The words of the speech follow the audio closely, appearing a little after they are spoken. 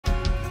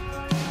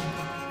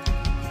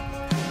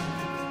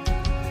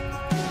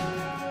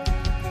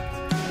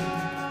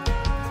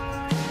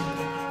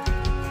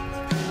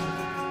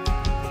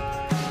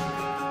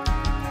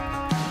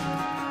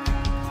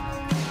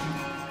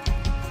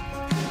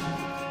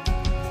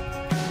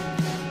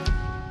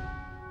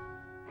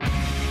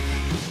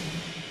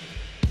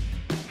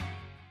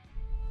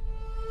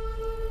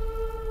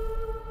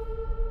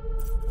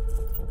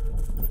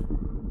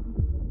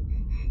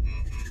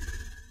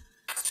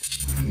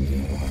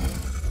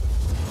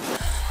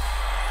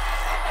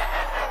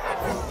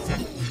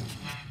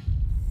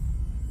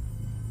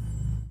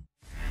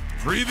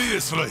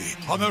Previously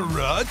on the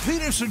Rod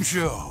Pedersen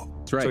Show.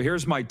 That's right. So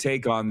here's my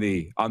take on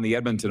the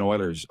Edmonton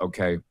Oilers,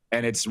 okay?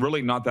 And it's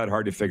really not that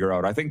hard to figure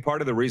out. I think part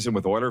of the reason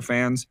with Oiler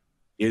fans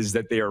is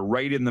that they are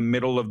right in the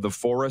middle of the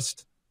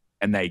forest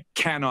and they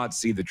cannot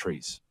see the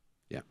trees.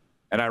 Yeah.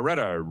 And I read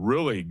a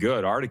really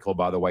good article,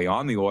 by the way,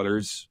 on the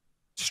Oilers'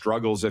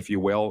 struggles, if you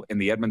will, in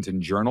the Edmonton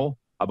Journal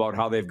about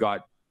how they've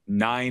got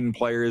 9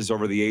 players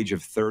over the age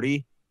of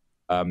 30.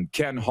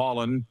 Ken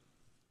Holland,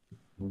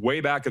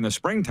 way back in the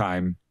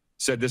springtime,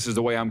 said this is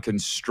the way I'm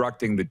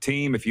constructing the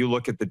team. If you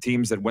look at the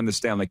teams that win the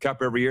Stanley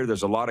Cup every year,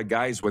 there's a lot of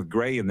guys with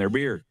gray in their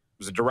beard. It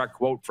was a direct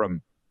quote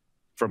from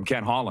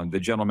Ken Holland, the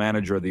general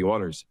manager of the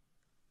Oilers.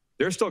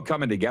 They're still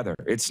coming together.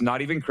 It's not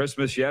even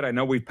Christmas yet. I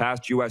know we've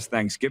passed U.S.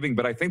 Thanksgiving,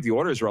 but I think the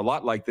Oilers are a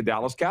lot like the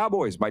Dallas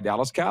Cowboys, my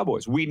Dallas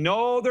Cowboys. We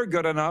know they're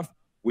good enough.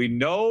 We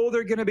know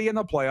they're going to be in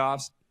the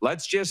playoffs.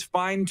 Let's just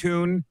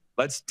fine-tune.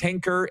 Let's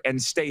tinker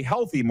and stay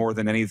healthy more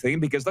than anything,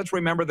 because let's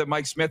remember that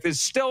Mike Smith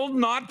is still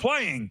not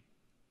playing.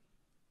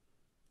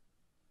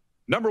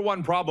 Number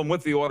one problem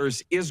with the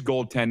Oilers is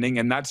goaltending,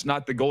 and that's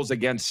not the goals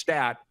against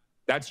stat.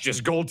 That's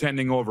just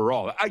goaltending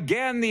overall.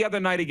 Again, the other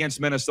night against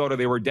Minnesota,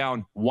 they were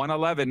down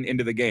 1-11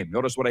 into the game.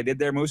 Notice what I did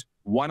there, Moose?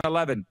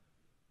 1-11.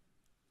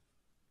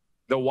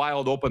 The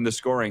Wild opened the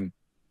scoring.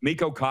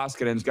 Mikko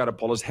Koskinen's got to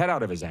pull his head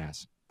out of his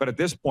ass. But at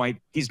this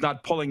point, he's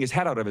not pulling his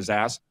head out of his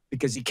ass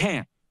because he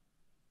can't.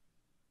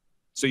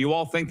 So you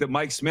all think that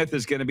Mike Smith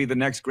is going to be the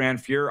next Grand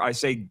Fuhrer. I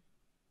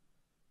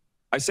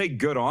say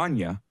good on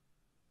you.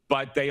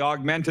 But they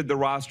augmented the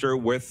roster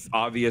with,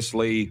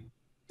 obviously,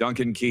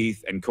 Duncan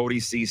Keith and Cody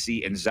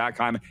Ceci and Zach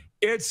Hyman.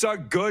 It's a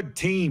good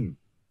team.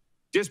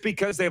 Just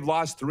because they've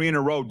lost 3 in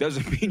a row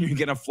doesn't mean you're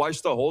going to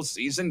flush the whole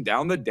season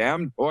down the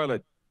damn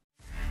toilet.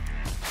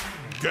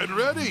 Get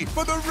ready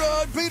for the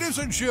Rod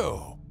Pedersen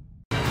Show.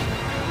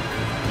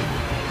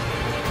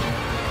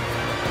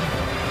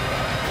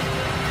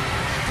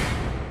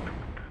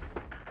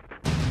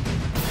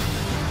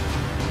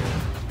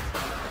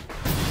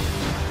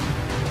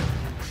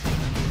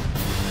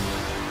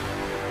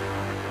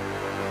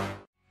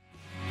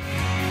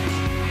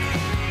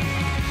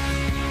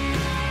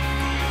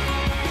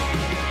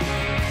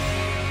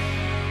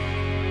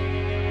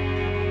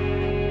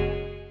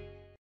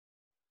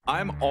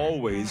 I'm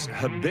always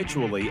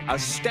habitually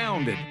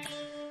astounded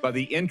by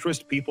the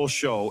interest people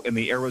show in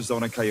the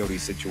Arizona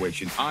Coyotes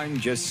situation. I'm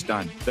just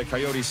stunned. The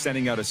Coyotes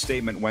sending out a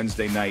statement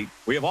Wednesday night.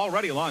 We have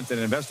already launched an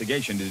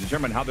investigation to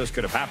determine how this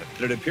could have happened.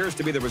 It appears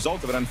to be the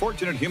result of an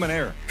unfortunate human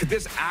error. Could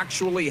this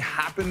actually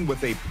happen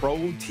with a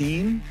pro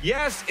team?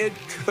 Yes, it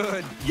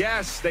could.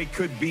 Yes, they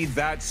could be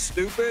that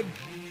stupid.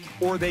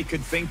 Or they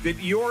could think that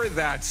you're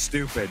that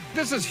stupid.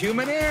 This is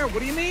human error. What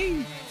do you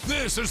mean?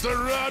 This is the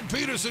Rod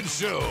Pedersen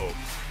Show.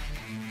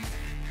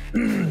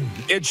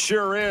 It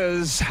sure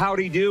is.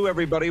 Howdy do,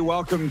 everybody.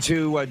 Welcome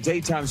to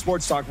Daytime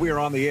Sports Talk. We are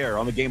on the air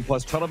on the Game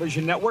Plus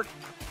Television Network,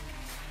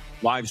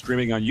 live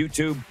streaming on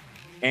YouTube,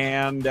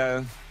 and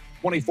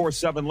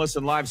 24/7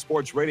 listen live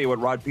sports radio at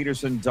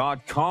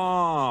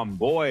rodpedersen.com.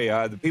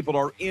 Boy, the people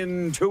are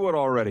into it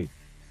already.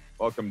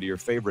 Welcome to your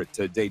favorite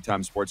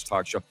Daytime Sports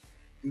Talk show.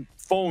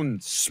 Phone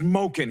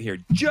smoking here.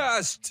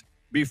 Just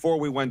before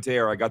we went to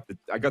air, I got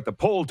the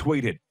poll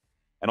tweeted,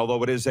 and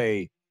although it is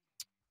a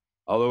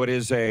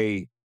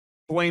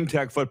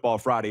FlameTech Football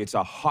Friday, it's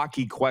a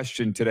hockey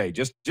question today.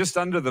 Just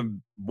under the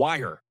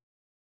wire,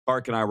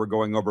 Clark and I were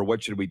going over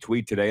what should we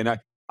tweet today. And I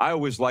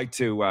always like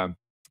to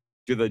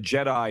do the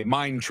Jedi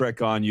mind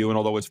trick on you. And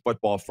although it's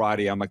Football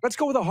Friday, I'm like, let's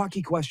go with a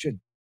hockey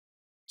question.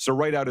 So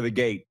right out of the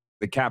gate,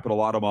 the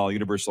Capital Auto Mall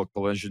Universal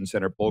Collision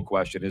Center poll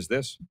question is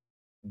this.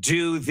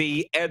 Do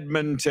the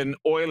Edmonton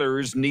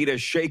Oilers need a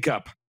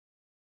shakeup?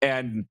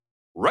 And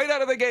right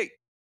out of the gate,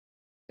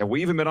 have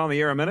we even been on the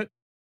air a minute?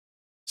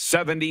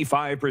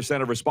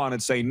 75% of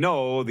respondents say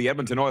no, the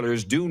Edmonton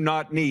Oilers do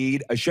not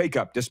need a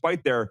shakeup,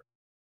 despite their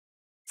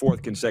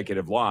 4th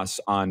consecutive loss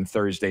on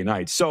Thursday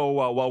night. So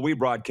while we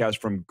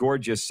broadcast from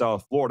gorgeous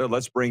South Florida,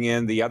 let's bring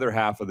in the other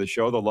half of the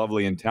show, the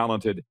lovely and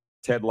talented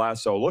Ted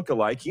Lasso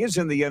lookalike. He is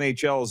in the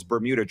NHL's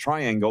Bermuda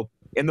Triangle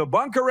in the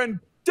bunker, and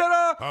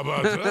ta-da! How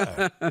about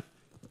that?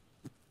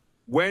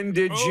 When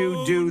did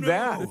you do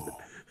that?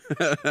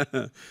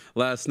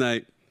 Last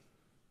night.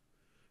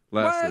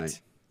 What?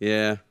 Night.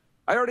 Yeah.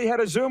 I already had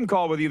a Zoom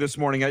call with you this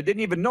morning. I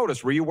didn't even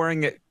notice. Were you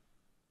wearing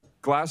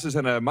glasses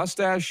and a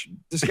mustache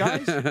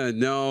disguise?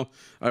 No,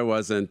 I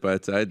wasn't,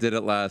 but I did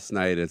it last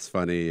night. It's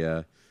funny.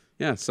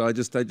 Yeah, so I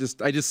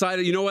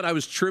decided, you know what? I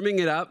was trimming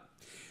it up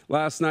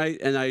last night,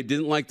 and I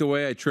didn't like the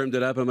way I trimmed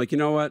it up. I'm like, you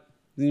know what?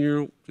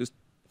 Just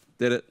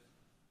did it.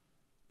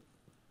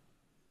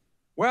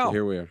 Well, so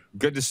here we are.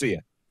 Good to see you.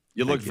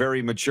 You look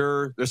very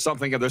mature. There's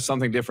something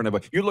different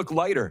about you. Look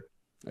lighter.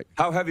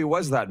 How heavy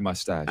was that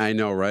mustache? I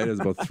know, right? It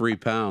was about 3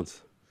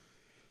 pounds.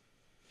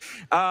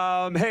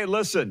 Hey,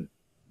 listen.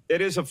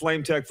 It is a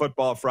FlameTech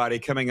Football Friday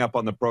coming up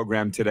on the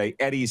program today.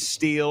 Eddie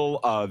Steele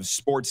of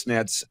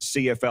Sportsnet's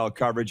CFL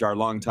coverage, our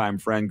longtime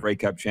friend, Grey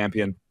Cup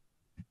champion.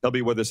 He'll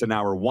be with us in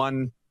hour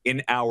 1.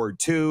 in hour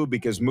 2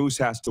 because Moose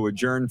has to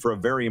adjourn for a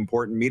very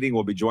important meeting.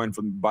 We'll be joined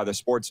by the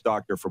sports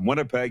doctor from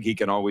Winnipeg. He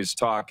can always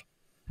talk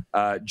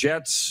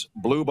Jets,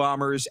 Blue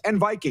Bombers, and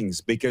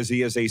Vikings because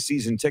he is a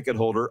season ticket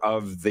holder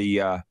of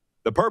the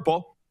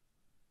Purple.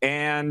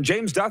 And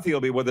James Duthie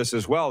will be with us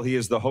as well. He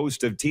is the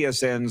host of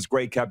TSN's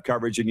Grey Cup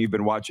coverage, and you've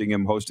been watching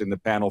him hosting the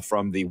panel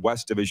from the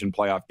West Division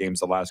playoff games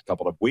the last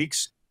couple of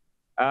weeks.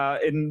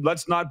 And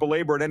let's not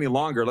belabor it any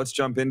longer. Let's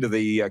jump into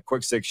the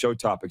Quick Six show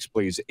topics,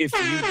 please. If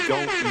you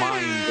don't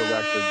mind,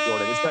 Director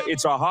Jordan.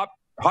 It's a hot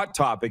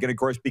topic. And, of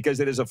course,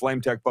 because it is a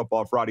FlameTech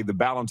Football Friday, the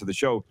balance of the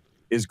show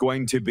is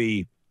going to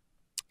be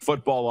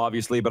football,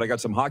 obviously. But I got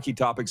some hockey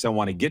topics I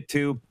want to get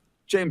to.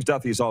 James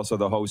Duthie is also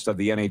the host of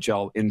the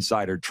NHL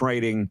Insider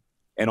Trading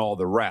and all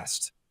the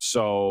rest.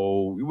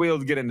 So we'll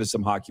get into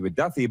some hockey with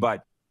Duthie.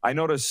 But I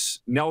notice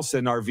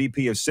Nelson, our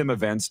VP of Sim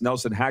Events,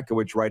 Nelson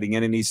Hakowicz, writing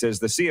in, and he says,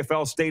 the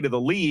CFL State of the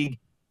League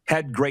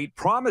had great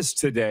promise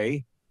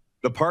today.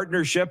 The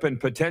partnership and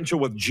potential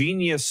with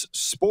Genius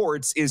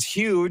Sports is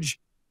huge.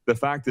 The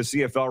fact the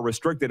CFL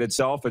restricted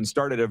itself and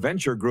started a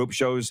venture group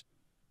shows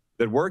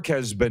that work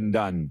has been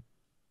done.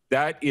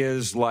 That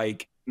is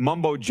like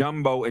mumbo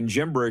jumbo and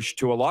gibberish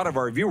to a lot of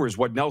our viewers,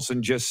 what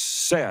Nelson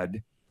just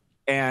said.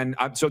 And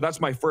so that's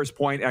my first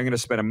point. I'm going to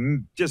spend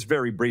a just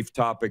very brief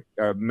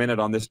minute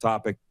on this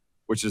topic,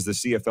 which is the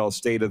CFL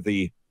State of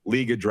the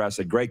League address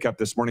at Grey Cup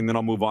this morning. Then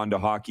I'll move on to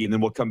hockey, and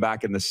then we'll come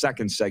back in the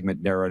second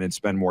segment, Darren, and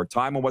spend more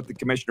time on what the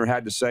commissioner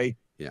had to say.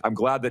 Yeah. I'm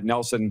glad that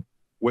Nelson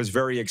was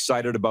very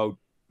excited about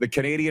the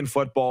Canadian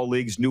Football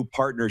League's new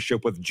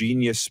partnership with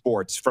Genius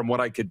Sports. From what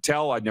I could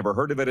tell, I'd never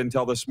heard of it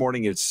until this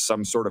morning. It's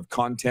some sort of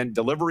content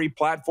delivery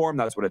platform.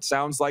 That's what it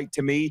sounds like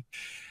to me.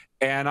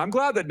 And I'm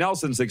glad that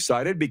Nelson's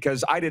excited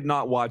because I did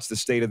not watch the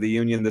State of the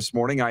Union this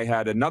morning. I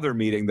had another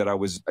meeting that I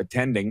was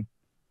attending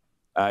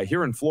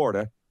here in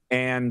Florida.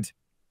 And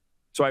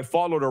so I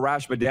followed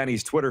Arash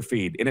Madani's Twitter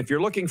feed. And if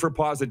you're looking for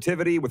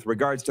positivity with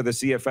regards to the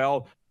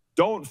CFL,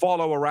 don't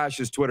follow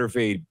Arash's Twitter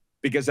feed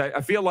because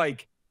I feel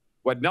like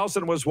what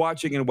Nelson was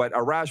watching and what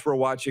Arash were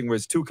watching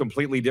was two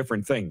completely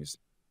different things.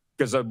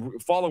 Because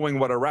following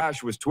what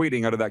Arash was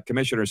tweeting out of that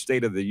Commissioner's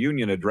State of the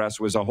Union address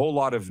was a whole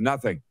lot of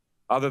nothing.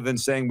 Other than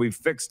saying we've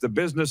fixed the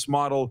business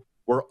model,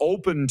 we're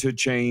open to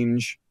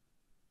change.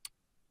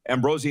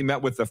 Ambrosi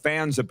met with the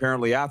fans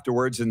apparently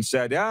afterwards and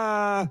said,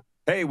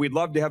 hey, we'd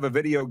love to have a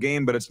video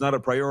game, but it's not a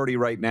priority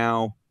right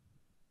now,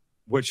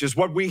 which is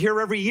what we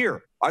hear every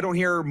year. I don't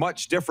hear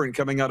much different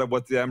coming out of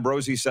what the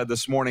Ambrosi said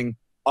this morning,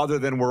 other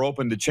than we're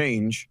open to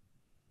change,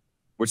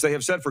 which they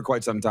have said for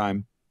quite some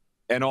time,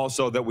 and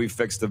also that we've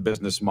fixed the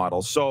business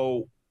model.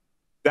 So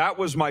that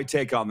was my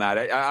take on that.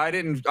 I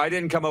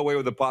didn't come away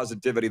with the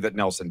positivity that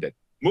Nelson did.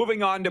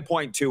 Moving on to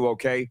point 2,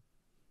 okay?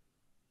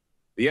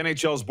 The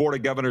NHL's Board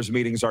of Governors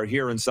meetings are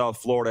here in South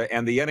Florida,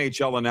 and the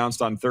NHL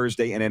announced on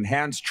Thursday an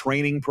enhanced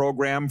training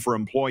program for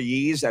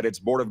employees at its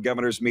Board of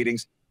Governors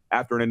meetings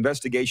after an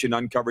investigation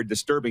uncovered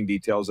disturbing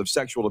details of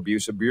sexual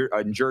abuse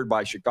endured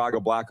by Chicago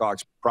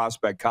Blackhawks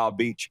prospect Kyle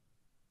Beach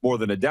more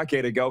than a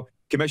decade ago.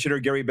 Commissioner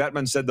Gary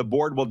Bettman said the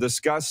board will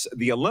discuss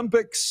the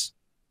Olympics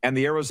and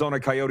the Arizona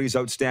Coyotes'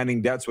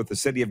 outstanding debts with the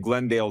city of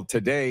Glendale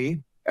today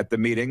at the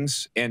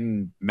meetings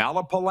in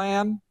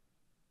Malapalan.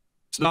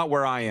 It's not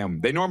where I am.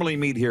 They normally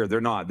meet here.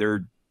 They're not.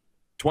 They're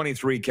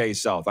 23K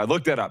south. I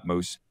looked it up,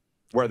 Moose,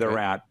 where they're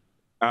at.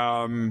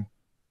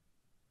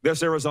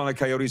 This Arizona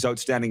Coyotes'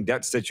 outstanding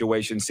debt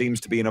situation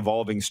seems to be an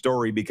evolving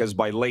story because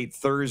by late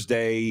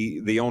Thursday,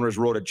 the owners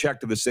wrote a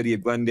check to the city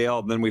of Glendale.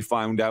 And then we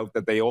found out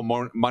that they owe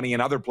money in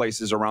other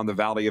places around the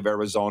Valley of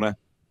Arizona.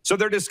 So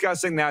they're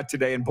discussing that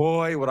today. And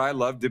boy, would I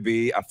love to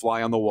be a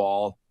fly on the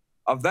wall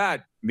of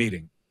that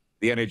meeting,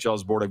 the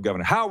NHL's Board of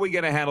Governors. How are we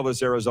going to handle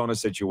this Arizona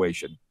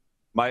situation?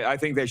 I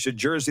think they should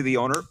jersey the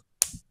owner.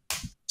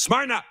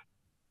 Smarten up.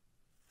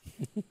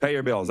 Pay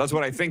your bills. That's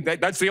what I think.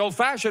 That's the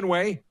old-fashioned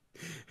way.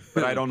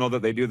 But I don't know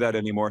that they do that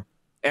anymore.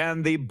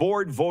 And the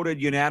board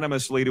voted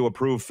unanimously to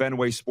approve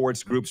Fenway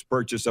Sports Group's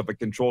purchase of a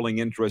controlling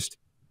interest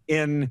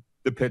in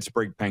the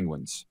Pittsburgh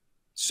Penguins.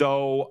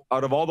 So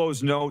out of all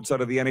those notes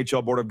out of the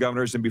NHL Board of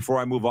Governors, and before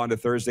I move on to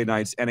Thursday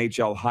night's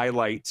NHL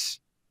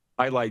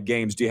highlight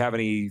games, do you have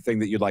anything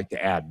that you'd like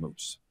to add,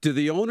 Moose? Do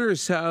the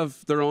owners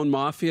have their own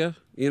mafia,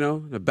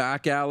 a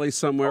back alley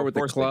somewhere with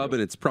the club,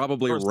 and it's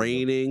probably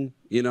raining,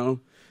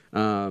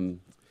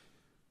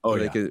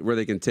 where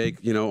they can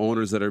take,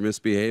 owners that are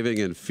misbehaving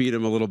and feed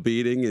them a little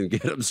beating and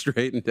get them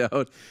straightened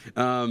out.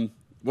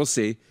 We'll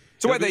see.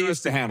 It's the way they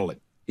used to handle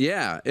it.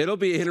 Yeah, it'll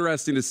be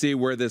interesting to see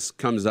where this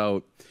comes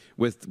out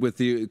with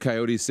the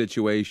Coyotes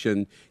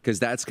situation, because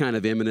that's kind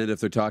of imminent if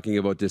they're talking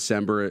about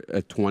December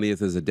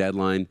 20th as a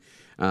deadline.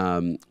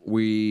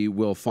 We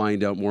will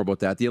find out more about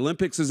that. The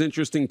Olympics is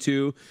interesting,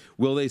 too.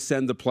 Will they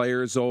send the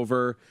players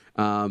over,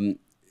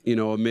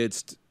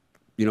 amidst,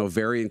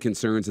 variant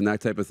concerns and that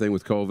type of thing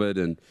with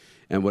COVID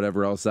and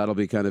whatever else? That'll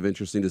be kind of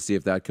interesting to see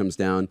if that comes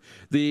down.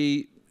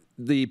 The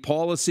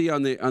policy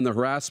on the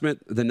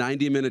harassment, the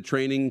 90-minute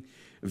training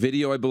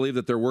video, I believe,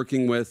 that they're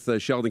working with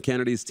Sheldon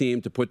Kennedy's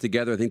team to put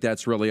together. I think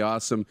that's really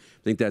awesome.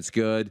 I think that's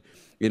good.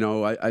 You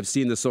know, I've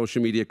seen the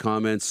social media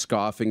comments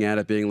scoffing at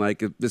it, being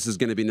like, this is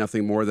going to be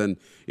nothing more than,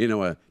 you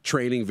know, a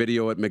training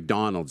video at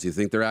McDonald's. You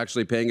think they're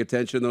actually paying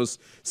attention, those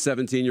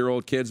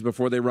 17-year-old kids,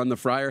 before they run the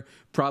fryer?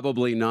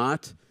 Probably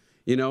not,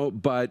 you know,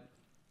 but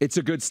it's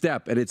a good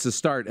step, and it's a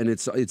start, and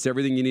it's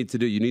everything you need to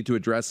do. You need to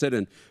address it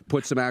and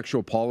put some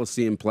actual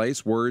policy in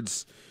place.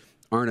 Words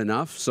aren't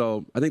enough.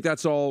 So I think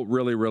that's all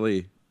really,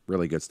 really,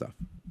 really good stuff.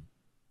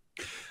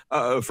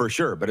 For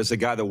sure. But as a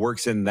guy that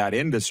works in that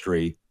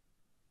industry,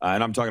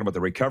 and I'm talking about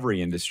the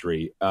recovery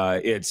industry,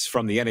 it's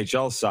from the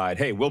NHL side,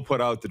 hey, we'll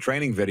put out the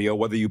training video.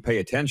 Whether you pay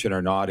attention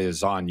or not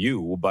is on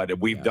you, but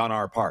we've done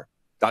our part.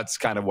 That's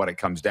kind of what it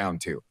comes down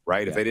to,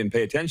 right? If they didn't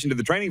pay attention to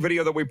the training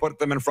video that we put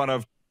them in front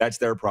of, that's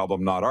their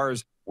problem, not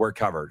ours. We're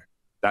covered.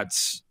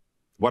 That's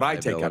what I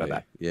take out of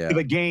that. Yeah.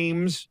 The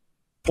games,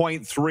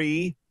 point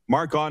 3,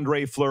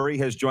 Marc-Andre Fleury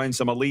has joined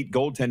some elite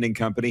goaltending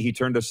company. He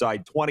turned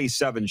aside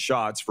 27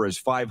 shots for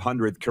his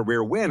 500th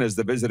career win as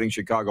the visiting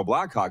Chicago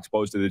Blackhawks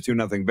posted a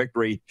 2-0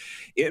 victory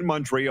in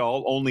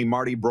Montreal. Only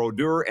Marty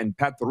Brodeur and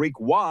Patrick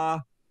Roy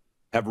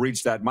have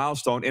reached that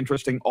milestone.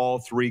 Interesting, all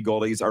 3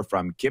 goalies are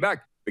from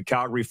Quebec. The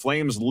Calgary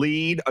Flames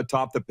lead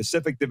atop the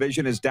Pacific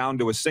Division is down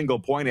to a single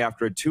point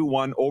after a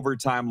 2-1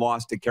 overtime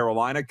loss to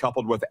Carolina,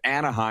 coupled with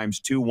Anaheim's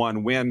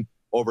 2-1 win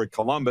over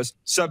Columbus.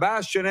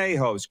 Sebastian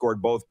Aho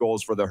scored both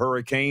goals for the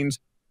Hurricanes.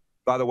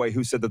 By the way,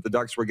 who said that the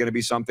Ducks were going to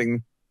be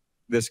something?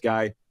 This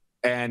guy.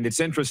 And it's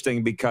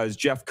interesting because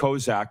Jeff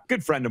Kozak,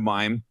 good friend of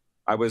mine,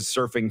 I was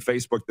surfing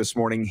Facebook this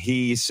morning.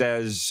 He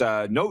says,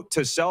 note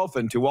to self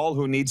and to all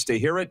who needs to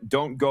hear it,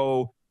 don't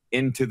go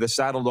into the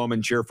Saddle Dome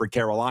and cheer for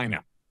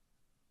Carolina.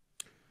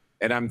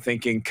 And I'm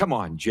thinking, come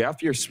on,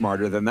 Jeff, you're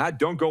smarter than that.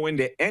 Don't go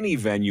into any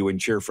venue and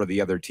cheer for the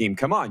other team.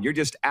 Come on, you're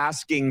just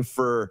asking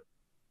for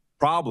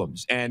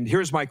problems. And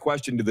here's my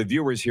question to the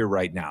viewers here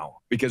right now,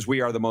 because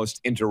we are the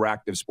most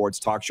interactive sports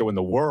talk show in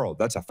the world.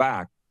 That's a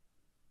fact.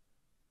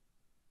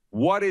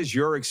 What is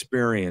your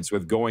experience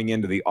with going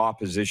into the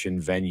opposition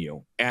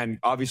venue? And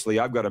obviously,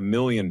 I've got a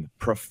million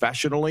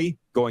professionally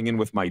going in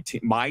with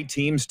my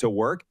teams to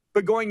work,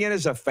 but going in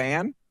as a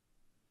fan,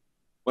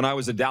 when I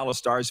was a Dallas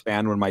Stars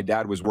fan, when my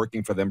dad was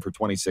working for them for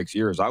 26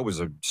 years, I was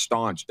a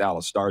staunch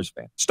Dallas Stars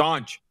fan.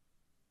 Staunch.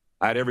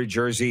 I had every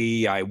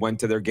jersey. I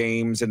went to their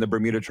games in the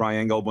Bermuda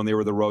Triangle when they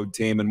were the road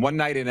team. And one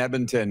night in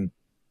Edmonton,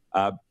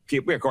 of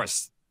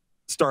course,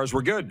 Stars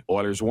were good.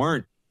 Oilers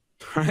weren't,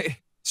 right?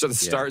 So the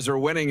Stars are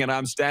winning, and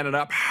I'm standing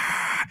up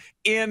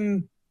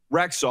in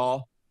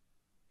Rexall,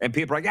 and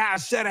people are like,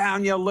 sit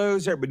down, you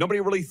loser. But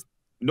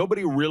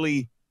nobody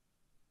really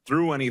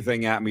threw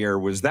anything at me or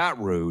was that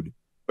rude.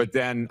 But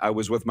then I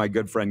was with my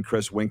good friend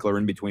Chris Winkler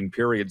in between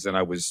periods, and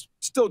I was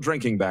still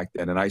drinking back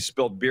then, and I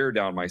spilled beer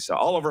down myself,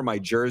 all over my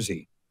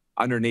jersey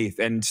underneath.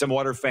 And some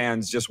Oilers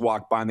fans just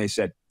walked by, and they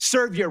said,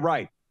 serve you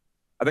right.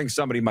 I think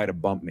somebody might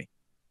have bumped me.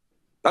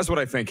 That's what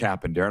I think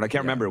happened, Darren. I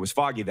can't remember. It was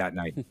foggy that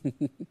night.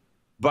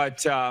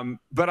 But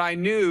I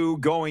knew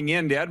going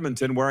into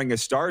Edmonton wearing a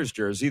Stars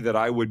jersey that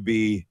I would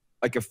be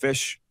like a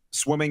fish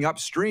swimming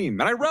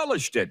upstream, and I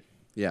relished it.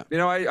 Yeah. You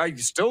know, I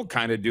still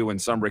kind of do in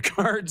some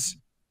regards.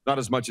 Not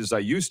as much as I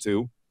used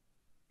to.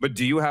 But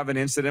do you have an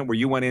incident where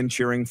you went in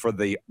cheering for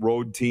the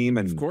road team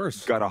and of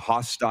course got a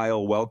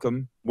hostile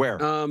welcome? Where?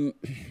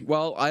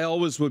 Well, I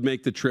always would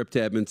make the trip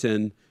to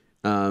Edmonton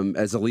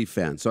as a Leaf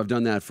fan. So I've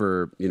done that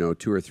for, 2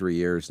 or 3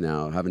 years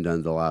now. I haven't done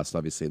it the last,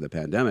 obviously, the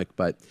pandemic.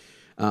 But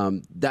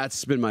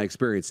that's been my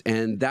experience.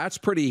 And that's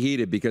pretty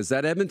heated because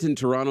that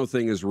Edmonton-Toronto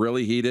thing is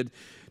really heated.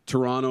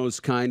 Toronto's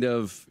kind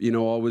of,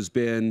 always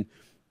been...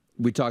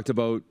 We talked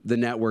about the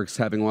networks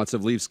having lots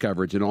of Leafs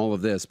coverage and all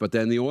of this, but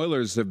then the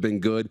Oilers have been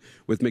good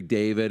with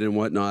McDavid and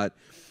whatnot.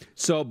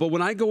 So, but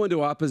when I go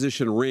into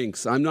opposition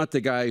rinks, I'm not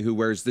the guy who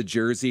wears the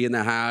jersey and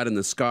the hat and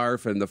the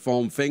scarf and the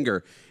foam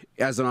finger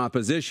as an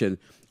opposition.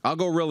 I'll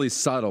go really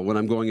subtle when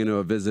I'm going into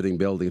a visiting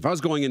building. If I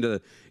was going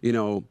into,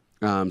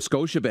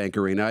 Scotiabank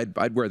Arena,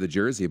 I'd wear the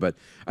jersey, but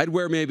I'd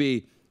wear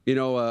maybe,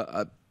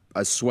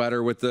 a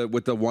sweater with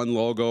the one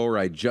logo, or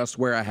I just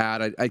wear a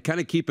hat. I kind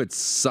of keep it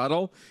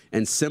subtle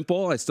and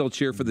simple. I still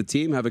cheer for the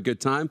team, have a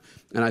good time,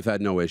 and I've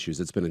had no issues.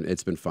 It's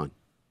been fun.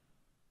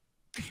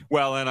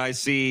 Well, and I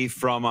see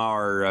from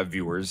our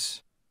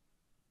viewers,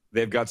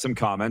 they've got some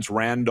comments.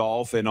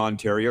 Randolph in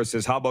Ontario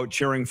says, how about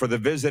cheering for the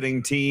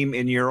visiting team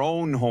in your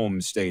own home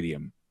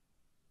stadium?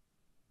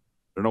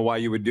 I don't know why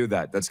you would do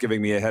that. That's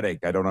giving me a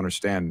headache. I don't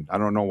understand. I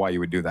don't know why you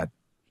would do that.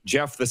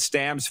 Jeff, the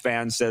Stamps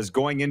fan, says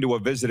going into a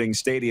visiting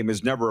stadium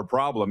is never a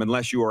problem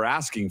unless you are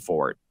asking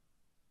for it,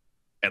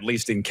 at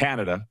least in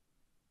Canada.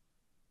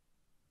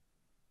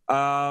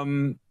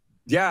 So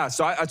that's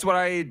what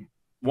I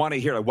want to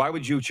hear. Like, why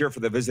would you cheer for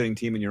the visiting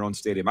team in your own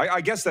stadium?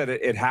 I guess that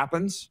it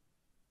happens.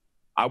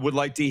 I would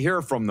like to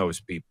hear from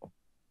those people.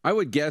 I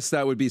would guess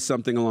that would be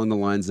something along the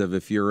lines of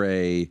if you're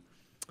a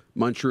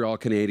Montreal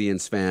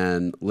Canadiens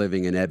fan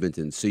living in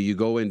Edmonton. So you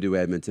go into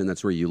Edmonton,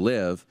 that's where you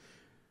live.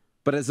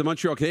 But as a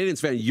Montreal Canadiens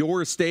fan,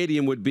 your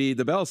stadium would be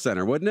the Bell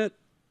Center, wouldn't it?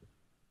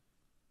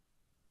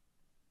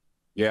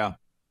 Yeah.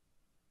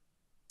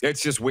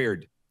 It's just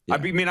weird. Yeah. I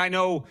mean, I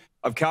know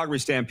of Calgary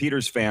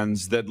Stampeders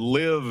fans that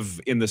live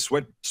in the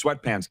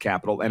sweatpants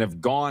capital and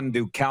have gone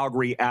to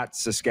Calgary at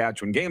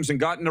Saskatchewan games and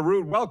gotten a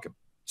rude welcome.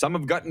 Some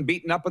have gotten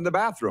beaten up in the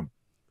bathroom.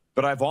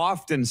 But I've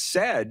often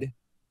said,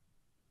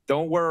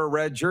 don't wear a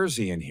red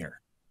jersey in here.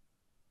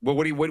 Well,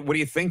 what are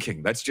you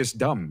thinking? That's just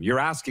dumb. You're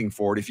asking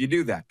for it if you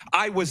do that.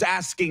 I was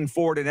asking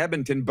for it in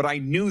Edmonton, but I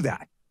knew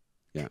that.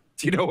 Yeah.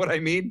 Do you know what I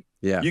mean?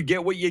 Yeah. You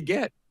get what you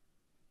get.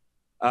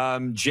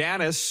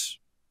 Janice,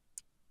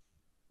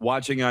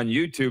 watching on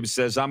YouTube,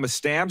 says, I'm a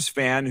Stamps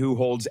fan who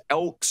holds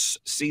Elks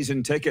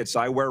season tickets.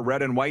 I wear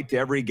red and white to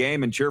every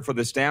game and cheer for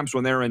the Stamps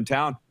when they're in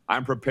town.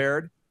 I'm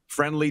prepared,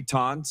 friendly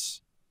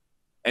taunts,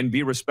 and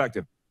be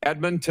respectful.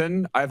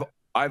 Edmonton, I've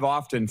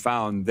often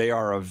found they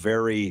are a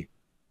very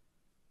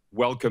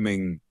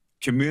welcoming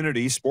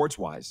community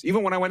sports-wise.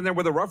 Even when I went in there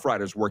with the Rough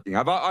Riders working,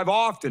 I've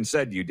often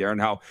said to you, Darren,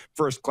 how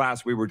first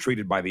class we were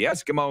treated by the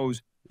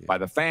Eskimos, by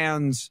the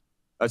fans.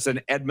 That's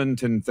an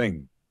Edmonton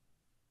thing.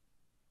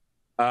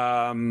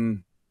 Where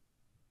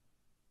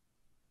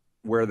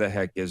the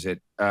heck is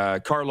it?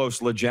 Carlos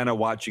Legena,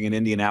 watching in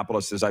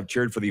Indianapolis, says, I've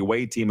cheered for the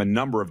away team a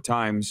number of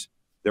times.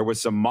 There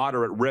was some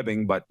moderate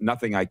ribbing, but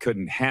nothing I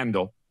couldn't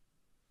handle.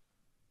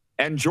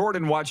 And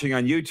Jordan, watching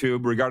on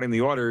YouTube regarding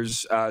the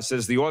Oilers,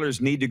 says the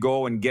Oilers need to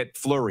go and get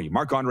Fleury,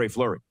 Marc-Andre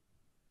Fleury.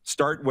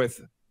 Start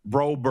with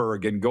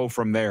Broberg and go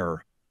from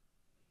there.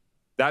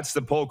 That's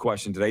the poll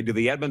question today. Do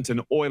the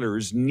Edmonton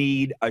Oilers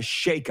need a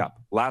shakeup?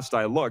 Last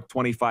I looked,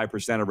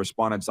 25% of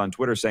respondents on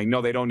Twitter saying,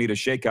 no, they don't need a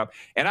shakeup.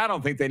 And I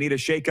don't think they need a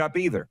shakeup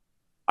either.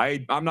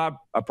 I'm not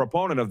a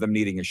proponent of them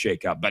needing a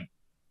shakeup, but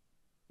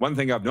one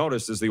thing I've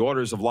noticed is the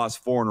Oilers have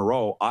lost 4 in a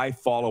row. I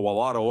follow a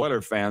lot of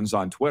Oiler fans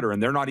on Twitter,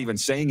 and they're not even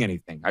saying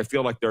anything. I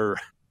feel like they're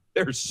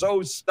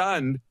so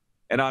stunned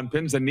and on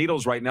pins and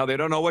needles right now. They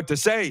don't know what to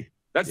say.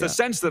 That's the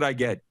sense that I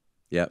get.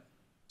 Yep.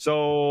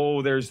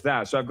 So there's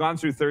that. So I've gone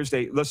through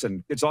Thursday.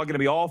 Listen, it's all going to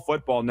be all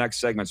football next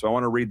segment, so I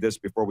want to read this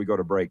before we go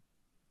to break.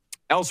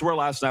 Elsewhere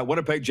last night,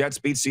 Winnipeg Jets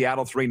beat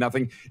Seattle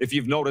 3-0. If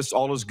you've noticed,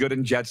 all is good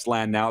in Jets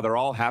land now. They're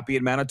all happy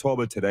in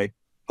Manitoba today.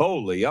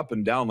 Holy, up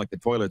and down like the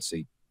toilet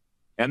seat.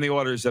 And the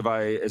Oilers,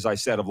 as I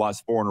said, have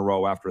lost 4 in a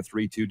row after a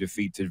 3-2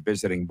 defeat to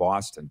visiting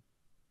Boston.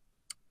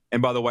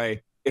 And by the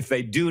way, if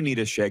they do need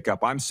a shakeup,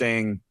 I'm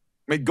saying,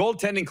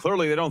 goaltending,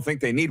 clearly they don't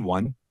think they need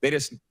one. They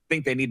just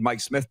think they need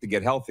Mike Smith to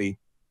get healthy.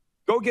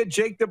 Go get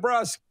Jake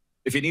DeBrusk.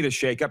 If you need a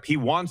shakeup, he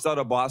wants out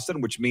of Boston,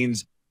 which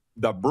means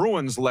the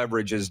Bruins'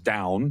 leverage is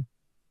down.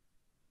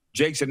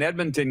 Jake's an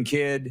Edmonton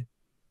kid.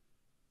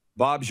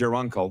 Bob's your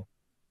uncle.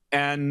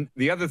 And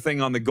the other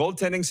thing on the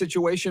goaltending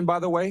situation, by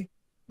the way,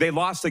 they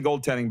lost the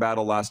goaltending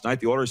battle last night.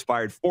 The Oilers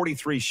fired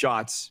 43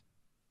 shots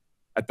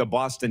at the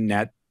Boston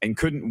net and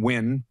couldn't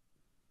win.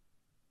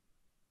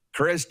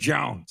 Chris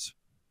Jones.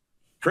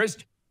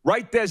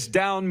 Write this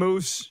down,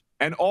 Moose,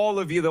 and all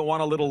of you that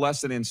want a little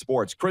lesson in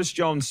sports. Chris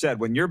Jones said,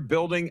 when you're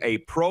building a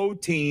pro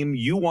team,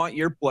 you want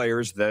your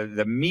players,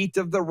 the meat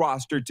of the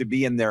roster, to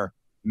be in their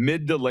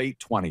mid to late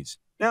 20s.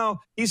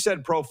 Now, he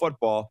said pro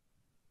football,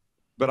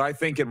 but I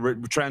think it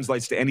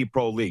translates to any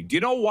pro league. Do you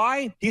know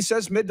why he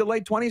says mid to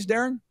late 20s,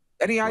 Darren?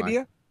 Any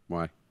idea?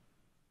 Why?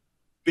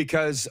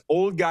 Because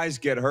old guys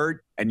get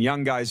hurt and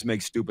young guys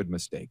make stupid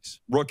mistakes.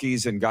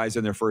 Rookies and guys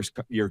in their first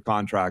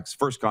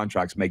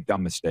contracts make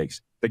dumb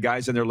mistakes. The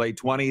guys in their late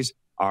 20s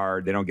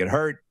they don't get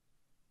hurt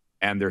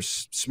and they're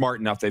smart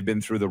enough. They've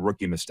been through the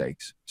rookie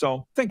mistakes.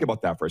 So think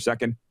about that for a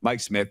second. Mike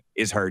Smith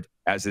is hurt,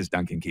 as is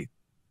Duncan Keith.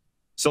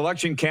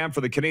 Selection camp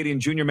for the Canadian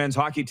junior men's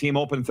hockey team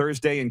opened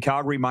Thursday in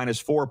Calgary,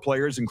 -4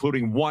 players,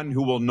 including one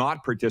who will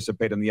not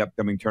participate in the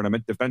upcoming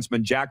tournament.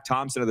 Defenseman Jack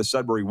Thompson of the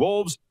Sudbury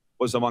Wolves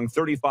was among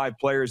 35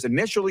 players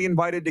initially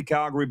invited to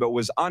Calgary, but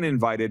was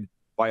uninvited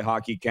by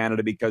Hockey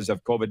Canada because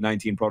of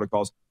COVID-19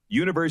 protocols.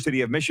 University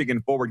of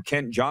Michigan forward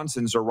Kent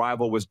Johnson's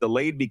arrival was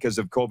delayed because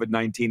of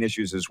COVID-19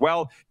 issues as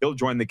well. He'll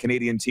join the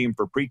Canadian team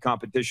for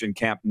pre-competition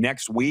camp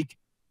next week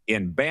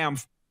in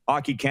Banff.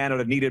 Hockey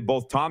Canada needed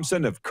both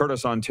Thompson of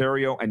Curtis,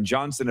 Ontario, and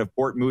Johnson of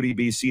Port Moody,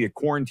 BC, to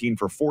quarantine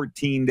for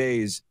 14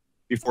 days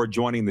before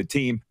joining the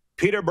team.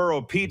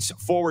 Peterborough Pete's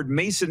forward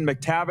Mason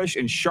McTavish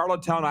and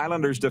Charlottetown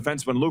Islanders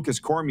defenseman Lucas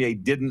Cormier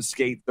didn't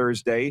skate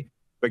Thursday.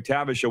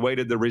 McTavish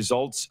awaited the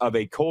results of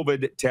a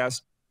COVID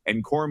test,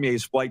 and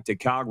Cormier's flight to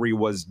Calgary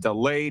was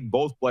delayed.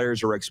 Both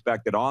players are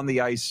expected on the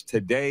ice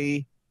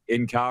today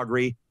in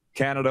Calgary.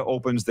 Canada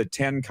opens the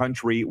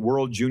 10-country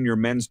World Junior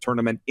Men's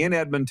Tournament in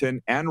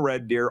Edmonton and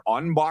Red Deer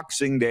on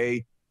Boxing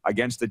Day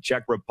against the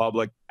Czech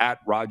Republic at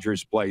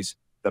Rogers Place.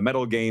 The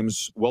medal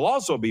games will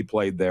also be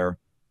played there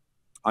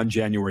on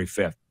January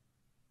 5th.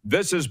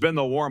 This has been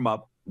the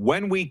warm-up.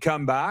 When we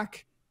come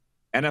back,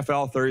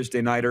 NFL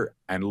Thursday Nighter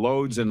and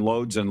loads and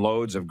loads and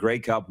loads of Grey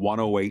Cup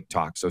 108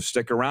 talk. So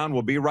stick around.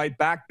 We'll be right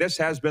back. This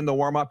has been the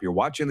warm-up. You're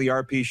watching the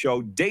RP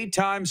Show,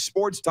 daytime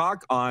sports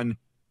talk on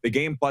the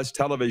Game Plus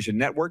television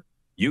network,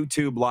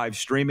 YouTube live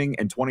streaming,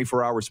 and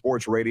 24-hour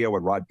sports radio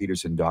at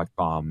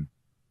rodpedersen.com.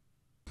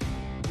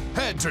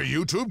 Head to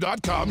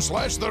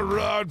youtube.com/The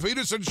Rod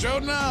Pedersen Show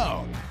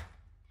now.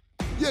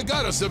 You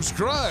gotta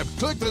subscribe.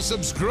 Click the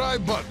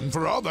subscribe button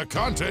for all the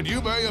content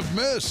you may have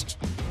missed.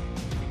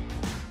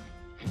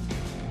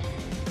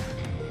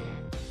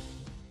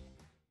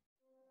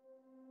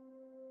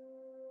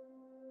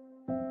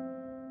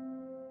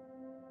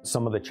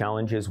 Some of the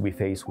challenges we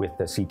face with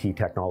the CT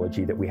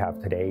technology that we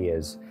have today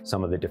is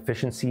some of the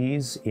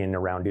deficiencies in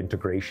around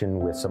integration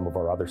with some of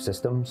our other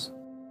systems.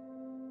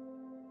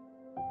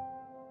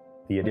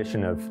 The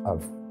addition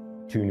of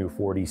 2 new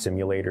 4D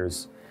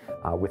simulators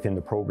within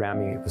the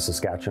programming at the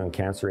Saskatchewan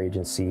Cancer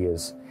Agency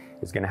is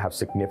going to have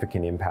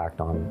significant impact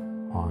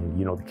on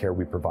the care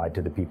we provide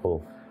to the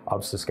people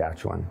of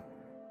Saskatchewan.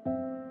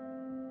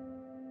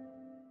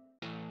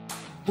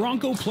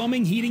 Bronco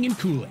Plumbing, Heating and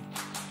Cooling.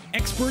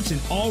 Experts in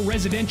all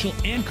residential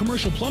and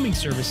commercial plumbing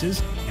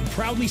services and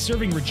proudly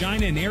serving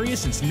Regina and area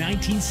since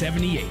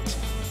 1978.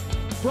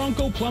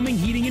 Bronco Plumbing,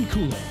 Heating and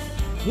Cooling.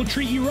 We'll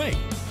treat you right.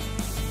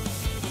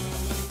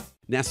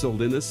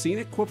 Nestled in the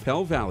scenic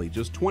Qu'Appelle Valley,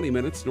 just 20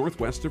 minutes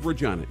northwest of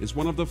Regina, is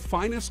one of the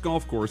finest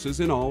golf courses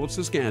in all of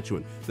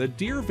Saskatchewan, the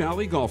Deer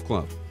Valley Golf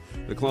Club.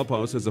 The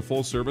clubhouse has a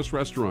full-service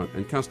restaurant,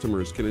 and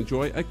customers can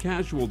enjoy a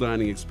casual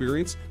dining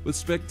experience with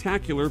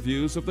spectacular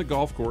views of the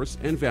golf course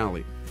and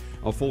valley.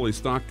 A fully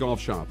stocked golf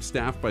shop,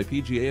 staffed by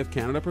PGA of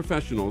Canada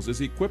professionals,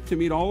 is equipped to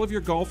meet all of your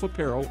golf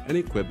apparel and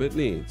equipment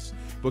needs.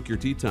 Book your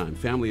tee time,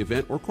 family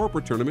event, or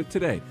corporate tournament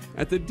today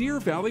at the Deer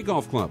Valley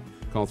Golf Club.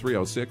 Call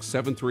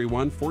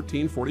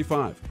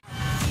 306-731-1445.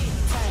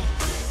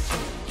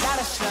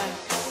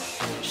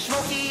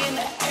 Smoky in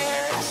the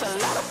air, that's a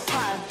lot of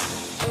fun.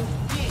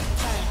 Big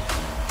time,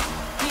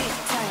 big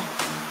time,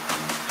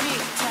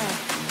 big time,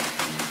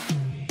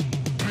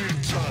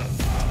 big time.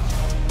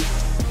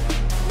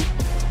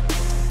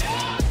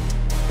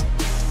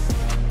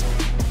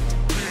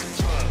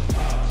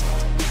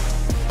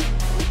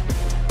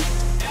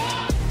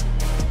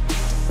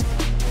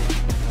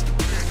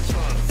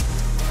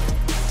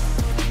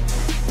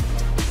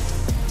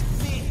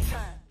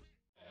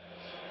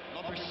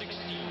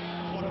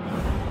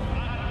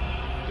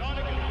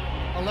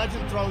 A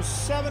legend throws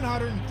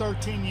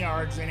 713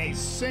 yards in a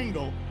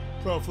single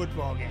pro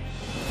football game.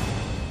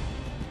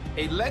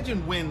 A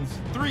legend wins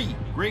 3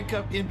 Grey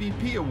Cup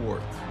MVP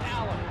awards.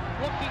 Allen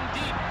looking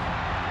deep.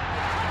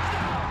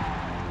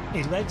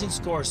 A legend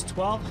scores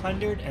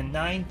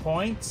 1,209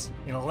 points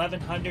in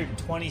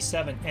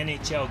 1,127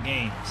 NHL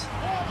games.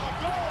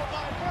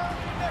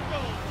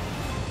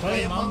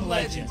 Play among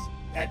legends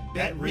at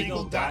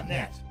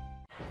betregal.net.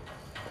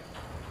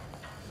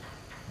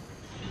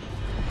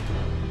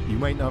 You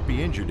might not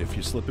be injured if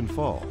you slip and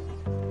fall,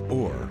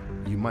 or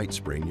you might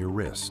sprain your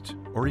wrist,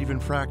 or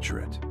even fracture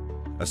it.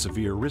 A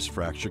severe wrist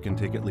fracture can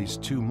take at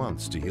least 2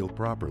 months to heal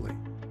properly.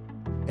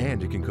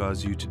 And it can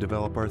cause you to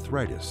develop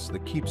arthritis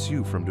that keeps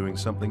you from doing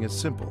something as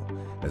simple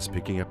as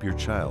picking up your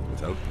child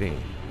without pain.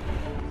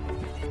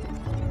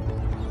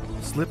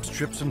 Slips,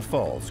 trips, and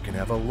falls can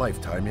have a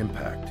lifetime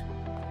impact.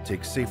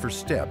 Take safer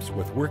steps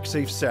with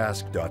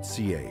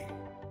WorksafeSask.ca.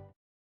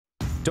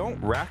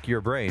 Don't rack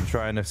your brain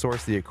trying to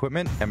source the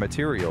equipment and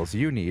materials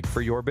you need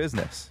for your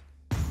business.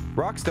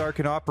 Rockstar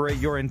can operate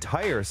your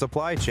entire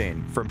supply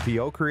chain, from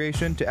PO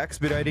creation to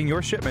expediting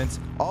your shipments,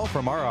 all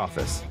from our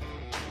office.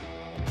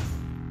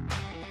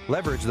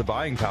 Leverage the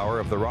buying power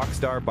of the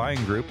Rockstar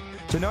buying group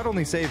to not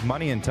only save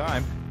money and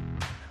time,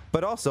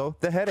 but also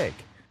the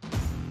headache.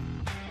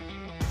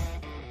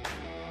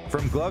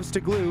 From gloves to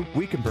glue,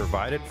 we can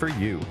provide it for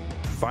you.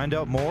 Find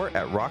out more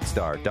at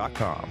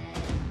rockstar.com.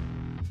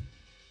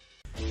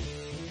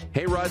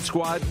 Hey Rod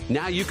Squad,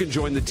 now you can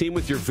join the team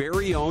with your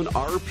very own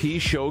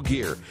RP Show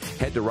gear.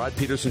 Head to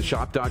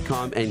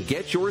rodpedersenshop.com and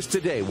get yours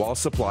today while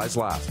supplies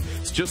last.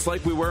 It's just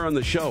like we wear on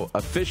the show,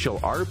 official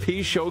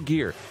RP Show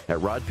gear at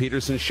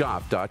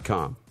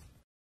rodpedersenshop.com.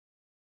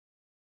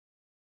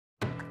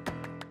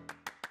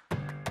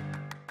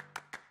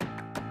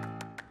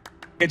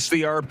 It's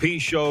the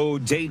RP Show,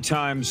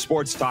 daytime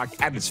sports talk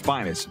at its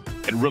finest.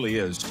 It really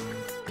is.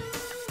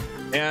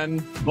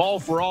 And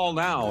ball for all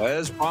now,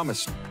 as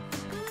promised.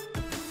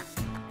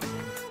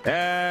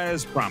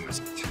 As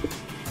promised.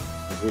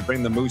 We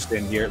bring the Moose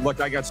in here. Look,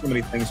 I got so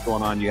many things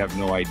going on, you have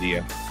no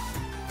idea.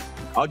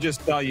 I'll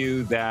just tell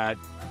you that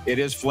it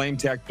is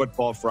FlameTech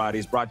Football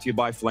Fridays, brought to you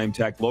by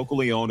FlameTech,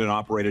 locally owned and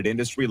operated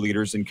industry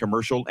leaders in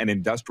commercial and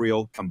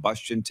industrial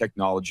combustion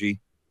technology.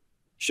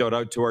 Shout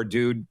out to our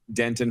dude,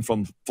 Denton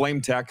from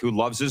FlameTech, who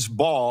loves his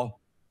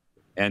ball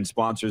and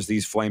sponsors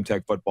these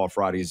FlameTech Football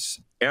Fridays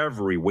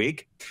every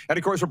week. And,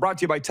 of course, we're brought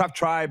to you by Tough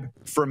Tribe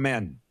for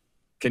Men.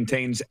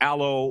 Contains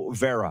aloe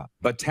vera,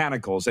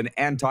 botanicals, and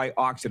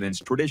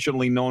antioxidants,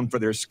 traditionally known for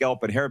their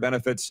scalp and hair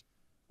benefits.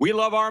 We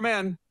love our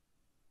men.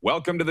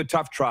 Welcome to the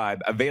Tough Tribe,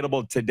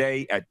 available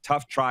today at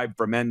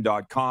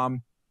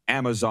toughtribeformen.com,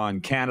 Amazon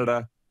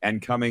Canada,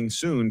 and coming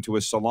soon to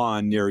a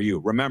salon near you.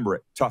 Remember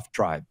it, Tough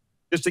Tribe.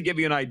 Just to give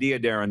you an idea,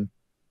 Darren,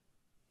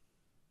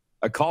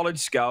 a college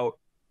scout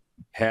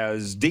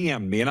has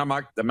DM'd me, and I'm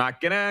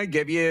not going to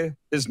give you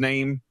his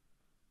name.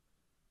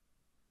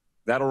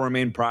 That'll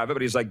remain private,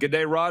 but he's like, good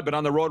day, Rod, been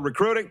on the road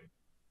recruiting.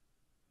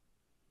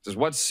 Says,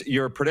 what's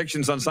your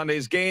predictions on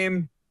Sunday's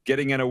game?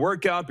 getting in a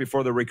workout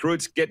before the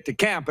recruits get to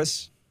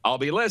campus. I'll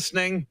be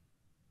listening.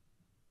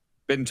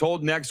 Been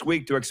told next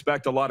week to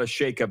expect a lot of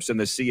shakeups in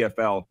the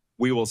CFL.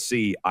 We will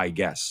see, I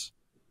guess.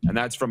 And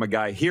that's from a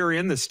guy here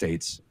in the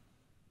States,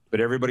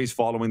 but everybody's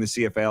following the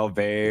CFL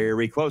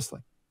very closely.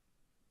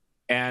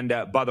 And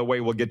by the way,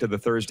 we'll get to the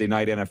Thursday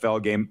night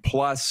NFL game,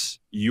 plus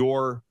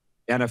your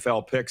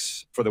NFL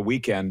picks for the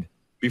weekend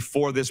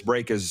before this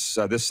break is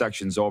this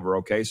section's over.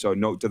 Okay, so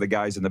note to the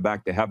guys in the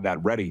back to have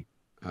that ready.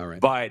 All right.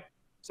 But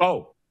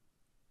so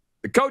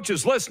the coach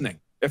is listening.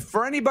 If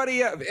for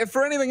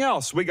anything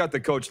else, we got the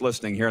coach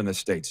listening here in the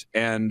States,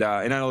 and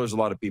I know there's a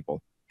lot of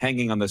people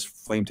hanging on this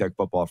FlameTech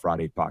Football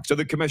Friday talk. So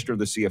the commissioner of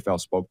the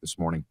CFL spoke this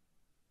morning,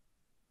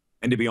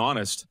 and to be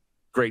honest,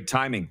 great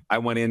timing. I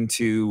went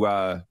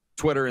into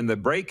Twitter in the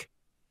break.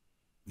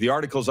 The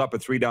article's up at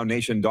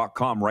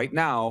 3downnation.com right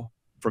now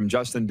from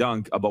Justin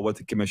Dunk about what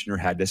the commissioner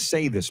had to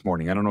say this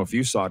morning. I don't know if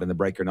you saw it in the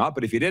break or not,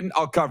 but if you didn't,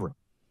 I'll cover it.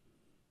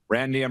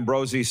 Randy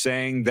Ambrosie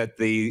saying that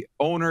the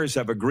owners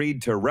have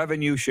agreed to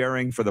revenue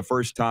sharing for the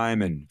first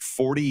time in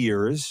 40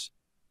 years.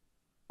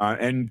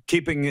 And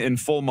keeping in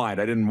full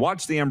mind, I didn't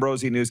watch the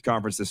Ambrosie news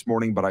conference this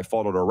morning, but I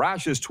followed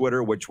Arash's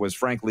Twitter, which was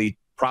frankly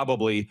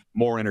probably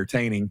more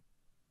entertaining.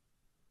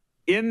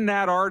 In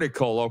that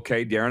article,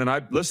 okay, Darren, and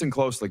I listen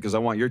closely because I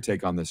want your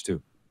take on this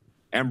too.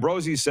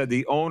 Ambrosie said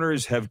the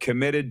owners have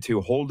committed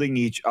to holding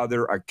each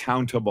other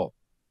accountable.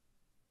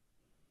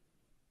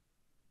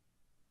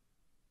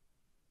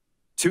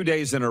 2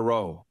 days in a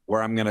row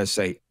where I'm going to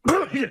say,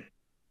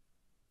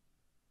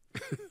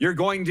 you're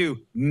going to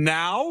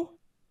now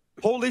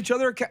hold each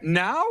other accountable?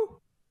 Now?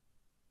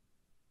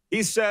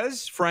 He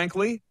says,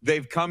 frankly,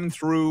 they've come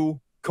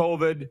through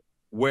COVID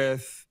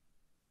with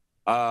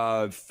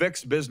a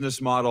fixed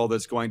business model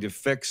that's going to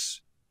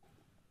fix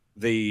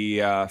the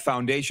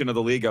foundation of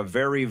the league, a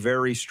very,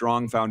 very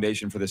strong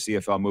foundation for the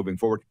CFL moving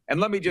forward. And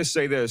let me just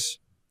say this.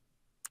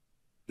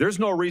 There's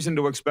no reason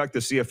to expect the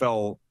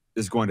CFL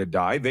is going to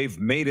die. They've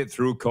made it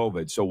through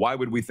COVID, so why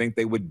would we think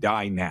they would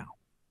die now?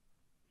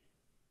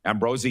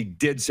 Ambrosie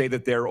did say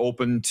that they're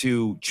open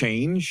to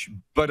change,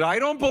 but I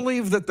don't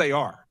believe that they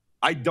are.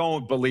 I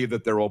don't believe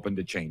that they're open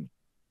to change.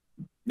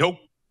 Nope,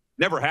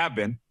 never have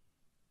been.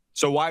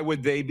 So why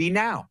would they be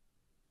now?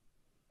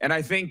 And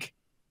I think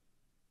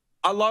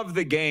I love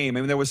the game.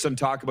 I mean, there was some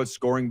talk about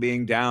scoring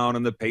being down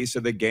and the pace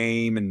of the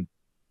game, and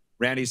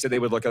Randy said they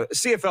would look at it.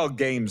 CFL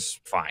game's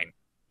fine.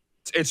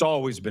 It's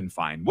always been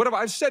fine. What have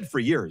I said for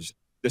years?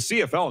 The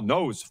CFL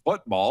knows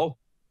football.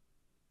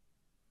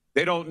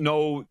 They don't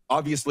know,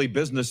 obviously,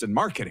 business and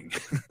marketing.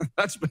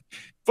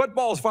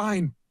 Football's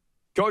fine.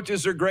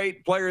 Coaches are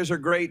great. Players are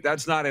great.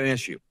 That's not an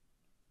issue.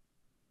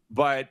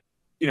 But,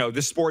 you know,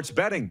 the sports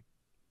betting.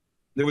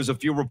 There was a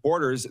few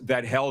reporters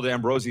that held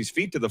Ambrosie's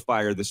feet to the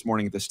fire this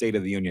morning at the State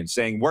of the Union,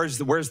 saying, where's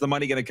the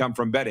money going to come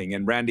from betting?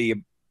 And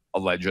Randy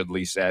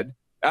allegedly said,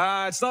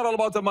 it's not all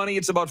about the money.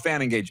 It's about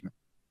fan engagement.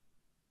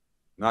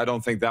 I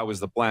don't think that was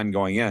the plan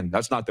going in.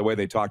 That's not the way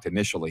they talked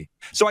initially.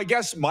 So I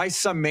guess my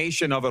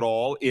summation of it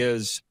all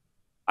is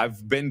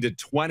I've been to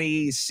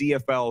 20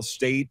 CFL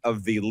State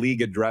of the League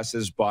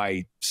addresses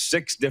by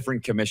 6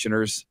 different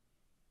commissioners,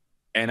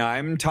 and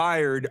I'm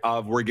tired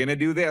of we're going to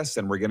do this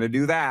and we're going to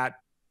do that.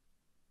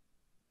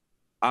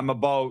 I'm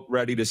about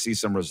ready to see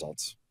some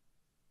results.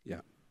 Yeah.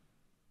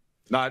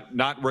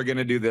 Not we're going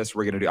to do this,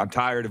 we're going to do. I'm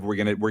tired of we're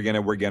going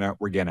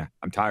to.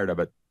 I'm tired of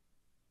it.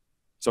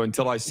 So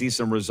until I see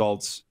some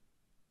results,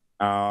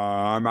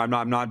 I'm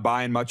not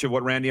buying much of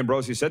what Randy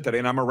Ambrosie said today,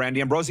 and I'm a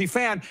Randy Ambrosie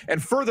fan.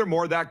 And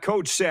furthermore, that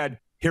coach said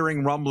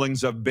hearing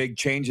rumblings of big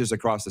changes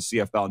across the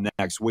CFL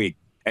next week.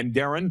 And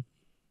Darren,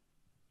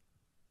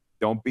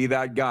 don't be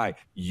that guy.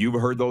 You've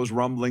heard those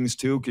rumblings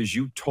too because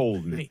you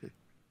told me.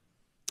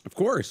 Of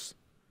course.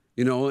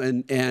 You know,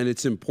 and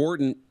it's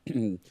important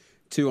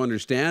to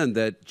understand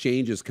that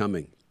change is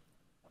coming.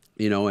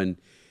 You know,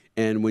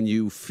 and when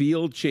you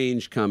feel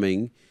change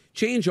coming,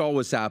 change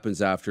always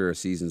happens after a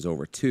season's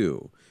over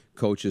too.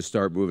 Coaches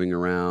start moving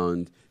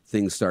around,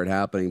 things start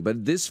happening.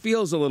 But this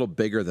feels a little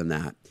bigger than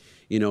that.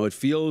 You know, it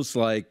feels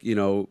like, you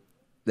know,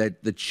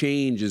 that the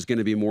change is going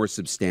to be more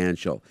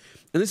substantial.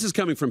 And this is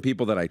coming from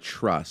people that I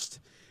trust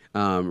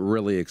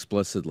really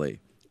explicitly.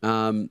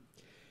 When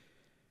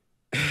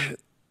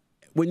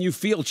you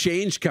feel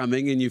change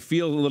coming and you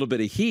feel a little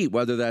bit of heat,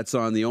 whether that's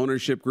on the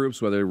ownership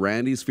groups, whether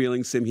Randy's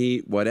feeling some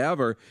heat,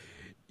 whatever,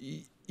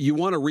 you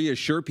want to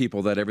reassure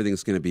people that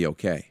everything's going to be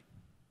okay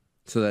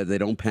so that they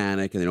don't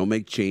panic and they don't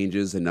make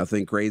changes and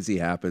nothing crazy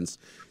happens.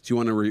 So you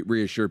want to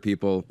reassure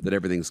people that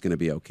everything's going to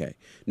be okay.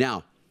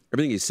 Now,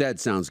 everything you said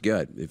sounds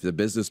good. If the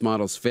business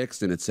model's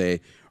fixed and it's a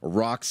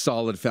rock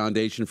solid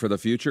foundation for the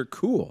future,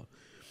 cool.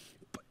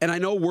 And I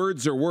know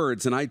words are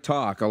words, and I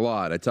talk a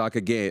lot. I talk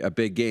a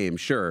big game,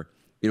 sure,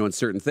 you know, in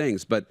certain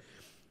things. But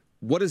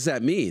what does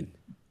that mean?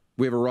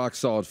 We have a rock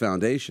solid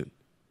foundation.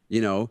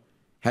 You know,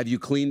 have you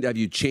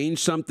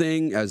changed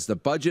something? Has the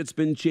budget's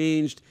been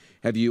changed?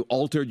 Have you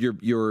altered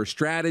your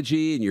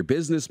strategy and your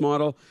business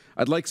model?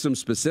 I'd like some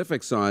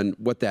specifics on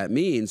what that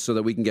means so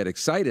that we can get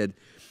excited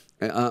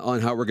on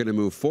how we're going to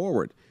move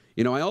forward.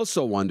 You know, I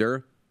also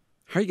wonder,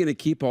 how are you going to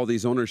keep all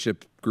these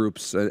ownership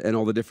groups and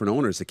all the different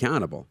owners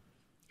accountable?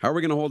 How are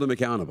we going to hold them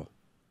accountable?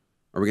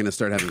 Are we going to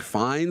start having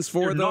fines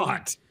for them?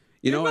 Not.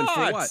 You know, You're and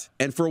not. for what?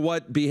 And for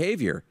what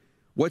behavior?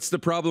 What's the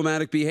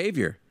problematic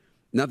behavior?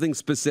 Nothing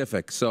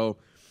specific. So,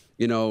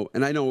 you know,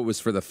 and I know it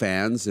was for the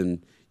fans,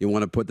 and you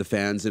want to put the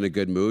fans in a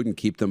good mood and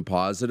keep them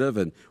positive,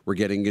 and we're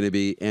going to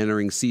be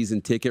entering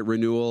season ticket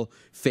renewal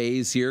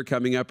phase here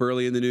coming up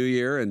early in the new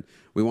year, and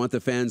we want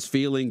the fans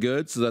feeling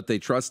good so that they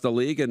trust the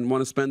league and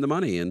want to spend the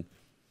money. And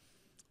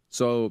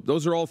so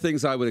those are all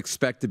things I would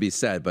expect to be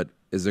said, but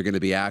is there going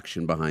to be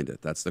action behind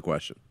it? That's the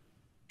question.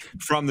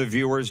 From the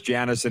viewers,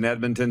 Janice in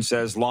Edmonton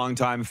says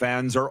longtime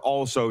fans are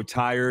also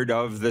tired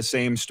of the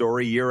same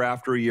story year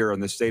after year on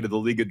the State of the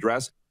League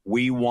address.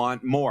 We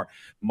want more.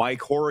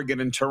 Mike Horrigan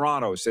in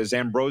Toronto says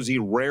Ambrosie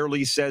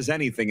rarely says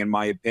anything, in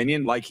my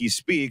opinion, like he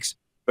speaks,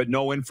 but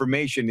no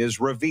information is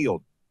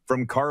revealed.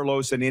 From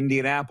Carlos in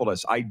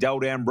Indianapolis, I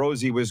doubt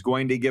Ambrosie was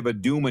going to give a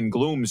doom and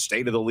gloom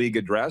State of the League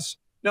address.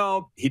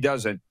 No, he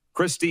doesn't.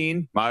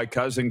 Christine, my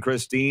cousin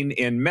Christine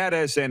in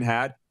Medicine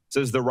Hat,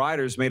 says the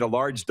Riders made a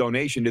large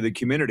donation to the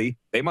community.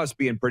 They must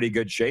be in pretty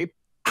good shape.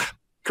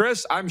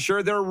 Chris, I'm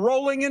sure they're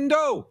rolling in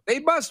dough. They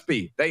must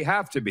be. They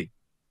have to be.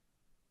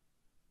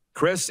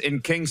 Chris in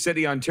King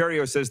City,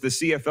 Ontario says the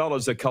CFL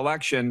is a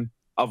collection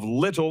of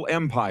little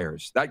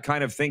empires. That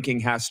kind of thinking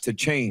has to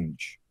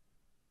change.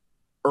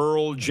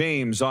 Earl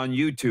James on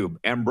YouTube.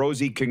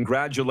 Ambrosie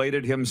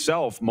congratulated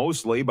himself,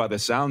 mostly by the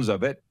sounds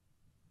of it.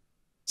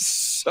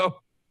 So,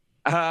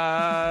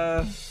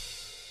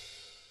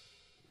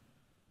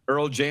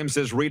 Earl James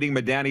says, reading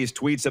Madani's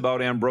tweets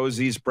about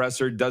Ambrosie's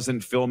presser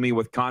doesn't fill me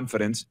with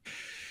confidence.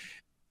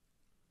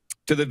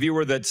 To the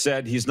viewer that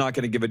said he's not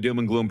going to give a doom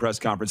and gloom press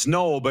conference.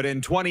 No, but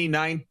in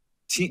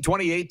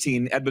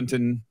 2018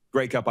 Edmonton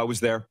Grey Cup, I was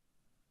there.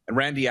 And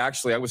Randy,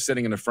 actually, I was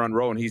sitting in the front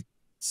row, and he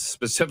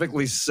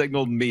specifically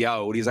signaled me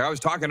out. He's like, I was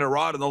talking to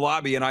Rod in the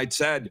lobby, and I'd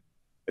said,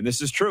 and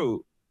this is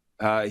true,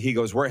 he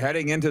goes, we're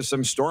heading into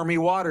some stormy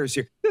waters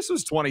here. This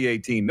was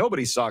 2018.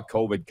 Nobody saw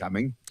COVID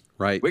coming.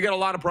 Right. We got a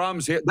lot of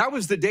problems here. That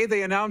was the day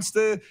they announced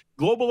the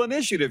Global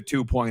Initiative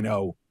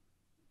 2.0.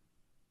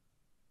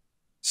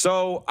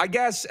 So I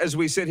guess as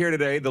we sit here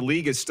today, the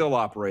league is still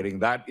operating.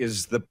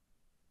 That's the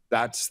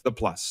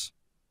plus.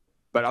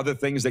 But other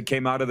things that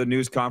came out of the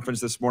news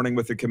conference this morning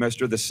with the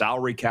commissioner, the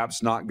salary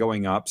cap's not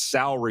going up.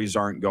 Salaries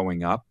aren't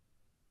going up.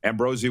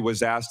 Ambrosie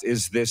was asked,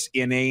 is this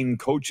inane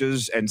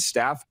coaches and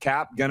staff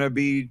cap going to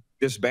be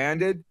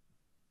disbanded?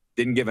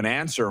 Didn't give an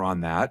answer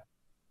on that.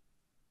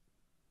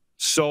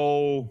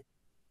 So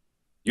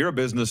you're a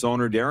business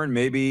owner, Darren.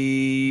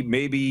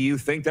 Maybe you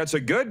think that's a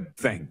good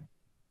thing.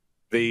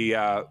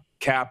 The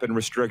cap and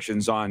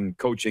restrictions on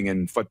coaching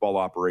and football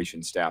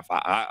operations staff.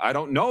 I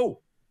don't know.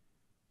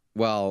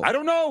 Well, I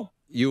don't know.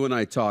 You and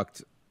I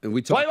talked, and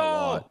we talk a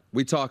lot.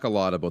 We talk a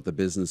lot about the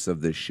business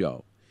of this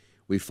show.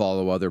 We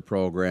follow other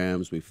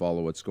programs. We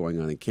follow what's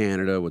going on in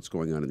Canada, what's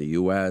going on in the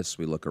U.S.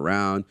 We look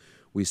around.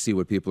 We see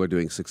what people are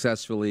doing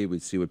successfully. We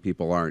see what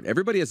people aren't.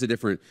 Everybody has a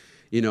different,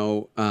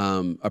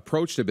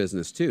 approach to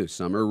business too.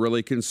 Some are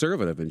really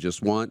conservative and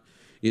just want,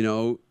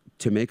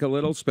 to make a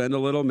little, spend a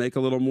little, make a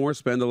little more,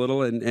 spend a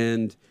little,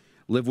 and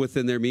live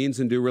within their means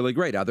and do really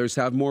great. Others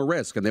have more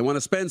risk, and they want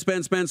to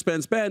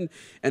spend,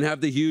 and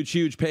have the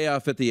huge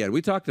payoff at the end.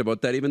 We talked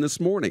about that even this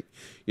morning,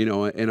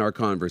 in our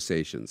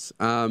conversations.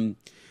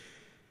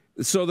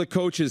 So the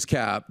coach's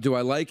cap, do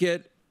I like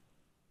it?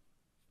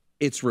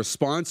 It's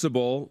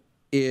responsible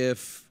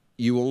if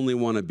you only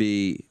want to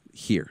be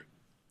here.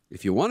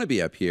 If you want to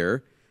be up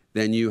here,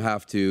 then you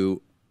have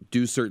to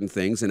do certain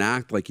things and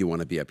act like you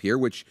want to be up here,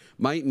 which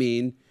might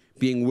mean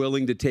being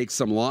willing to take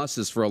some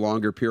losses for a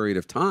longer period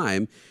of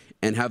time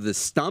and have the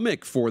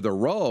stomach for the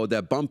road,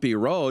 that bumpy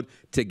road,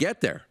 to get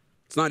there.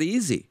 It's not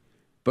easy,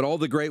 but all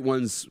the great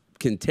ones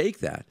can take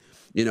that.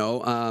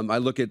 I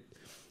look at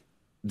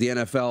the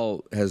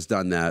NFL has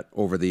done that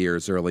over the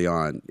years early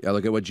on. I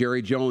look at what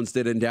Jerry Jones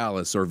did in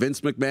Dallas, or Vince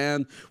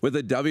McMahon with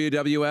the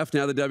WWF,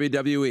 now the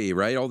WWE,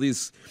 right? All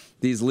these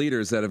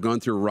leaders that have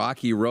gone through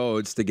rocky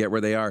roads to get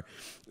where they are.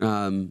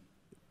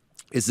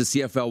 Is the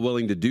CFL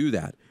willing to do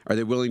that? Are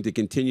they willing to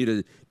continue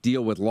to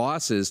deal with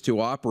losses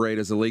to operate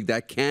as a league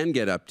that can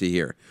get up to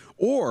here?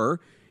 Or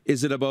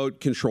is it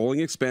about controlling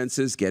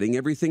expenses, getting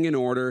everything in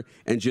order,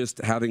 and just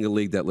having a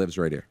league that lives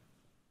right here?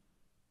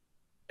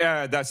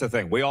 Yeah, that's the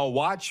thing. We all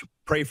watch,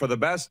 pray for the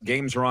best.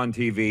 Games are on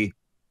TV.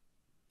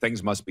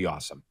 Things must be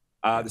awesome.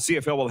 The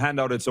CFL will hand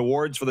out its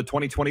awards for the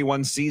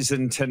 2021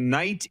 season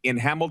tonight in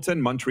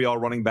Hamilton. Montreal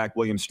running back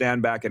William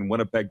Stanback and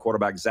Winnipeg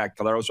quarterback Zach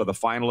Caleros are the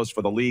finalists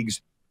for the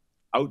league's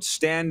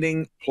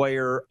Outstanding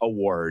Player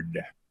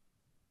Award.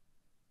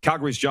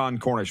 Calgary's John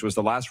Cornish was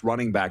the last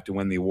running back to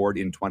win the award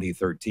in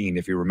 2013,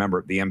 if you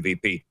remember, the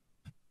MVP.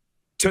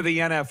 To the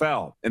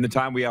NFL, in the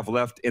time we have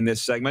left in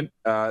this segment,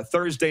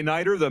 Thursday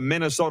nighter, the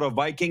Minnesota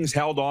Vikings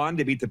held on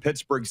to beat the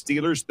Pittsburgh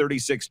Steelers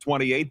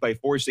 36-28 by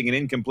forcing an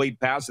incomplete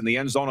pass in the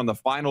end zone on the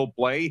final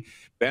play.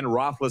 Ben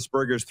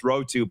Roethlisberger's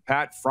throw to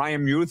Pat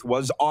Freiermuth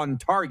was on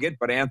target,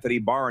 but Anthony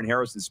Barr and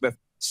Harrison Smith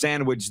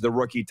sandwiched the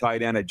rookie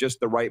tight end at just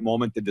the right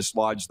moment to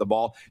dislodge the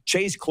ball.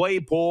 Chase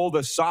Claypool,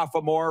 the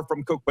sophomore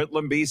from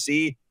Coquitlam,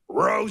 BC,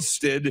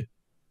 roasted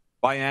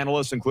by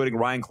analysts, including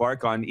Ryan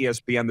Clark on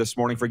ESPN this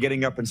morning, for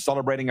getting up and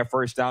celebrating a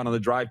first down on the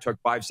drive. Took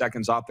 5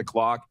 seconds off the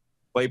clock.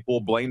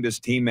 Claypool blamed his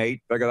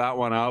teammate. Figure that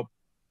one out.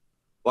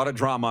 A lot of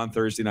drama on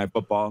Thursday Night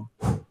Football.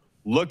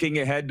 Looking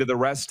ahead to the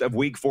rest of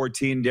Week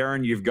 14,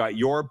 Darren, you've got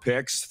your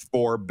picks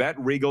for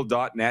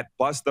BetRegal.net,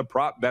 plus the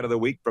prop bet of the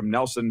week from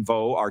Nelson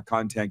Vo, our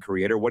content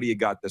creator. What do you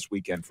got this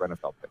weekend for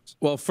NFL picks?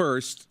 Well,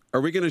 first,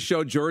 are we going to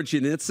show George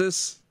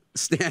Yanitsis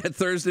at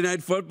Thursday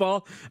Night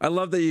Football? I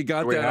love that you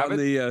got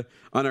that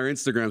on our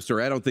Instagram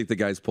story. I don't think the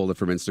guys pulled it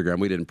from Instagram.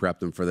 We didn't prep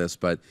them for this,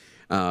 but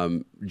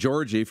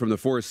Georgie from the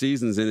Four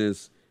Seasons in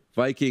his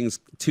Vikings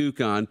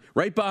toucan,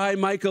 right behind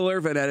Michael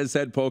Irvin, had his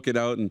head poking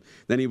out, and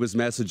then he was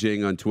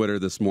messaging on Twitter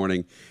this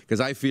morning, because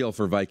I feel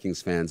for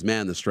Vikings fans.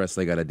 Man, the stress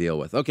they got to deal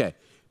with. Okay,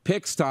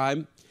 picks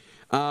time.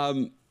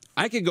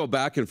 I could go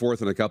back and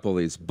forth on a couple of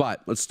these,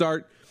 but let's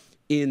start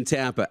in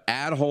Tampa,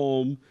 at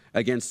home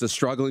against the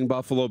struggling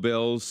Buffalo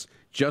Bills.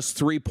 Just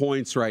 3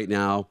 points right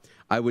now.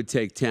 I would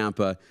take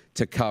Tampa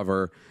to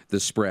cover the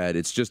spread.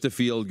 It's just a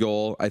field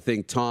goal. I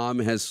think Tom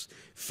has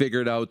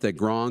figured out that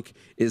Gronk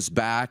is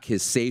back.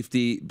 His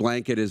safety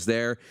blanket is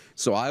there.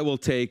 So I will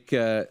take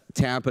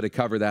Tampa to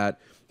cover that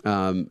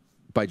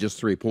by just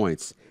 3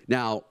 points.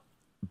 Now,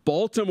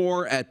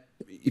 Baltimore,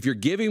 if you're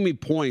giving me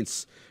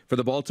points for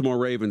the Baltimore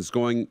Ravens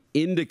going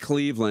into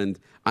Cleveland,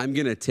 I'm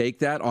going to take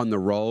that on the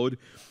road,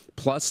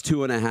 plus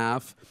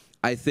 2.5.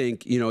 I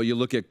think, you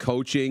look at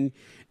coaching,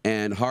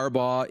 and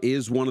Harbaugh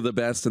is one of the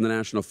best in the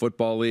National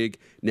Football League.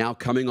 Now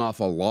coming off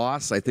a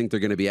loss, I think they're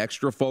going to be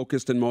extra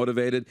focused and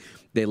motivated.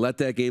 They let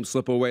that game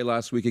slip away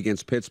last week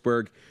against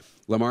Pittsburgh.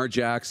 Lamar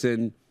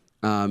Jackson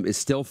is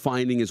still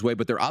finding his way,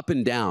 but they're up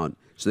and down.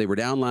 So they were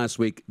down last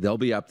week. They'll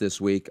be up this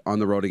week on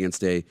the road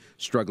against a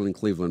struggling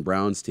Cleveland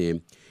Browns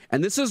team.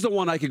 And this is the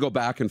one I could go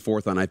back and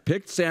forth on. I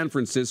picked San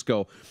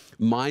Francisco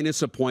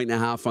minus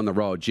 1.5 on the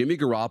road. Jimmy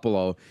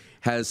Garoppolo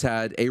has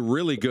had a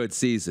really good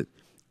season.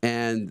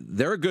 And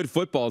they're a good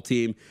football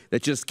team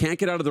that just can't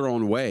get out of their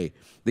own way.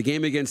 The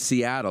game against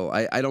Seattle,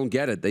 I don't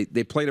get it.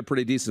 They played a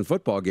pretty decent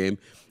football game,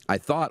 I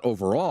thought,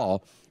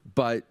 overall,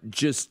 but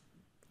just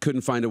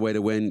couldn't find a way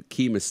to win.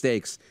 Key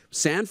mistakes.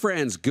 San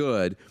Fran's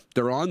good.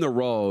 They're on the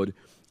road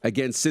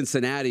against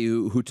Cincinnati,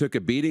 who took a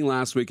beating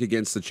last week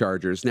against the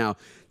Chargers. Now,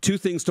 2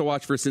 things to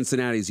watch for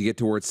Cincinnati as you get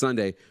towards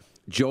Sunday.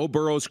 Joe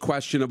Burrow's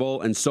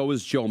questionable, and so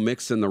is Joe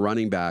Mixon, the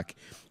running back,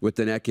 with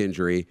the neck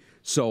injury.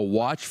 So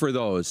watch for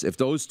those. If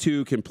those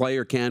 2 can play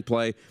or can't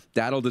play,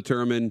 that'll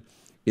determine,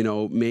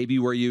 maybe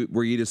where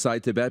you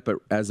decide to bet. But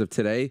as of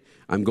today,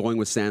 I'm going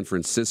with San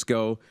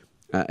Francisco.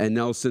 And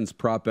Nelson's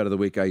prop bet of the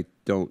week, I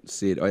don't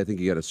see it. I think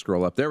you got to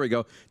scroll up. There we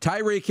go.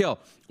 Tyreek Hill,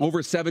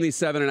 over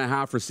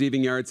 77.5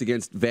 receiving yards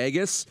against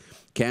Vegas.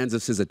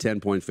 Kansas is a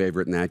 10-point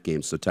favorite in that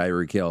game. So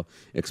Tyreek Hill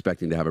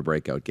expecting to have a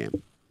breakout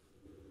game.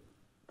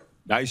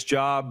 Nice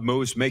job,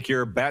 Moose. Make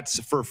your bets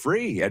for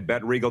free at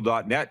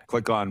BetRegal.net.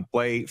 Click on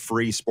Play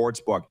Free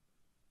Sportsbook.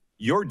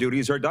 Your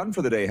duties are done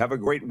for the day. Have a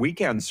great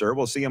weekend, sir.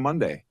 We'll see you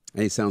Monday.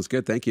 Hey, sounds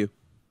good. Thank you.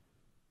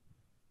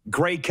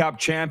 Grey Cup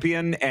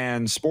champion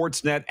and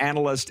Sportsnet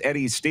analyst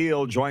Eddie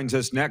Steele joins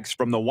us next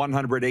from the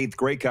 108th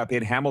Grey Cup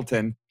in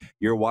Hamilton.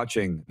 You're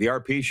watching The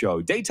RP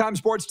Show. Daytime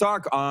sports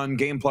talk on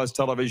Game Plus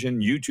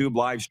Television, YouTube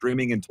live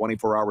streaming, and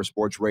 24-hour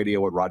sports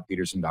radio at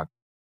rodpedersen.com.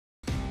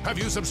 Have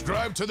you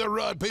subscribed to the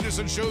Rod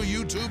Pedersen Show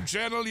YouTube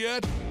channel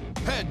yet?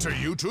 Head to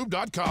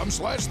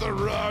youtube.com/The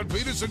Rod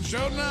Pedersen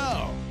Show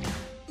now.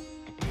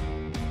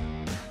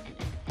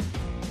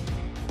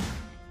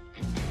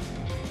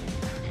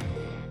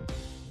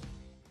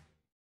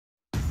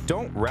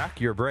 Don't rack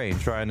your brain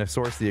trying to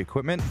source the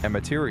equipment and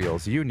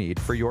materials you need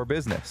for your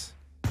business.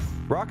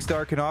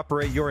 Rockstar can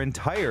operate your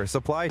entire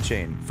supply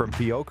chain, from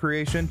PO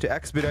creation to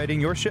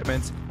expediting your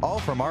shipments, all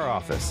from our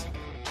office.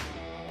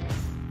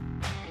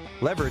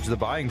 Leverage the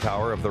buying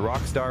power of the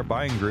Rockstar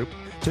Buying Group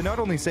to not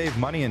only save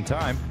money and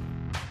time,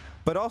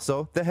 but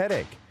also the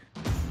headache.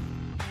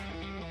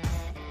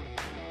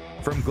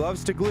 From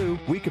gloves to glue,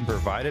 we can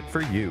provide it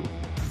for you.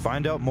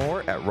 Find out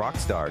more at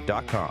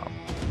rockstar.com.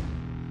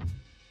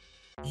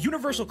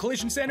 Universal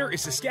Collision Center is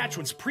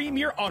Saskatchewan's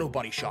premier auto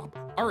body shop.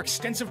 Our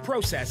extensive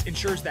process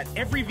ensures that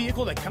every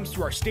vehicle that comes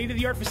through our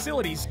state-of-the-art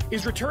facilities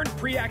is returned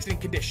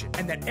pre-accident condition,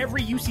 and that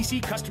every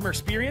UCC customer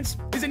experience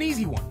is an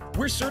easy one.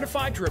 We're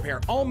certified to repair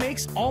all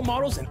makes, all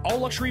models, and all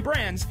luxury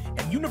brands,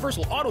 and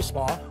Universal Auto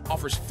Spa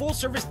offers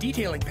full-service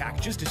detailing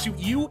packages to suit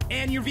you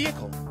and your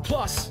vehicle.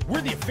 Plus, we're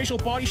the official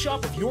body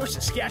shop of your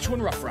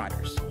Saskatchewan Rough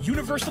Riders.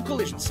 Universal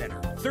Collision Center,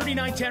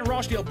 3910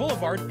 Rochdale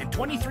Boulevard and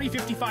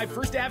 2355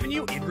 First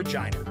Avenue in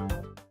Regina.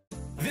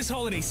 This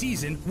holiday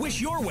season, wish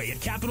your way at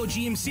Capital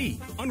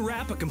GMC.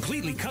 Unwrap a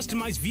completely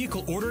customized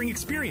vehicle ordering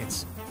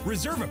experience.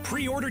 Reserve a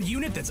pre-ordered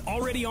unit that's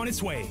already on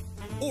its way.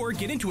 Or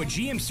get into a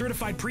GM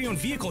certified pre-owned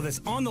vehicle that's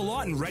on the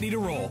lot and ready to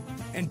roll.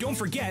 And don't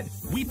forget,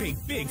 we pay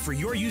big for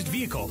your used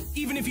vehicle,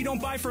 even if you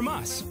don't buy from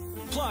us.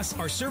 Plus,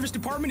 our service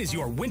department is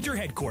your winter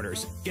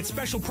headquarters. Get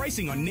special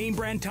pricing on name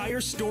brand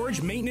tires,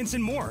 storage, maintenance,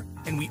 and more.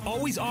 And we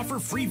always offer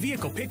free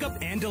vehicle pickup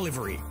and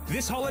delivery.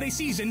 This holiday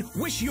season,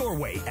 wish your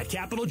way at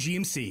Capital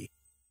GMC.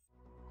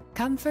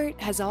 Comfort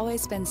has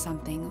always been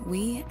something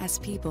we, as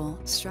people,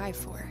 strive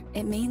for.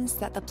 It means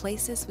that the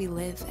places we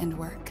live and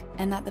work,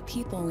 and that the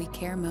people we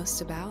care most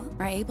about,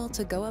 are able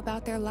to go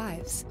about their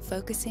lives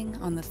focusing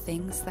on the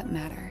things that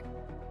matter.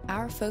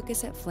 Our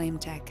focus at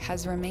FlameTech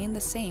has remained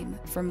the same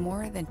for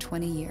more than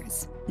 20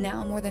 years.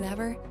 Now more than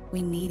ever,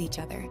 we need each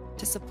other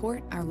to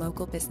support our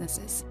local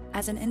businesses.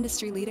 As an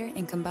industry leader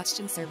in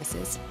combustion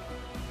services,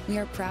 we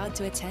are proud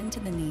to attend to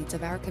the needs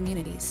of our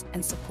communities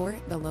and support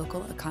the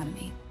local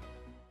economy.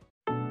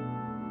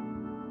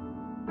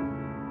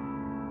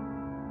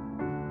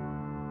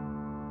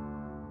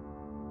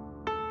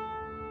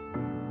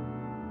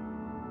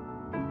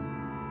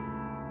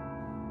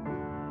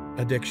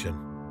 Addiction.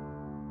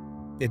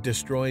 It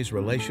destroys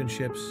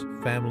relationships,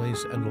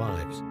 families, and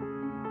lives.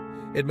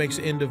 It makes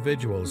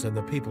individuals and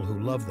the people who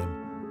love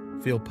them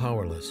feel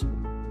powerless.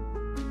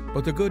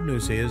 But the good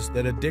news is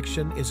that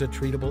addiction is a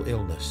treatable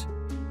illness.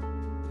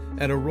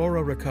 At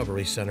Aurora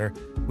Recovery Center,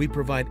 we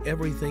provide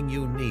everything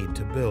you need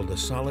to build a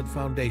solid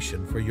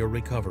foundation for your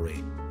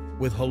recovery,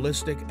 with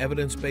holistic,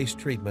 evidence-based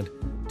treatment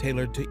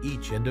tailored to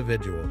each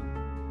individual.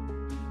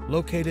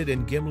 Located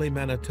in Gimli,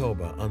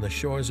 Manitoba, on the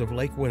shores of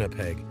Lake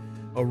Winnipeg,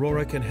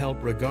 Aurora can help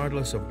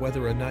regardless of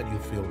whether or not you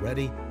feel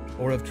ready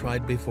or have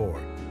tried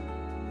before.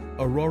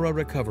 Aurora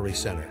Recovery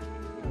Center.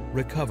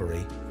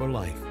 Recovery for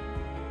life.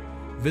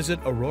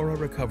 Visit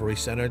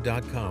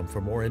aurorarecoverycenter.com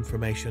for more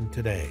information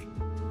today.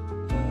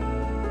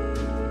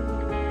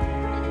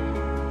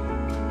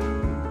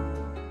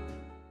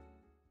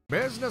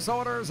 Business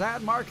owners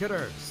and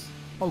marketers.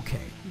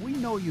 Okay, we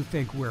know you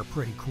think we're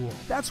pretty cool.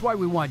 That's why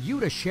we want you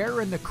to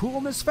share in the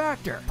coolness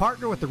factor.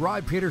 Partner with the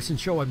Rod Pedersen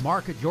Show and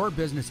market your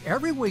business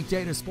every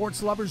weekday to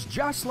sports lovers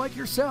just like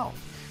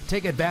yourself.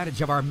 Take advantage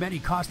of our many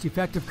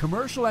cost-effective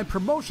commercial and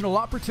promotional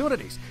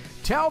opportunities.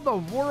 Tell the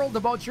world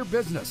about your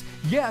business.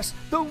 Yes,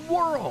 the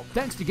world.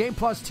 Thanks to Game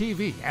Plus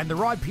TV and the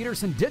Rod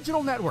Pedersen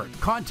Digital Network.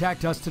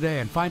 Contact us today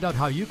and find out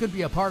how you can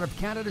be a part of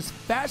Canada's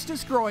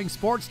fastest growing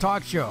sports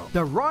talk show,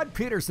 The Rod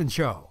Pedersen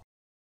Show.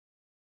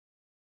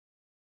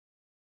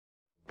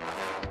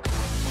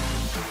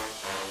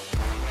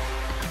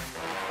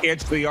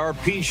 It's the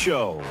RP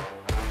Show.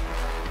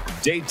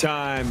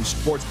 Daytime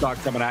sports talk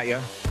coming at you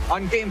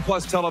on Game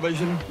Plus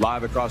Television,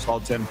 live across all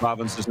 10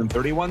 provinces and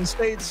 31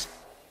 states,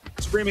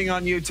 streaming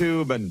on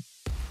YouTube and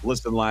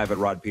listen live at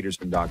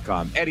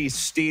rodpedersen.com. Eddie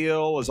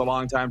Steele is a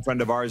longtime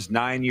friend of ours,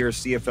 9-year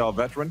CFL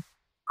veteran,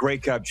 Grey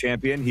Cup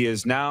champion. He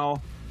is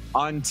now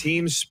on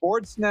Team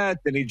Sportsnet,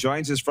 and he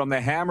joins us from the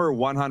Hammer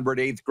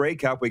 108th Grey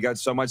Cup. We got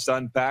so much to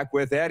unpack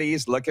with Eddie.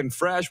 He's looking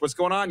fresh. What's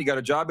going on? You got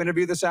a job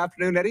interview this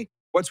afternoon, Eddie?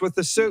 What's with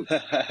the suit?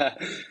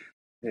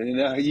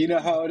 You know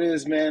how it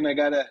is, man. I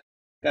gotta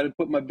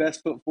put my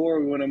best foot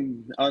forward when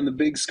I'm on the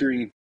big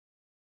screen.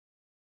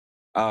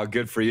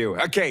 Good for you.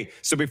 Okay,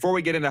 so before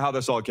we get into how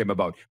this all came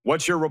about,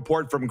 what's your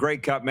report from Grey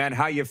Cup, man?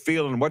 How you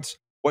feeling? What's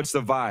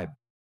the vibe?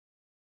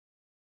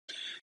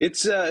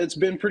 It's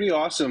been pretty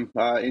awesome,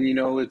 and you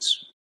know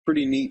it's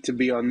pretty neat to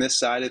be on this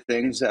side of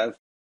things. I've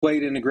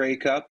played in a Grey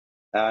Cup,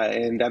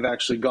 and I've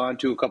actually gone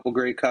to a couple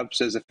Grey Cups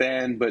as a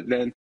fan, but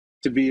then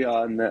to be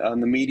on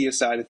the media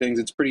side of things,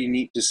 it's pretty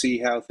neat to see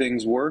how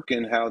things work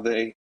and how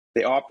they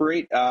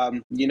operate.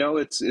 You know,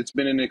 it's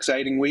been an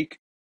exciting week.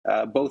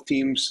 Both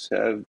teams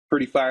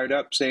pretty fired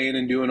up, saying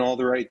and doing all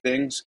the right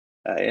things,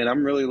 and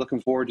I'm really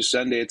looking forward to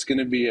Sunday. It's going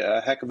to be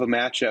a heck of a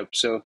matchup,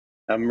 so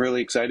I'm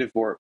really excited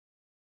for it.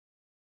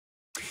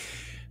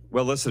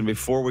 Well, listen,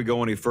 before we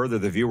go any further,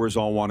 the viewers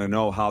all want to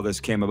know how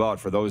this came about.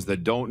 For those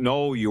that don't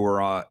know, you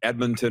were an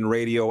Edmonton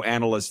radio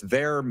analyst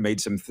there,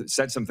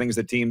 said some things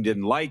the team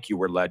didn't like. You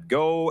were let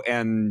go,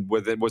 and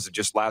was it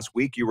just last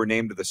week you were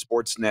named to the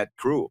Sportsnet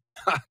crew?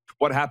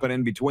 What happened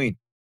in between?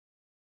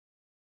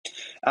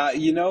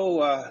 You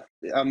know,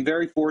 I'm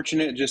very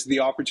fortunate. Just the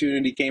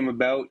opportunity came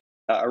about.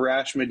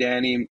 Arash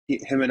Madani,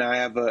 him and I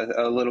have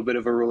a little bit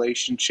of a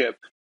relationship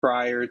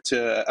prior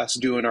to us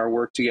doing our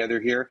work together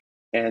here.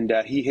 And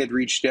he had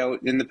reached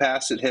out in the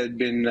past. It had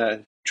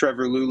been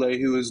Trevor Lule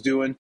who was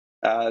doing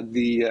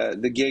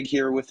the gig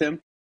here with him,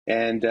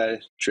 and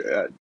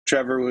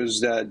Trevor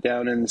was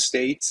down in the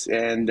States,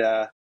 and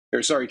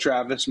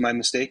Travis, my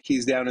mistake.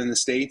 He's down in the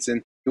States,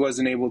 and he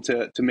wasn't able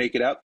to make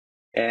it up.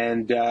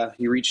 And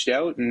he reached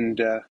out, and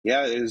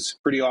yeah, it was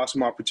a pretty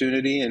awesome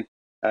opportunity, and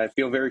I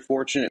feel very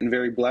fortunate and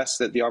very blessed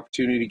that the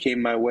opportunity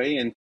came my way.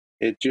 And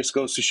it just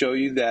goes to show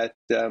you that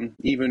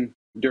even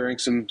during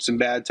some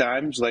bad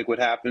times, like what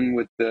happened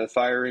with the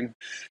firing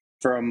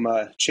from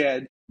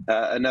Ched,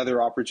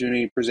 another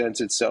opportunity presents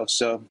itself.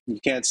 So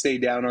you can't stay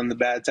down on the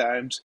bad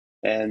times,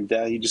 and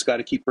you just got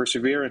to keep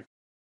persevering.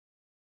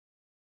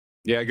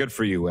 Yeah, good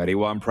for you, Eddie.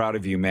 Well, I'm proud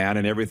of you, man,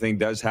 and everything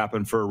does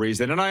happen for a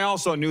reason. And I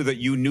also knew that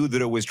you knew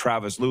that it was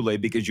Travis Lule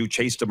because you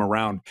chased him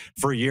around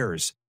for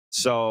years.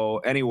 So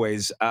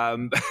anyways,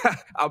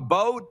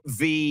 about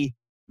the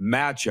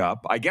matchup.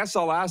 I guess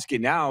I'll ask you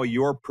now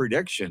your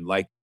prediction.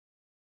 Like,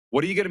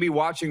 what are you going to be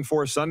watching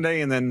for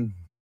Sunday, and then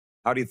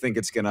how do you think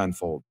it's going to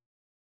unfold?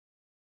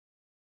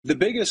 The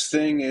biggest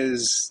thing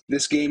is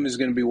this game is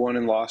going to be won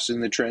and lost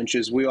in the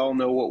trenches. We all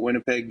know what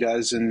Winnipeg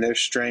does and their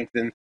strength,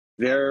 and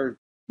they're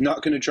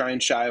not going to try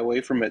and shy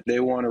away from it. They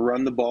want to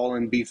run the ball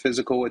and be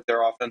physical with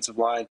their offensive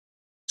line.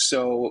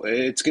 So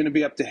it's going to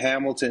be up to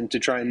Hamilton to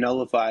try and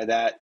nullify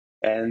that.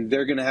 And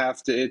they're going to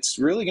have to, it's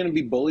really going to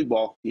be bully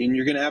ball. And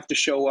you're going to have to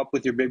show up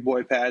with your big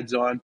boy pads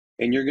on,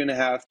 and you're going to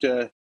have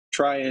to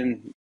try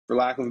and, for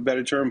lack of a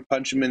better term,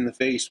 punch them in the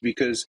face,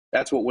 because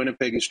that's what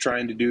Winnipeg is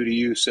trying to do to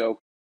you. So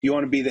you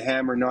want to be the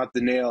hammer, not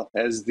the nail,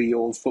 as the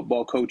old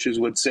football coaches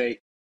would say.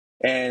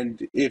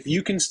 And if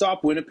you can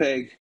stop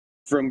Winnipeg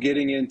from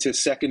getting into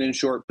second and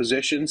short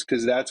positions,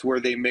 because that's where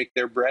they make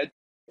their bread,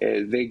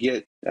 they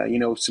get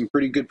some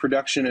pretty good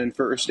production and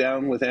first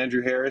down with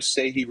Andrew Harris.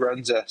 Say he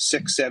runs a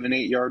 6, 7,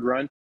 8 yard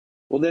run.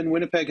 Well, then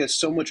Winnipeg has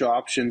so much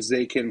options.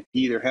 They can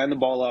either hand the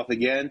ball off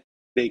again,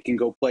 they can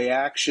go play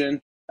action.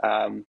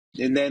 And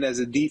then as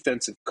a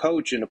defensive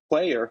coach and a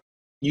player,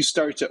 you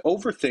start to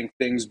overthink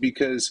things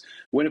because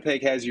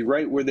Winnipeg has you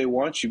right where they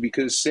want you.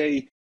 Because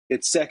say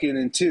it's 2nd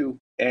and 2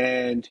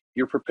 and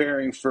you're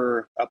preparing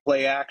for a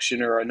play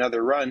action or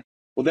another run,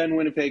 well, then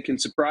Winnipeg can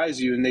surprise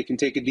you and they can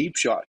take a deep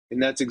shot.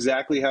 And that's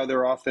exactly how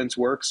their offense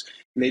works.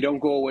 And they don't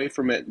go away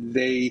from it.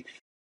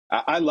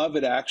 I love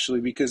it,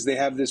 actually, because they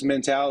have this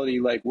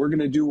mentality like, we're going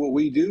to do what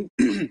we do,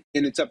 and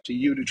it's up to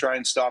you to try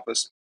and stop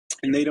us.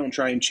 And they don't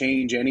try and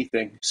change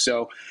anything.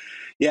 So,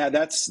 yeah,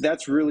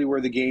 that's really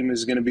where the game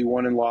is going to be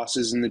won and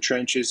losses in the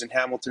trenches. And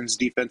Hamilton's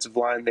defensive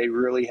line, they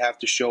really have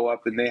to show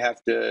up, and they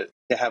have to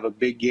have a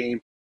big game.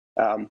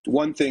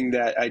 One thing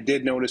that I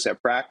did notice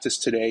at practice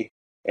today,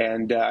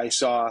 and I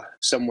saw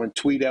someone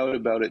tweet out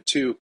about it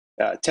too,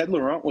 Ted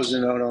Laurent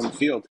wasn't out on the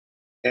field.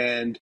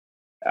 And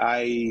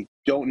I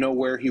don't know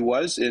where he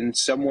was. And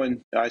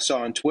someone I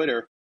saw on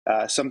Twitter,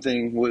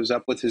 something was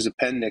up with his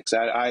appendix.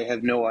 I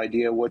have no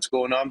idea what's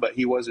going on, but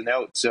he wasn't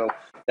out. So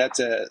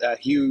that's a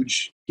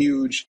huge,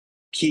 huge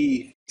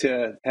key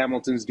to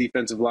Hamilton's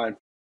defensive line.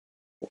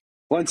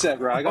 One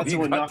sec, Rod. I got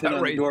someone knocking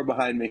on the door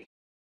behind me.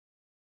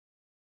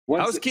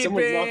 Someone's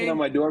knocking on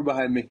my door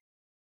behind me.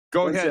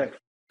 Go ahead.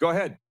 Go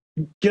ahead.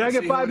 Can I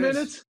get 5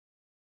 minutes?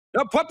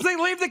 No,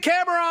 leave the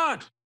camera on.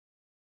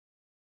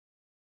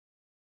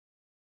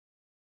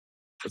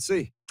 Let's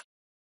see.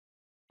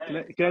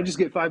 Can I just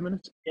get 5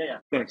 minutes? Yeah.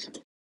 Thanks.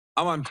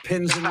 I'm on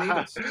pins and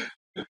needles.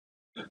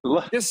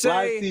 Just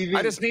say,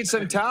 I just need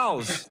some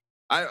towels.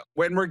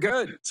 When we're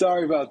good.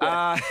 Sorry about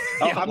that.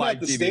 I'm at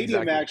the TV,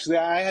 stadium, exactly. actually.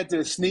 I had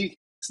to sneak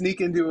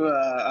into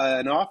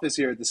an office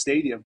here at the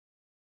stadium.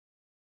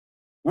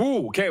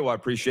 Ooh, okay. Well, I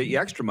appreciate you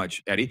extra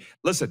much, Eddie.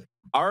 Listen,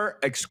 our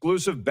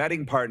exclusive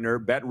betting partner,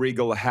 Bet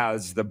Regal,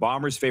 has the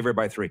Bombers favored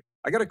by 3.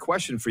 I got a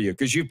question for you,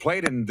 because you've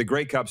played in the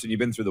Grey Cups and you've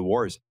been through the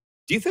wars.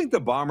 Do you think the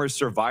Bombers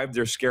survived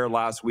their scare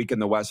last week in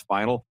the West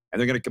Final and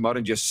they're going to come out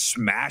and just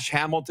smash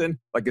Hamilton?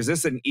 Like, is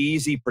this an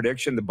easy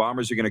prediction? The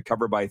Bombers are going to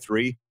cover by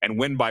 3 and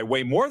win by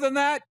way more than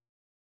that?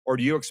 Or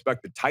do you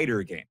expect a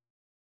tighter game?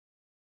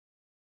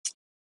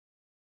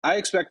 I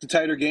expect a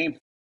tighter game.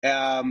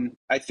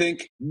 I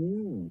think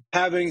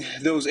having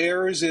those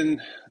errors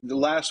in the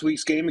last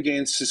week's game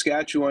against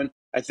Saskatchewan,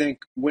 I think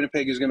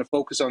Winnipeg is going to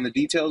focus on the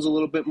details a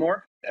little bit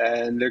more,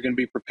 and they're going to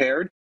be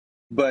prepared.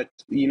 But,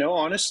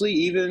 honestly,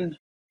 even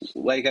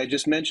like I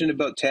just mentioned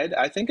about Ted,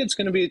 I think it's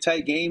going to be a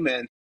tight game.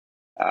 And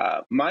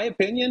my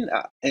opinion,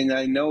 and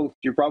I know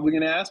you're probably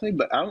going to ask me,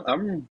 but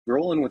I'm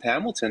rolling with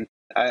Hamilton.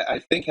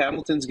 I think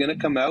Hamilton's going to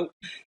come out,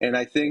 and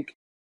I think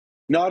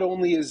not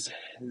only is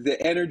the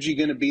energy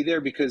going to be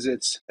there because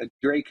it's a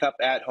Grey Cup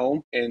at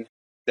home, and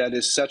that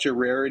is such a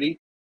rarity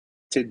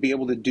to be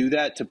able to do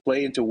that, to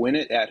play and to win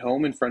it at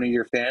home in front of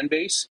your fan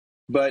base,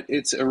 but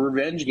it's a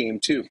revenge game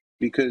too,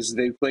 because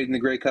they played in the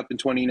Grey Cup in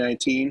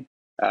 2019,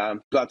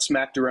 got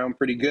smacked around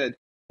pretty good,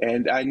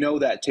 and I know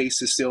that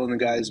taste is still in the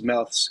guys'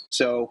 mouths.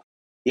 So,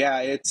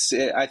 yeah,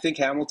 I think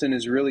Hamilton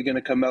is really going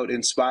to come out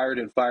inspired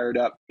and fired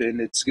up, and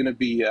it's going to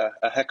be a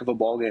heck of a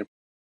ball game.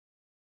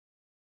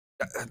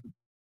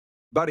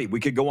 Buddy, we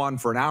could go on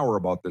for an hour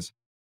about this,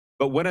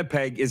 but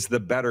Winnipeg is the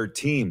better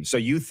team. So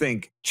you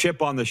think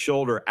chip on the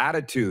shoulder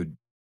attitude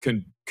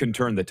can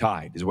turn the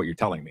tide, is what you're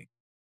telling me?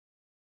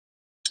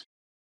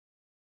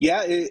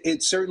 Yeah,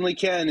 it certainly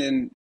can.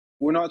 And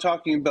we're not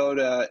talking about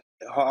a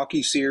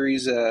hockey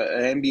series, an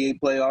NBA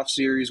playoff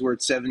series where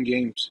it's 7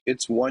 games.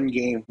 It's 1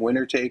 game,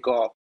 winner take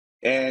all.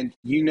 And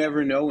you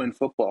never know in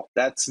football.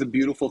 That's the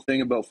beautiful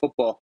thing about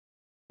football.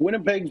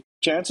 Winnipeg,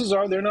 chances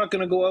are they're not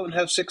going to go out and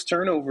have 6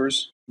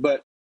 turnovers,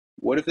 but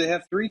what if they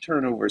have 3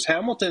 turnovers?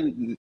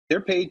 Hamilton, they're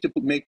paid to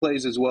make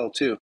plays as well,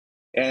 too.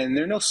 And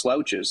they're no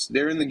slouches.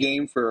 They're in the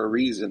game for a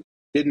reason.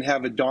 Didn't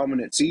have a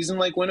dominant season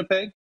like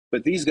Winnipeg,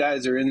 but these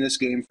guys are in this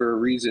game for a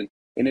reason.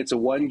 And it's a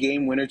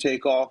 1-game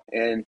winner-take-all.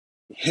 And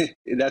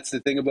that's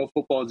the thing about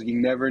football is you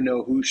never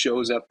know who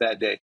shows up that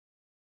day.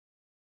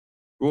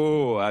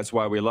 Oh, that's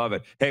why we love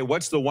it. Hey,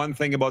 what's the one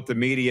thing about the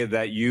media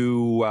that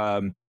you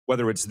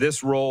whether it's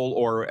this role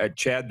or at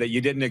Chad, that you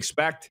didn't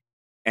expect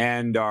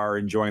and are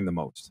enjoying the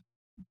most?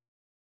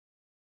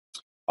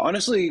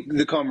 Honestly,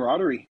 the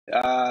camaraderie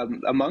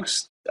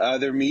amongst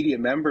their media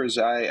members.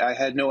 I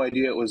had no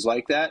idea it was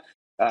like that.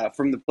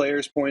 From the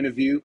players' point of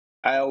view,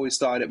 I always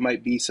thought it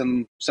might be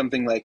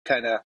something like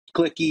kind of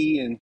cliquey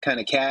and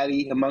kind of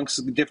catty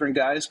amongst the different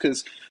guys,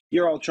 because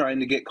you're all trying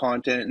to get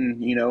content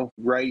and, you know,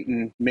 write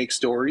and make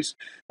stories.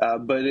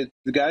 But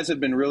the guys have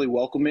been really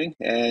welcoming,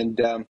 and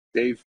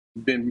they've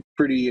been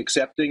pretty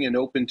accepting and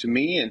open to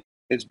me. And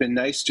it's been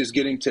nice just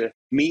getting to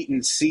meet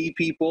and see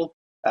people,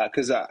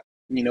 because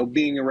you know,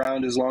 being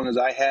around as long as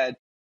I had,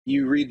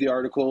 you read the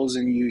articles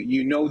and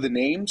you know the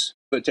names,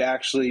 but to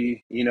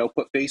actually, you know,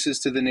 put faces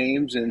to the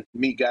names and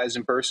meet guys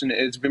in person,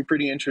 it's been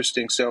pretty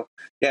interesting. So,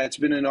 yeah, it's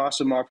been an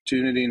awesome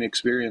opportunity and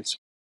experience.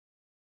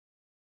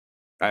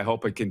 I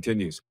hope it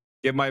continues.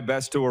 Give my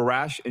best to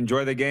Arash.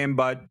 Enjoy the game,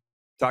 bud.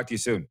 Talk to you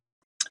soon.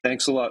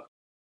 Thanks a lot.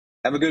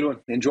 Have a good one.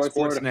 Enjoy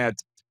Florida.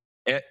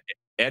 Sportsnet.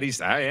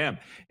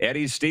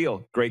 Eddie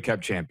Steele, Grey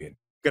Cup champion.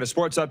 Got a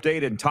sports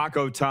update and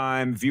taco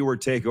time. Viewer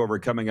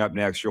takeover coming up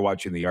next. You're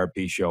watching the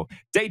RP Show.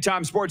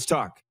 Daytime sports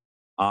talk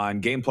on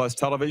Game Plus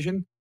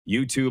Television,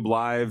 YouTube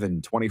Live,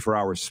 and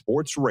 24-hour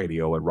sports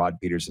radio at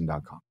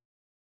rodpedersen.com.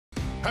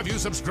 Have you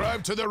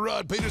subscribed to the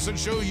Rod Pedersen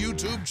Show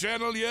YouTube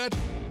channel yet?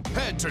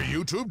 Head to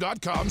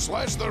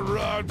youtube.com/The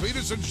Rod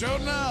Pedersen Show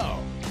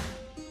now.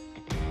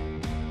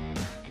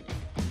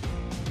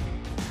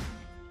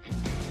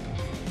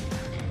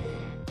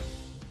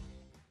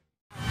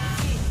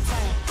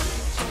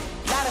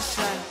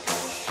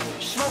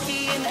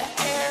 Smoky in the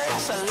air,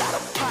 that's a lot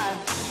of pine.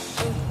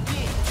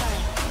 Big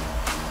time,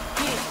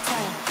 big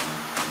time,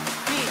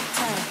 big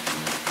time,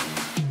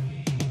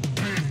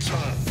 big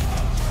time.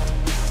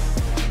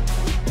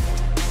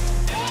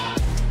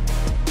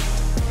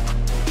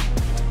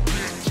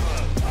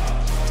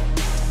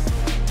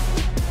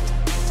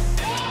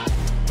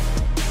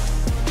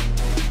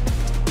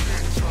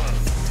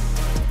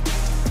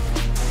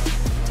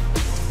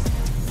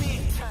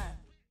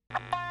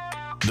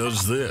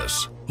 Does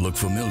this look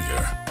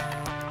familiar?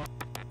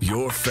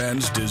 Your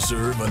fans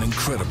deserve an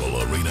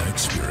incredible arena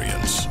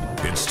experience.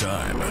 It's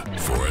time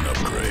for an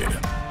upgrade.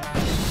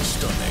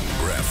 Stunning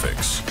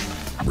graphics.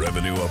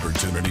 Revenue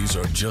opportunities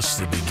are just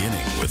the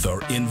beginning with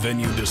our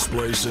in-venue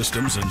display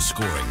systems and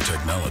scoring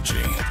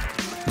technology.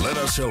 Let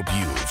us help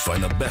you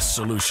find the best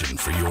solution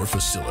for your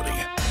facility.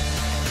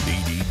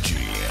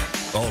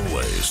 DDG,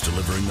 always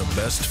delivering the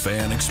best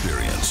fan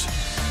experience.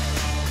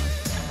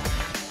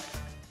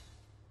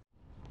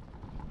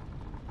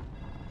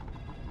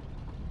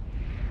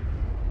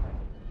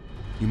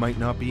 You might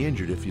not be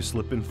injured if you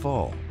slip and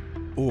fall,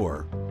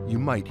 or you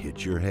might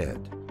hit your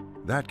head.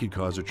 That could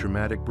cause a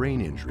traumatic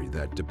brain injury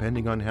that,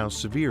 depending on how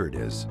severe it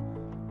is,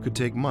 could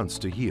take months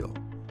to heal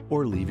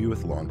or leave you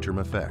with long-term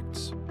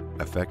effects.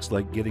 Effects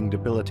like getting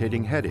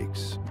debilitating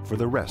headaches for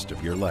the rest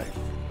of your life.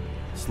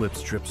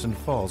 Slips, trips, and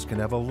falls can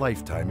have a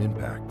lifetime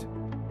impact.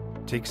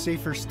 Take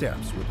safer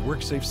steps with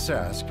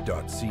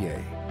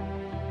WorksafeSask.ca.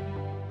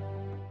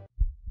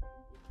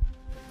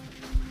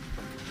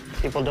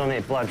 People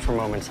donate blood for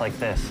moments like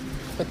this.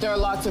 But there are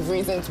lots of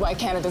reasons why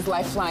Canada's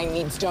Lifeline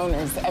needs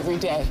donors every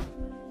day.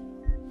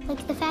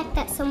 Like the fact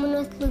that someone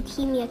with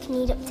leukemia can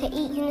need up to 8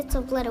 units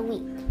of blood a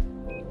week.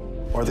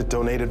 Or that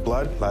donated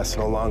blood lasts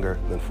no longer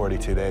than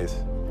 42 days.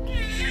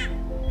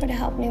 Or to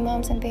help new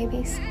moms and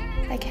babies,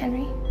 like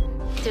Henry.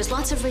 There's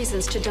lots of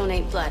reasons to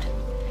donate blood.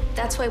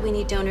 That's why we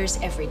need donors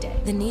every day.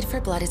 The need for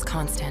blood is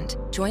constant.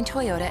 Join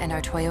Toyota and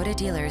our Toyota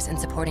dealers in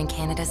supporting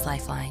Canada's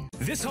Lifeline.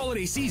 This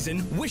holiday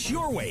season, wish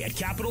your way at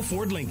Capital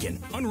Ford Lincoln.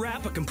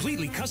 Unwrap a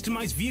completely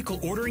customized vehicle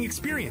ordering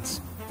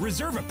experience.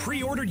 Reserve a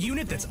pre-ordered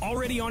unit that's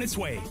already on its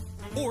way.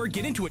 Or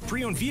get into a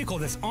pre-owned vehicle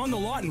that's on the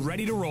lot and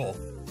ready to roll.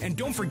 And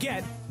don't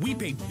forget, we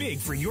pay big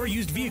for your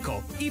used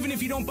vehicle, even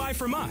if you don't buy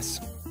from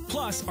us.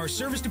 Plus, our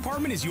service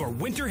department is your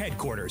winter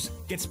headquarters.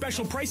 Get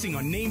special pricing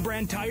on name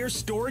brand tires,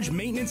 storage,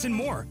 maintenance, and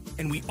more.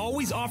 And we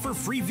always offer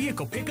free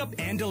vehicle pickup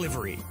and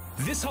delivery.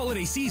 This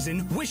holiday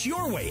season, wish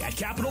your way at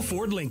Capital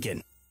Ford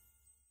Lincoln.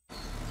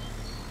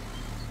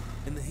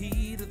 In the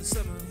heat of the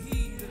summer,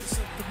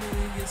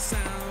 familiar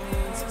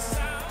sounds.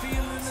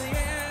 Feeling the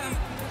air,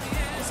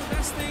 it's the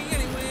best thing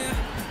anywhere.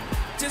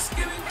 Just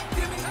give me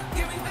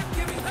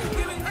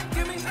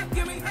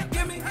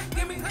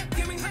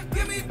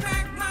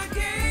back my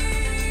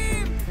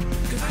game.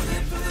 'Cause I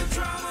live for the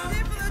drama,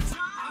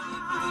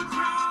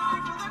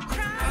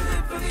 I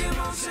live for the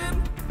emotion.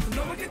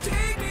 No one can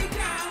take me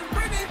down,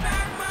 bring me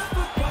back my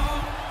football.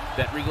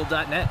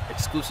 BetRegal.net,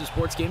 exclusive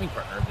sports gaming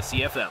partner of the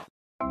CFL.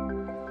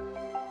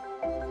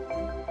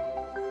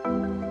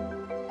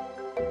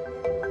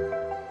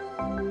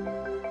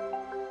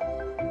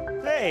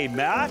 Hey,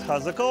 Matt,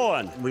 how's it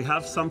going? We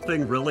have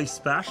something really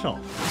special.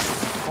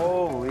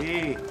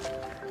 Holy.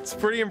 It's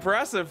pretty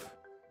impressive.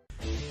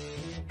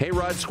 Hey,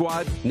 Rod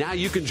Squad, now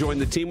you can join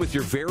the team with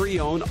your very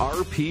own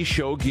RP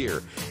Show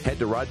gear. Head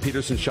to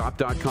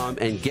rodpedersenshop.com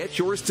and get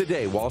yours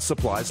today while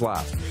supplies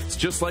last. It's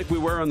just like we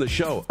wear on the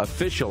show,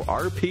 official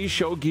RP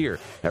Show gear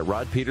at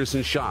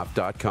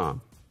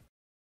rodpedersenshop.com.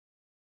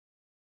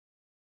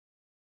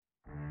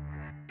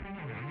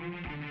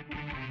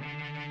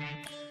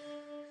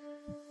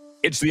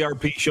 It's the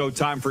RP Show,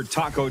 time for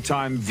Taco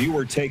Time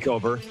Viewer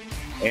Takeover.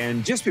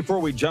 And just before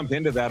we jump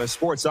into that, a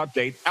sports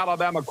update.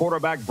 Alabama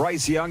quarterback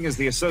Bryce Young is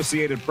the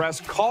Associated Press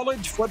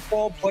College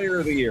Football Player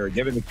of the Year,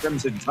 giving the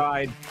Crimson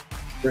Tide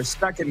their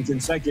second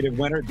consecutive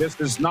winner. This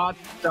is not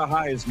the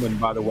Heisman,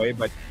 by the way,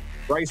 but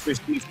Bryce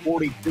received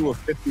 42 of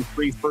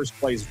 53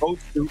 first-place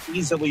votes to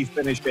easily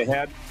finish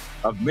ahead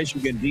of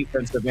Michigan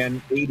defensive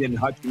end Aiden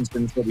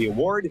Hutchinson for the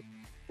award.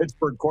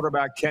 Pittsburgh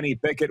quarterback Kenny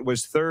Pickett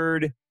was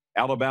third.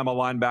 Alabama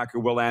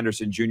linebacker Will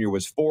Anderson Jr.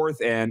 was fourth,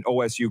 and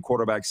OSU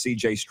quarterback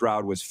C.J.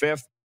 Stroud was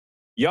fifth.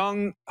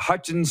 Young,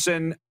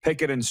 Hutchinson,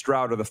 Pickett, and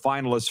Stroud are the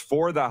finalists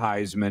for the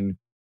Heisman,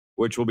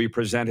 which will be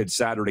presented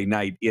Saturday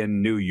night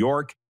in New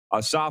York.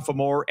 A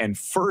sophomore and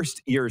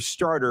first-year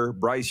starter,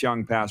 Bryce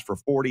Young passed for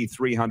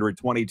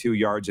 4,322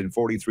 yards and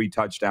 43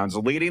 touchdowns,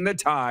 leading the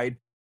Tide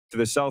to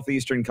the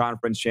Southeastern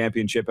Conference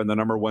Championship and the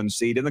number 1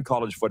 seed in the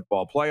college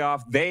football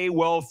playoff. They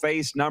will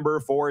face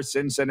number 4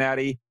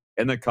 Cincinnati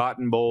in the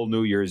Cotton Bowl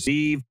New Year's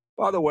Eve.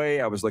 By the way,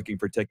 I was looking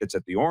for tickets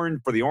at the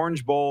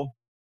Orange Bowl.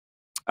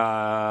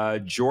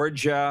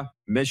 Georgia,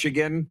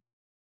 Michigan,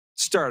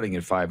 starting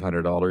at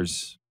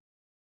 $500.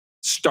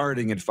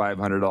 Starting at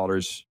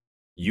 $500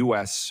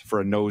 US for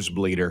a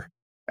nosebleeder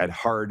at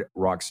Hard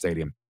Rock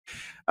Stadium.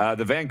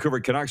 The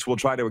Vancouver Canucks will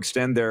try to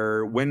extend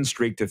their win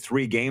streak to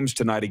 3 games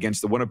tonight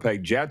against the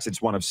Winnipeg Jets.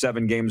 It's one of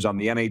 7 games on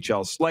the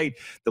NHL slate.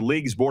 The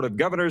league's Board of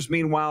Governors,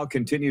 meanwhile,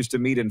 continues to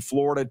meet in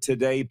Florida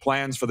today.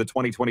 Plans for the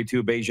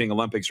 2022 Beijing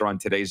Olympics are on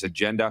today's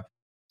agenda,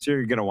 so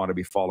you're going to want to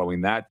be following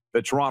that.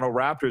 The Toronto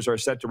Raptors are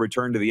set to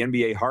return to the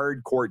NBA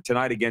hard court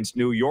tonight against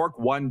New York,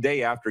 1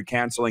 day after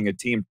canceling a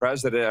team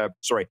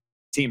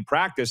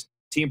practice.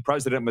 Team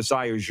president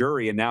Masai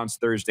Ujiri announced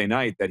Thursday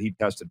night that he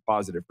tested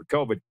positive for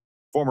COVID.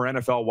 Former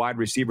NFL wide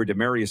receiver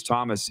Demaryius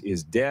Thomas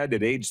is dead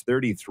at age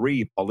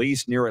 33.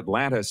 Police near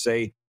Atlanta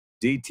say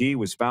DT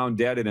was found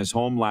dead in his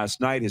home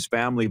last night. His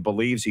family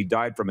believes he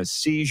died from a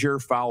seizure.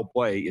 Foul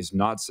play is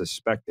not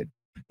suspected.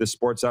 The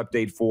sports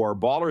update for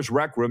Ballers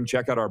Rec Room.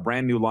 Check out our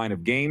brand new line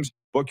of games.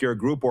 Book your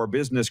group or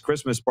business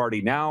Christmas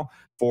party now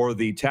for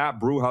the Tap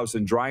Brewhouse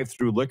and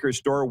Drive-Thru Liquor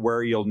Store,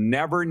 where you'll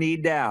never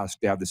need to ask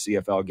to have the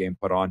CFL game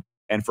put on.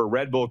 And for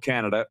Red Bull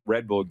Canada,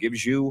 Red Bull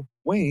gives you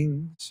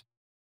wings.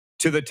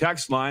 To the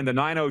text line, the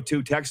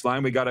 902 text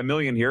line, we got a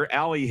million here.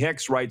 Allie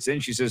Hicks writes in.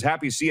 She says,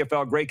 happy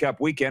CFL Grey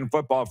Cup weekend,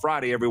 Football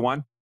Friday,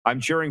 everyone.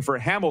 I'm cheering for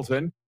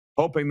Hamilton,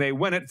 hoping they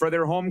win it for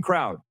their home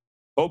crowd.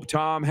 Hope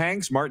Tom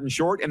Hanks, Martin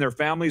Short, and their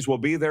families will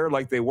be there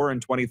like they were in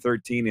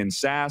 2013 in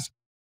Sask.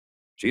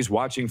 She's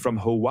watching from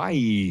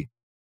Hawaii.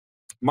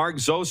 Mark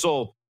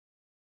Zosel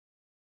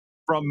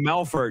from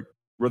Melfort,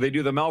 where they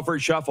do the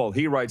Melfort Shuffle.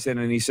 He writes in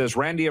and he says,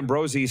 Randy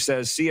Ambrosi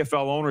says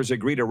CFL owners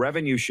agree to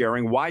revenue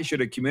sharing. Why should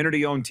a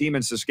community-owned team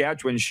in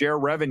Saskatchewan share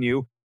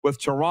revenue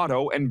with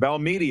Toronto and Bell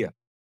Media?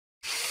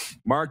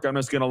 Mark, I'm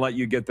just going to let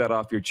you get that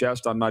off your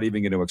chest. I'm not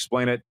even going to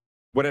explain it.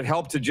 Would it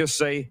help to just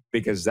say,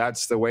 because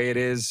that's the way it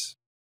is?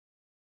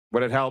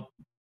 Would it help?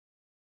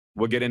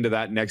 We'll get into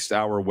that next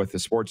hour with the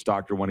sports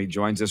doctor when he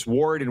joins us.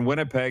 Ward in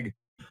Winnipeg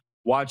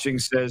watching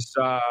says,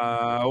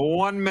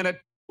 1 minute,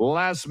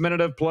 last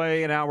minute of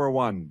play in hour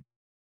 1.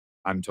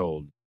 I'm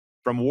told.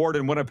 From Ward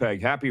in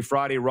Winnipeg, happy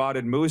Friday, Rod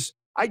and Moose.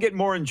 I get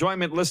more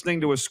enjoyment listening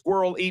to a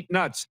squirrel eat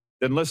nuts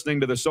than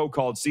listening to the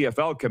so-called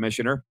CFL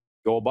commissioner.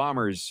 Go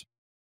Bombers.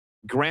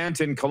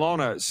 Grant in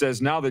Kelowna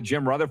says, now that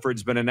Jim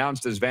Rutherford's been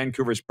announced as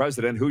Vancouver's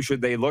president, who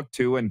should they look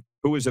to and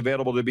who is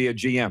available to be a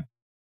GM?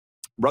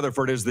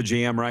 Rutherford is the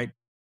GM, right?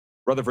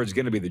 Rutherford's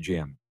going to be the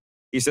GM.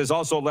 He says,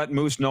 also let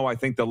Moose know I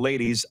think the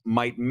ladies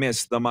might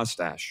miss the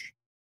mustache.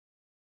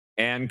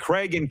 And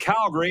Craig in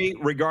Calgary,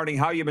 regarding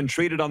how you've been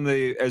treated on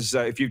the,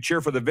 if you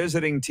cheer for the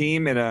visiting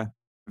team in a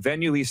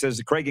venue, he says,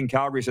 Craig in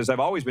Calgary says, I've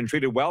always been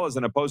treated well as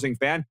an opposing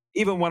fan,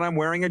 even when I'm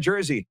wearing a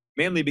jersey,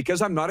 mainly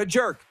because I'm not a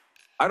jerk.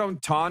 I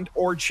don't taunt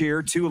or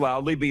cheer too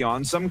loudly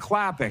beyond some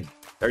clapping.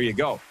 There you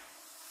go.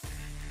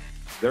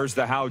 There's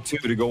the how-to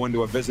to go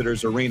into a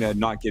visitor's arena and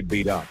not get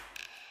beat up.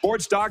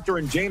 Sports Doctor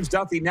and James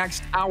Duthie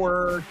next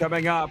hour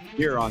coming up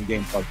here on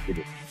Game Plus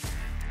TV.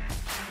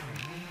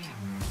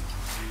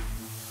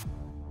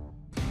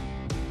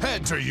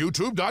 Head to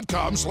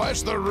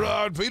youtube.com/The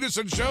Rod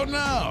Pedersen Show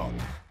now.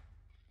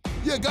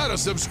 You gotta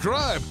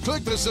subscribe.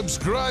 Click the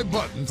subscribe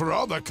button for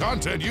all the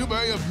content you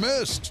may have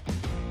missed.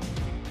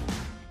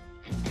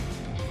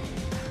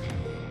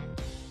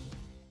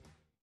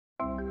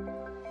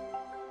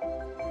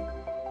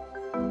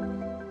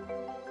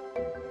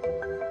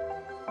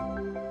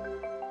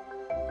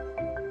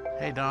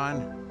 Hey,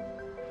 Dawn.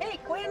 Hey,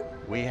 Quinn.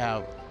 We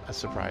have a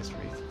surprise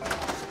for you.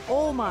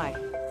 Oh, my.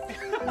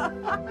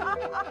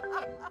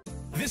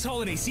 This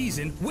holiday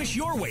season, wish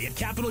your way at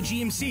Capital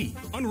GMC.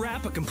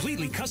 Unwrap a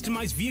completely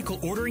customized vehicle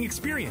ordering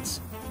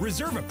experience.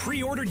 Reserve a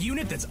pre-ordered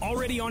unit that's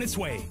already on its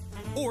way.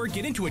 Or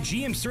get into a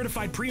GM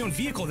certified pre-owned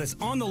vehicle that's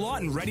on the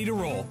lot and ready to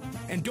roll.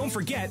 And don't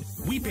forget,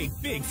 we pay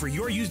big for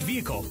your used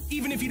vehicle,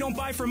 even if you don't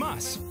buy from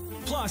us.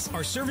 Plus,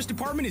 our service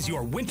department is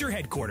your winter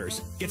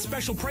headquarters. Get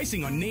special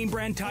pricing on name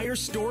brand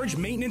tires, storage,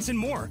 maintenance, and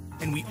more.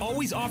 And we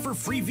always offer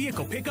free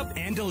vehicle pickup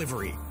and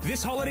delivery.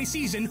 This holiday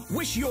season,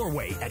 wish your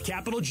way at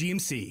Capital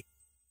GMC.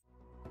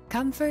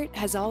 Comfort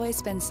has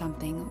always been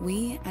something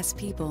we, as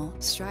people,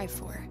 strive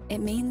for. It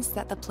means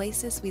that the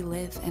places we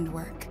live and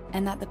work,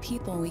 and that the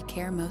people we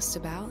care most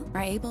about,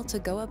 are able to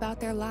go about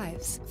their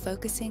lives,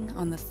 focusing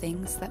on the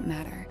things that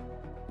matter.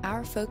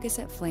 Our focus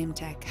at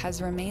FlameTech has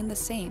remained the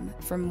same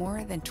for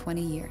more than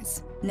 20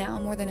 years. Now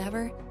more than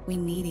ever, we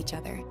need each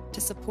other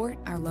to support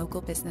our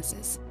local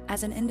businesses.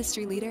 As an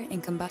industry leader in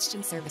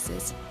combustion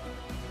services,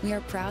 we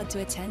are proud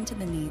to attend to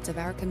the needs of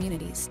our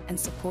communities and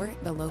support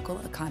the local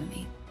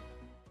economy.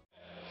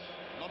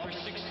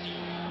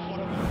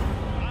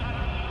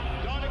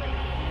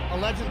 A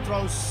legend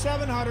throws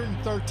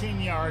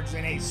 713 yards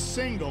in a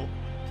single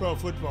pro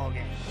football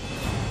game.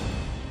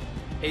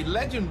 A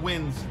legend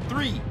wins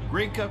 3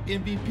 Grey Cup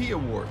MVP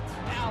awards.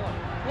 Allen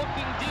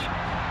looking deep.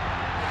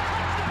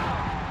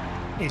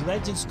 A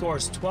legend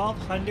scores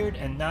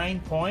 1,209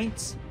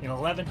 points in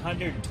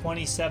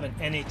 1,127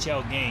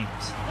 NHL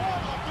games.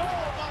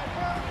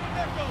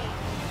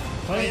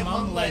 Play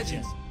among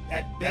legends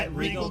at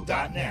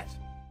betregal.net.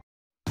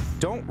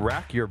 Don't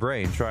rack your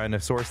brain trying to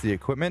source the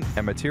equipment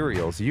and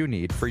materials you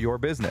need for your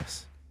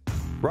business.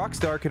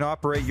 Rockstar can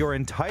operate your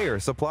entire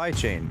supply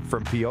chain,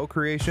 from PO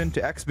creation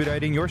to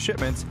expediting your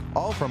shipments,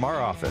 all from our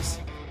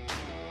office.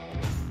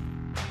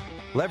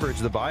 Leverage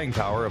the buying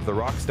power of the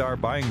Rockstar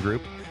buying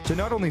group to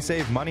not only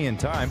save money and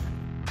time,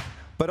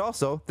 but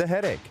also the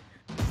headache.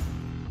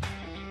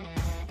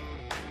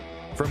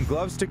 From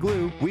gloves to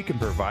glue, we can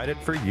provide it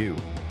for you.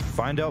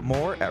 Find out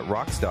more at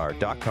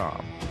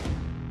rockstar.com.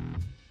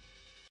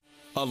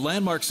 A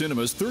Landmark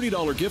Cinemas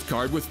 $30 gift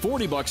card with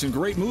 $40 in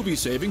great movie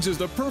savings is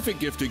the perfect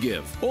gift to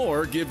give,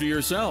 or give to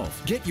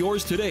yourself. Get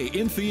yours today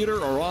in theater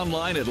or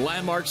online at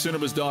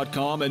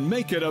landmarkcinemas.com and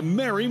make it a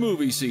merry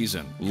movie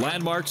season.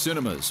 Landmark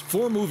Cinemas,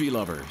 for movie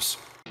lovers.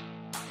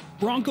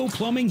 Bronco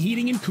Plumbing,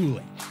 Heating, and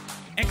Cooling.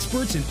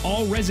 Experts in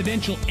all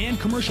residential and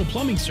commercial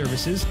plumbing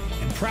services,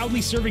 and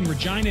proudly serving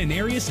Regina and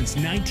area since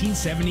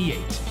 1978.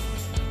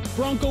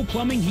 Bronco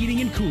Plumbing,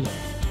 Heating, and Cooling.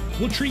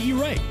 We'll treat you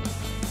right.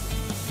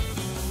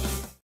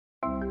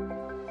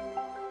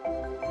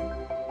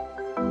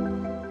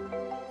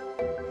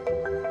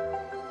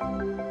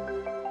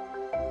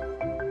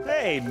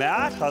 Hey,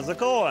 Matt, how's it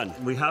going?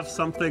 We have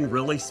something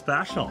really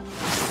special.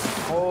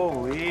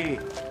 Holy,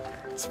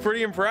 it's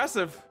pretty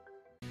impressive.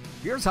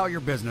 Here's how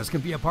your business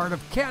can be a part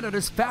of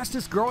Canada's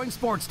fastest growing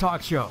sports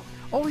talk show.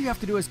 All you have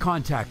to do is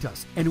contact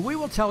us, and we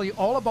will tell you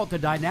all about the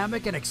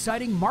dynamic and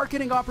exciting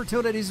marketing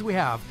opportunities we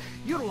have,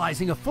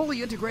 utilizing a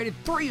fully integrated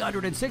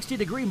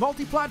 360-degree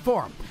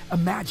multi-platform.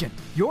 Imagine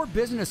your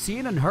business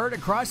seen and heard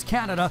across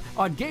Canada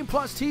on Game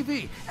Plus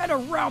TV and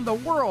around the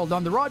world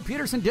on the Rod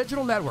Pedersen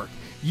Digital Network.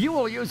 You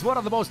will use one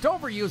of the most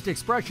overused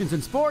expressions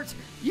in sports.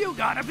 You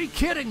gotta be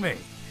kidding me.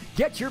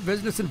 Get your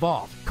business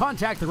involved.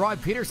 Contact the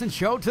Rod Pedersen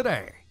Show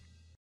today.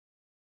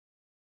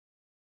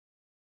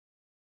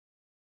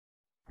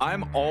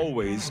 I'm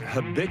always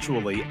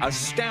habitually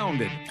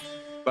astounded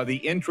by the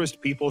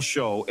interest people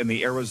show in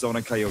the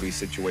Arizona Coyotes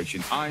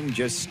situation. I'm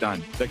just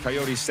stunned. The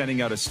Coyotes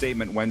sending out a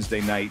statement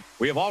Wednesday night.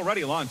 We have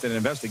already launched an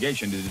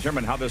investigation to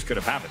determine how this could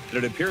have happened.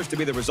 It appears to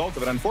be the result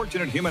of an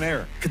unfortunate human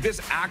error. Could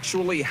this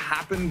actually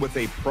happen with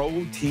a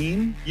pro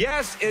team?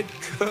 Yes, it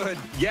could.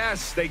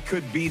 Yes, they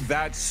could be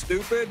that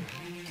stupid.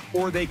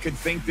 Or they could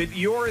think that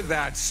you're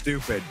that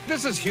stupid.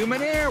 This is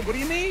human error. What do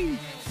you mean?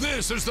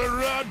 This is the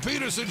Rod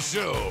Pedersen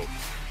Show.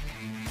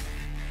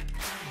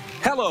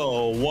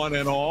 Hello, one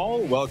and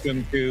all.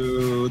 Welcome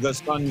to the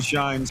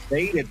Sunshine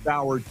State. It's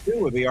hour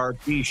 2 of the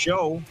RP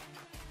Show,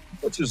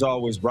 which is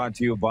always brought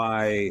to you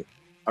by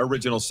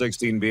Original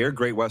 16 Beer,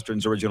 Great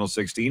Western's Original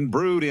 16,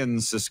 brewed in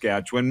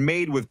Saskatchewan,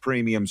 made with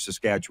premium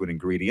Saskatchewan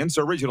ingredients.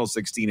 Original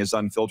 16 is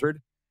unfiltered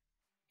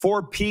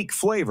for peak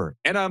flavor.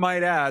 And I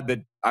might add that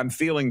I'm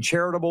feeling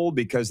charitable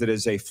because it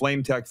is a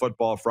FlameTech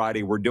Football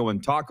Friday. We're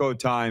doing Taco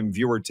Time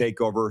viewer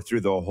takeover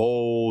through the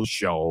whole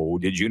show.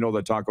 Did you know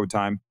that Taco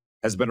Time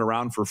has been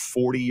around for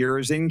 40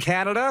 years in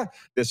Canada?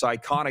 This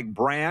iconic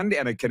brand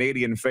and a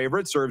Canadian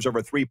favorite serves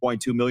over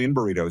 3.2 million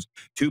burritos,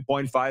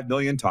 2.5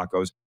 million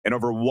tacos, and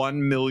over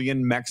 1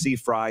 million Mexi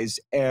fries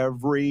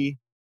every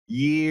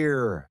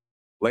year.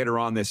 Later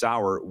on this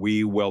hour,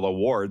 we will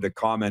award the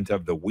comment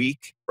of the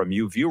week from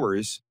you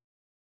viewers.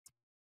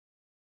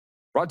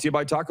 Brought to you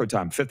by Taco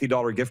Time.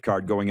 $50 gift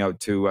card going out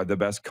to the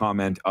best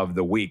comment of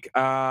the week.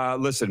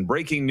 Listen,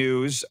 breaking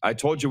news. I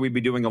told you we'd be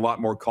doing a lot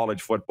more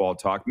college football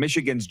talk.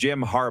 Michigan's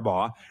Jim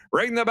Harbaugh,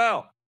 ring the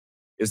bell,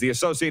 is the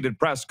Associated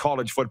Press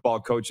College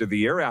Football Coach of the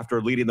Year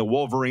after leading the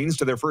Wolverines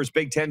to their first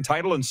Big Ten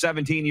title in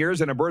 17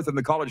 years and a berth in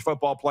the college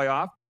football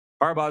playoff.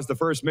 Harbaugh is the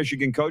first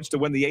Michigan coach to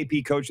win the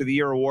AP Coach of the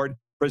Year award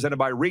presented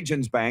by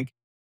Regions Bank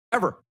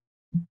ever.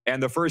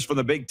 And the first from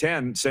the Big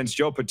Ten since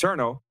Joe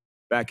Paterno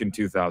back in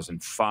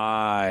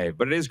 2005.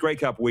 But it is Grey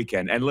Cup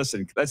weekend. And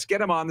listen, let's get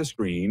him on the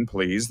screen,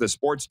 please. The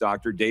sports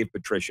doctor, Dave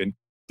Patrician.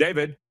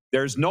 David,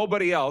 there's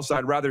nobody else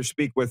I'd rather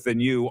speak with than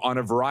you on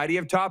a variety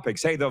of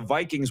topics. Hey, the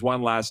Vikings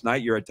won last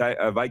night. You're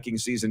a Viking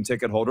season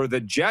ticket holder.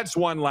 The Jets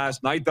won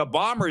last night. The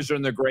Bombers are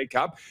in the Grey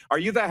Cup. Are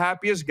you the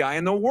happiest guy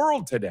in the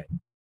world today?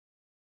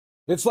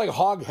 It's like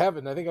hog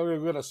heaven. I think I'm going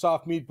to get a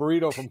soft meat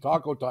burrito from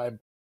Taco Time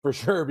for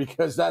sure,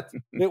 because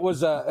it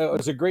was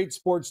a great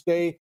sports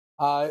day.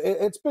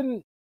 It's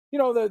been,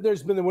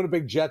 there's been the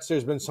Winnipeg Jets.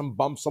 There's been some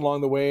bumps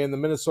along the way, and the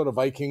Minnesota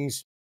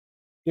Vikings.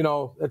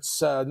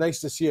 It's nice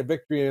to see a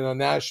victory in a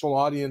national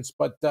audience,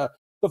 but the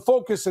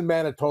focus in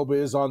Manitoba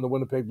is on the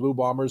Winnipeg Blue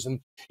Bombers.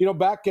 And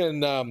back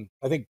in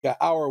I think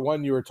hour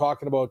one, you were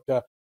talking about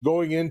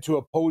going into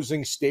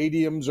opposing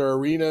stadiums or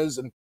arenas,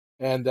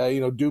 and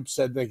Dupe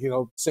said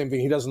that same thing.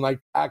 He doesn't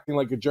like acting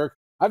like a jerk.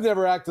 I've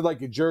never acted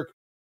like a jerk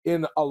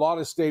in a lot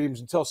of stadiums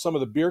until some of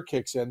the beer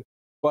kicks in.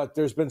 But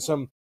there's been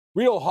some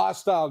real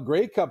hostile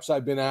Grey Cups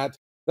I've been at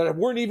that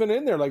weren't even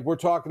in there. Like we're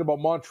talking about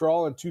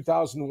Montreal in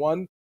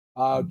 2001,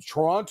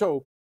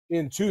 Toronto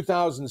in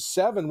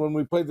 2007 when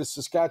we played the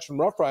Saskatchewan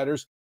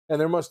Roughriders,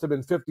 and there must have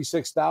been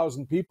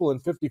 56,000 people,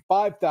 and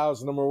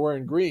 55,000 of them were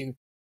wearing green.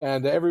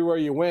 And everywhere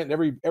you went,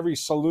 every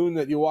saloon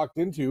that you walked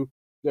into,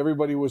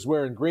 everybody was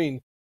wearing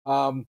green.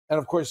 And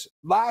of course,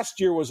 last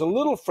year was a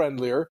little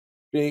friendlier.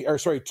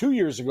 2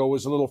 years ago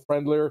was a little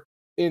friendlier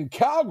in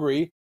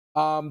Calgary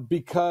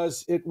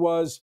because it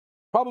was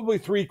probably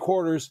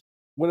 3/4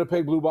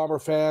 Winnipeg Blue Bomber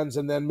fans,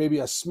 and then maybe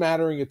a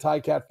smattering of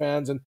Ticat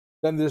fans, and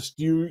then this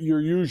your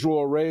usual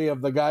array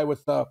of the guy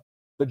with the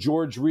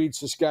George Reed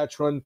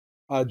Saskatchewan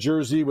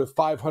jersey with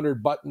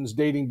 500 buttons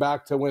dating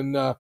back to when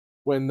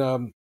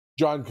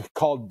John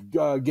called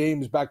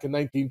games back in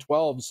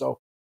 1912. So.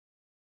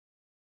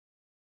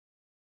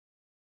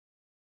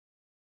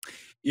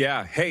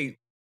 Yeah. Hey,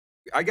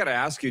 I got to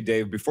ask you,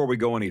 Dave, before we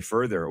go any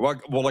further.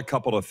 Well, a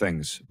couple of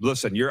things.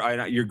 Listen,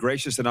 you're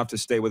gracious enough to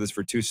stay with us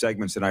for 2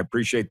 segments, and I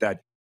appreciate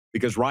that,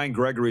 because Ryan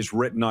Gregory's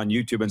written on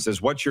YouTube and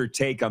says, what's your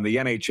take on the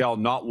NHL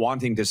not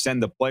wanting to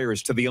send the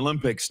players to the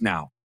Olympics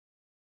now?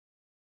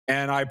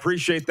 And I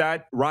appreciate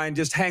that. Ryan,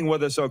 just hang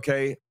with us,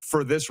 okay?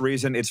 For this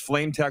reason, it's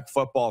FlameTech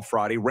Football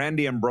Friday.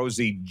 Randy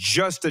Ambrosi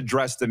just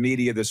addressed the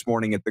media this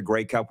morning at the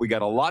Grey Cup. We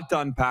got a lot to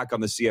unpack on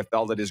the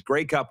CFL. That is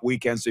Grey Cup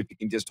weekend, so if you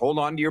can just hold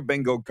on to your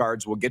bingo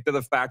cards, we'll get to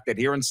the fact that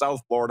here in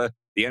South Florida,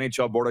 the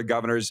NHL Board of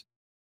Governors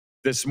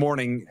this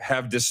morning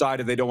have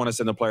decided they don't want to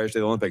send the players to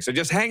the Olympics. So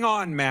just hang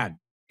on, man.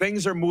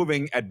 Things are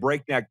moving at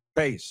breakneck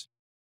pace.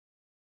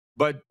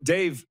 But,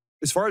 Dave,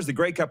 as far as the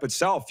Grey Cup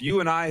itself, you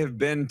and I have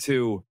been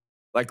to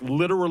like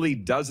literally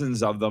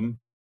dozens of them.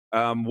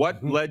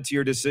 What led to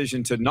your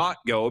decision to not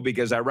go?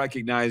 Because I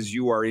recognize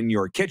you are in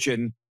your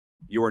kitchen.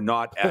 You are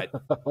not at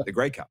the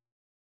Grey Cup.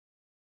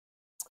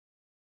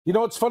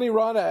 It's funny,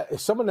 Ron.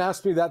 Someone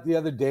asked me that the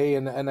other day,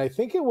 and I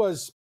think it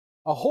was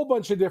a whole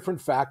bunch of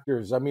different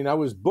factors. I mean, I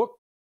was booked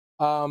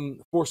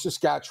for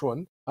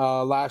Saskatchewan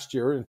last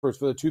year, and for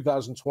the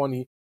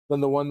 2020, then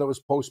the one that was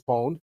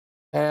postponed.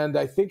 And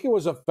I think it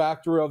was a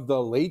factor of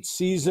the late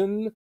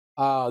season,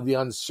 the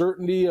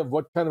uncertainty of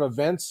what kind of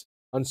events,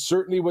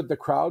 uncertainty what the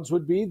crowds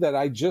would be, that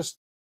I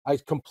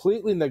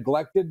completely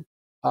neglected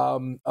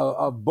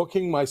of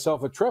booking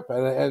myself a trip.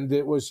 And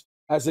it was,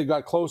 as it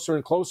got closer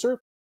and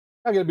closer,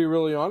 I'm going to be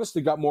really honest,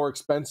 it got more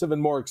expensive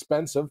and more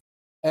expensive.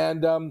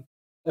 And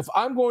if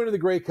I'm going to the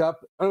Grey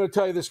Cup, I'm going to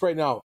tell you this right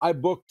now. I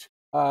booked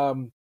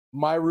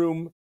my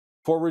room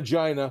for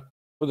Regina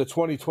for the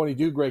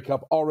 2022 Grey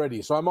Cup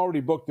already. So I'm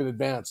already booked in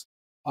advance.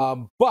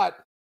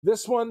 But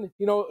this one,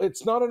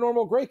 it's not a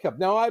normal Grey Cup.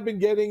 Now, I've been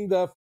getting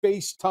the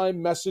FaceTime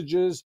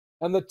messages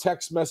and the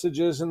text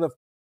messages and the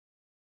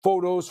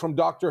photos from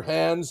Dr.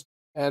 Hands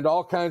and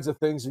all kinds of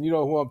things, and you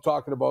know who I'm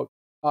talking about.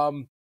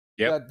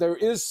 That there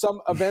is some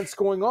events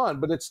going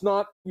on, but it's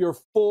not your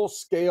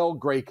full-scale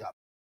Grey Cup.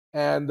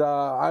 And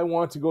I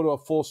want to go to a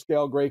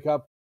full-scale Grey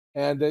Cup.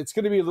 And it's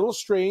going to be a little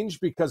strange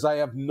because I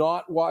have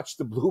not watched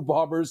the Blue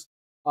Bombers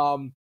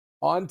on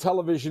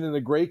television in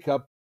the Grey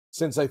Cup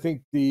since I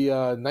think the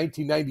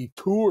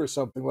 1992 or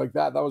something like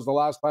that. That was the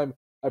last time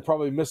I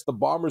probably missed the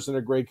Bombers in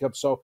a Grey Cup.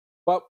 So,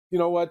 but you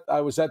know what?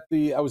 I was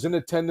in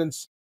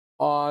attendance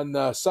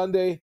on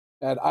Sunday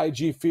at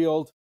IG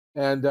Field,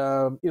 and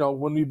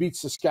when we beat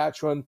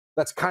Saskatchewan,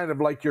 that's kind of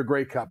like your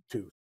Grey Cup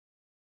too.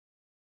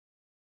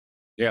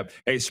 Yeah.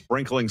 Hey,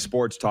 sprinkling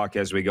sports talk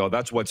as we go.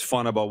 That's what's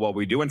fun about what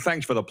we do. And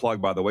thanks for the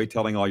plug, by the way,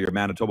 telling all your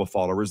Manitoba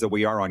followers that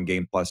we are on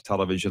Game Plus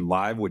Television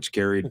Live, which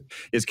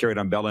is carried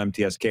on Bell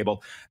MTS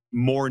Cable.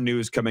 More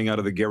news coming out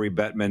of the Gary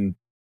Bettman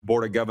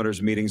Board of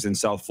Governors meetings in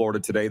South Florida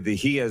today.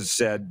 He has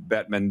said,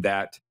 Bettman,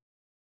 that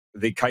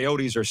the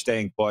Coyotes are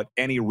staying put.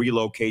 Any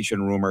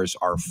relocation rumors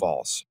are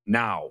false.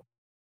 Now,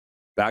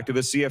 back to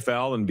the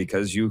CFL, and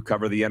because you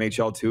cover the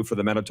NHL too for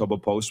the Manitoba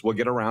Post, we'll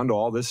get around to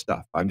all this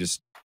stuff. I'm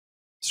just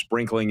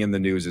sprinkling in the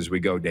news as we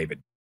go, David.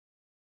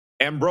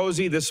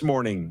 Ambrosi this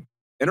morning,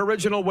 an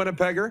original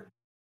Winnipegger,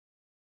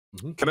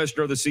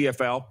 commissioner of the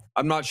CFL.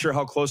 I'm not sure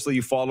how closely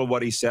you follow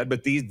what he said,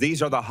 but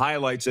these are the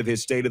highlights of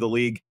his State of the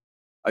League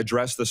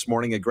address this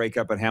morning at Grey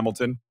Cup at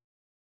Hamilton.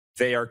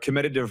 They are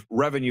committed to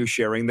revenue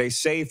sharing. They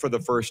say for the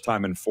first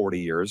time in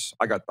 40 years.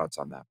 I got thoughts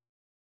on that.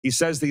 He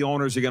says the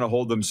owners are going to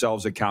hold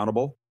themselves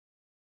accountable.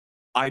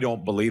 I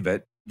don't believe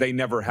it. They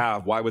never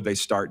have. Why would they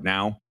start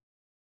now?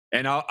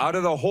 And out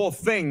of the whole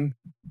thing,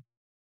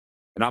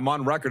 and I'm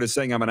on record as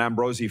saying I'm an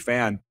Ambrosi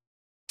fan,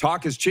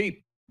 talk is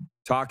cheap.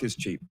 Talk is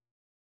cheap.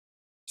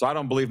 So I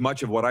don't believe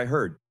much of what I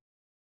heard.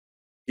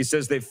 He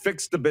says they've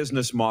fixed the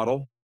business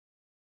model.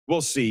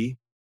 We'll see.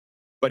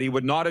 But he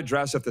would not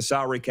address if the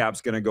salary cap's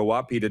going to go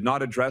up. He did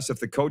not address if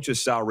the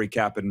coach's salary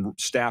cap and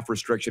staff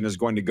restriction is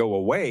going to go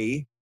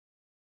away.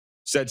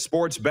 Said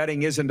sports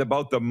betting isn't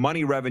about the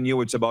money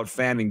revenue, it's about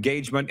fan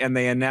engagement. And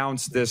they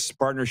announced this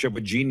partnership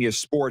with Genius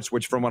Sports,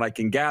 which from what I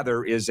can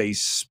gather is a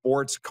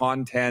sports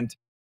content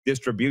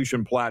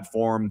distribution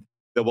platform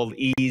that will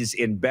ease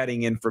in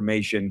betting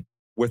information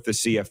with the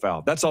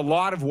CFL. That's a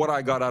lot of what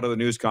I got out of the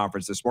news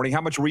conference this morning.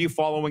 How much were you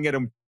following it,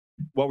 and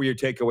what were your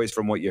takeaways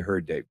from what you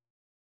heard, Dave?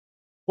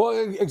 Well,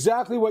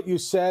 exactly what you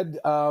said.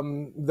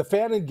 The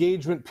fan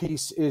engagement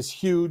piece is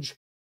huge,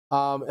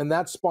 and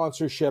that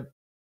sponsorship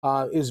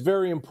is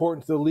very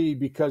important to the league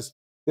because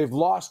they've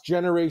lost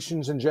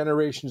generations and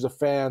generations of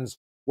fans,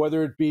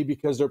 whether it be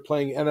because they're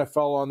playing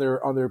NFL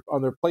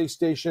on their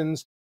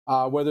PlayStations,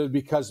 whether it's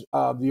because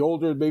the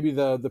older, maybe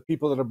the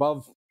people that are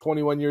above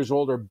 21 years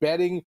old are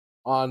betting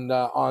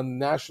on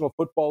National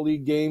Football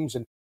League games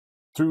and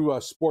through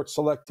Sports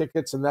Select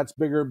tickets, and that's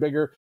bigger and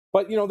bigger.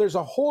 But there's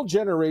a whole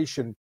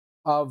generation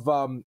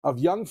of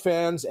young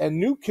fans and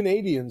new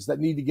Canadians that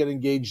need to get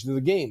engaged in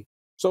the game.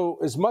 So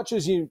as much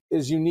as you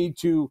need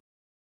to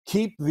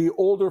keep the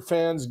older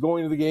fans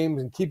going to the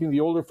games and keeping the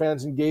older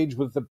fans engaged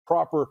with the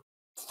proper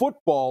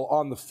football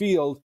on the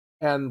field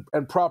and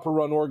proper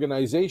run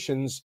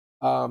organizations,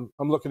 I'm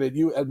looking at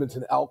you,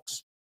 Edmonton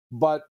Elks,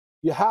 but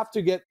you have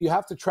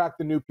to track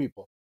the new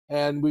people.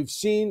 And we've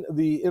seen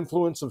the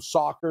influence of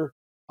soccer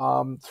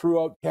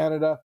throughout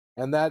Canada.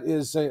 And that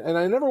is, and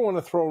I never want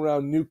to throw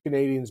around new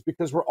Canadians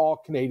because we're all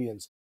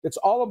Canadians. It's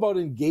all about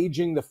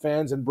engaging the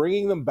fans and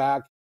bringing them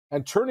back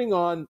and turning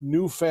on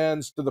new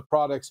fans to the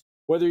products,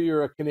 whether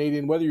you're a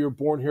Canadian, whether you're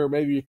born here,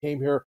 maybe you came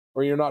here,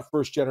 or you're not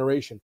first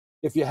generation.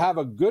 If you have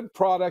a good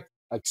product,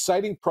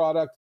 exciting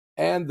product,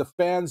 and the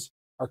fans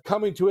are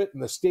coming to it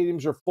and the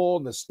stadiums are full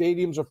and the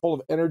stadiums are full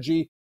of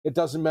energy, it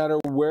doesn't matter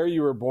where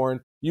you were born,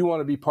 you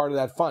want to be part of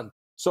that fun.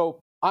 So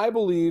I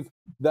believe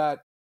that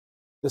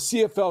the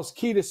CFL's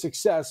key to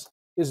success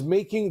is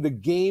making the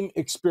game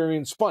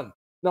experience fun.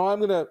 Now, I'm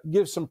going to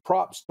give some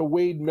props to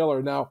Wade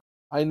Miller. Now,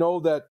 I know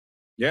that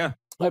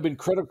I've been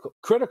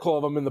critical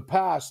of him in the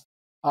past,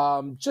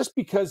 just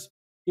because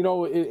he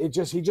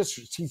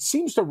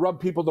seems to rub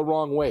people the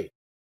wrong way.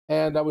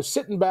 And I was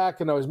sitting back,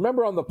 and I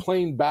remember on the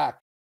plane back,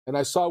 and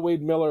I saw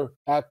Wade Miller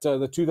at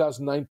the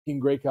 2019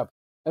 Grey Cup.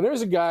 And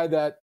there's a guy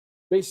that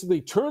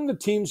basically turned the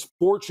team's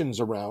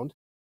fortunes around,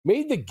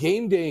 made the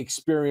game day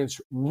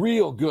experience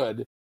real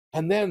good,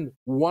 and then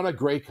won a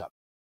Grey Cup.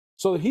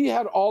 So he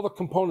had all the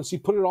components. He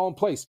put it all in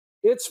place.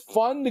 It's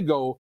fun to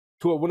go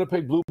to a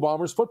Winnipeg Blue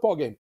Bombers football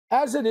game,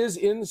 as it is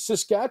in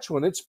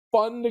Saskatchewan. It's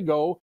fun to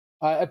go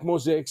at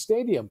Mosaic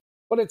Stadium,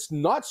 but it's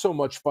not so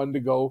much fun to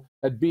go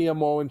at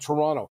BMO in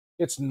Toronto.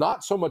 It's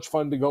not so much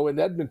fun to go in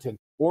Edmonton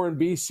or in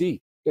BC.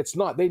 It's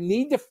not. They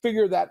need to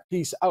figure that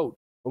piece out,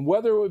 and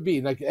whether it would be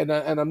like, and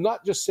I'm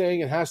not just saying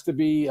it has to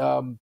be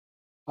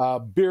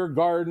beer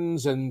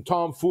gardens and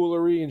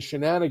tomfoolery and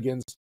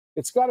shenanigans.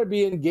 It's got to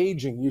be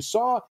engaging. You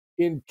saw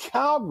in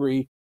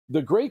Calgary,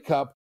 the Grey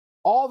Cup,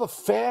 all the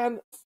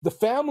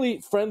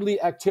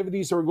family-friendly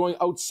activities that were going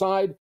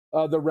outside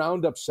the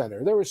Roundup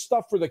Center. There was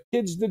stuff for the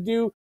kids to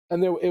do,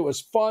 and it was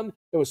fun.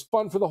 It was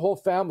fun for the whole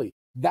family.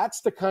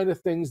 That's the kind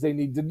of things they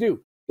need to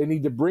do. They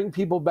need to bring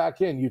people back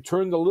in. You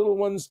turn the little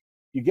ones,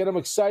 you get them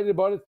excited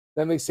about it,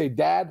 then they say,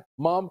 Dad,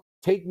 Mom,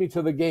 take me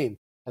to the game.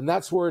 And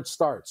that's where it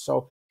starts.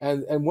 So,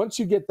 and once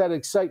you get that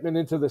excitement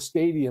into the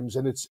stadiums,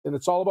 and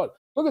it's all about,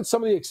 look at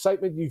some of the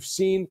excitement you've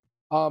seen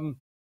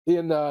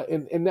in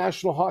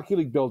National Hockey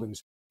League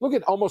buildings. Look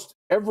at almost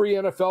every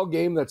NFL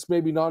game that's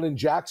maybe not in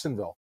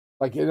Jacksonville.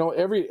 Like,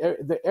 every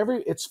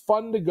it's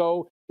fun to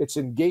go. It's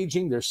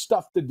engaging. There's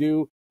stuff to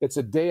do. It's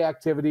a day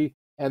activity.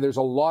 And there's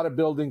a lot of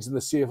buildings in the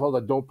CFL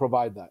that don't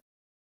provide that.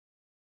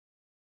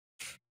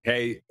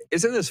 Hey,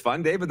 isn't this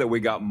fun, David, that we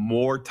got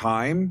more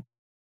time?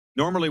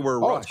 Normally we're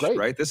rushed,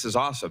 right? This is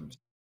awesome.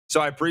 So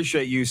I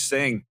appreciate you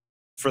saying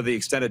for the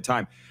extended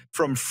time.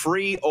 From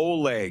Free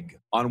Oleg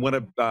on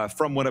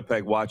from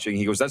Winnipeg watching,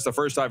 he goes, that's the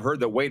first I've heard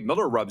that Wade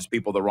Miller rubs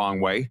people the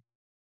wrong way.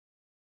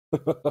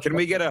 Can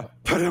we get a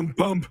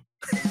bump?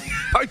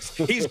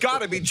 He's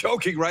got to be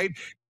joking, right?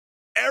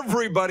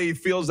 Everybody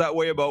feels that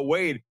way about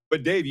Wade.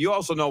 But Dave, you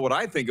also know what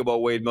I think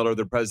about Wade Miller,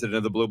 the president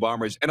of the Blue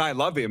Bombers, and I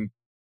love him.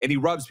 And he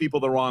rubs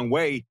people the wrong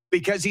way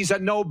because he's a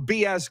no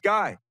BS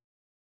guy.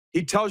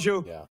 He tells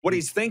you what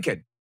he's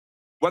thinking.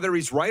 whether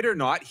he's right or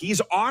not,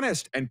 he's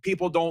honest, and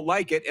people don't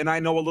like it, and I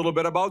know a little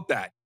bit about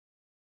that.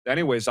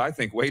 Anyways, I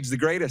think Wade's the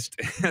greatest.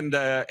 And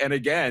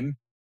again,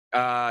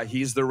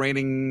 he's the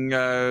reigning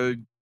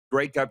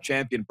Grey Cup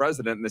champion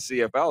president in the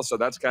CFL, so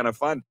that's kind of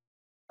fun.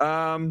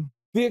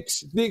 The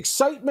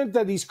excitement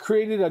that he's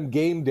created on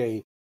game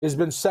day has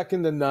been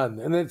second to none.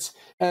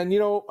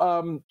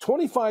 And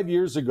 25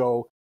 years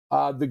ago,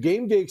 the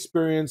game day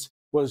experience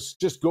was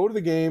just go to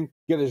the game,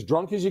 get as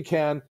drunk as you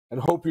can, and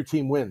hope your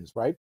team wins,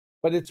 right?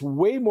 But it's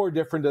way more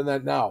different than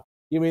that now.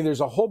 There's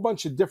a whole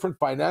bunch of different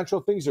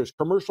financial things. There's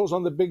commercials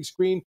on the big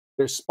screen.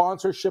 There's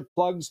sponsorship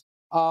plugs.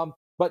 So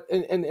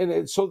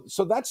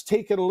that's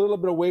taken a little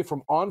bit away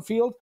from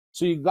on-field.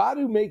 So you got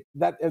to make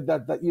that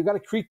you got to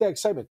create that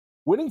excitement.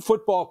 Winning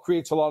football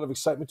creates a lot of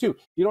excitement too.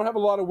 You don't have a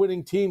lot of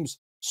winning teams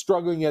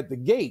struggling at the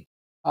gate,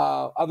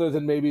 other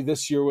than maybe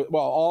this year,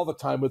 all the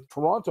time with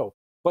Toronto.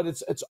 But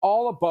it's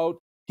all about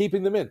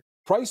keeping them in.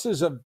 Prices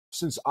have,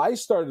 since I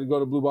started to go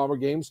to Blue Bomber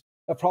games,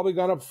 have probably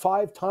gone up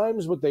 5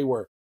 times what they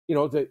were.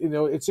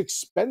 It's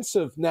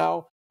expensive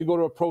now to go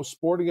to a pro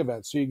sporting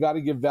event, so you got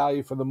to give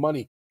value for the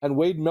money. And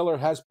Wade Miller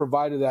has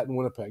provided that in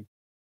Winnipeg.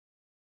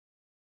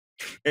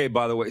 Hey,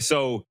 by the way,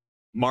 so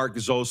Mark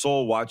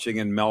Zosel, watching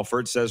in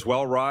Melfort, says,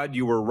 well, Rod,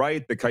 you were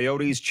right. The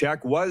Coyotes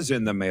check was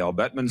in the mail.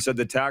 Bettman said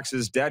the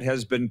taxes debt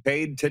has been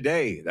paid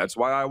today. That's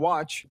why I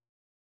watch,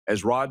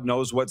 as Rod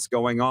knows what's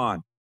going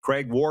on.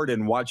 Craig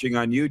Warden, watching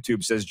on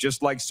YouTube, says,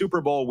 just like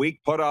Super Bowl week,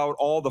 put out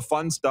all the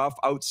fun stuff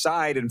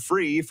outside and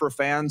free for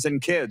fans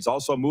and kids.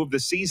 Also move the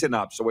season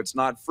up so it's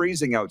not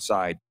freezing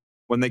outside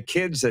when the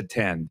kids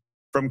attend.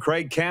 From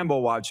Craig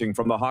Campbell, watching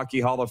from the Hockey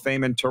Hall of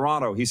Fame in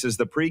Toronto, he says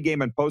the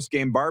pregame and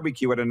postgame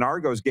barbecue at an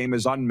Argos game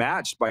is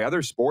unmatched by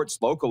other sports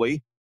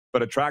locally,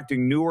 but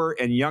attracting newer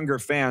and younger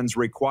fans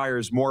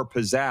requires more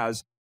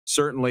pizzazz,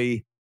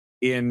 certainly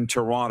in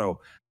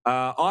Toronto.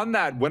 On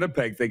that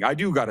Winnipeg thing, I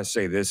do got to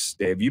say this,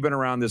 Dave. You've been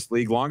around this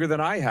league longer than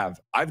I have.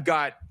 I've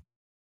got,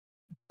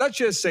 let's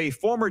just say,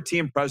 former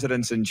team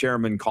presidents and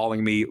chairmen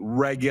calling me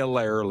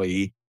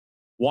regularly,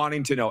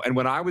 wanting to know. And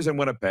when I was in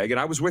Winnipeg, and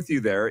I was with you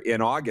there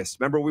in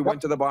August, remember we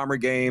went to the Bomber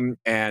game,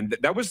 and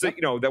that was the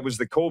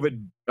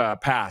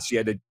COVID pass. You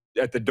had to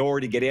at the door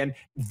to get in.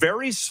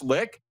 Very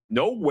slick,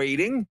 no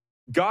waiting.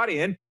 Got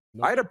in.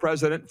 I had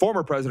a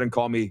former president,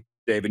 call me,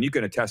 Dave, and you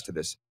can attest to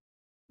this,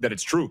 that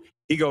it's true.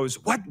 He goes,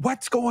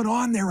 what's going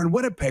on there in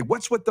Winnipeg?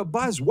 What's with the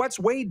buzz? What's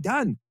Wade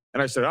done?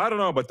 And I said, I don't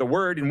know, but the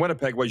word in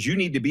Winnipeg was you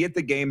need to be at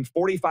the game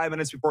 45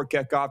 minutes before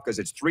kickoff because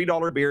it's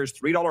 $3 beers,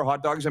 $3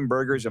 hot dogs and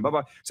burgers, and blah,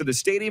 blah. So the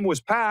stadium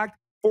was packed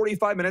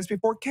 45 minutes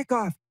before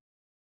kickoff.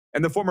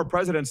 And the former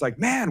president's like,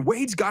 man,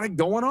 Wade's got it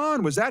going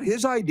on. Was that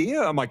his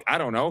idea? I'm like, I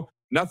don't know.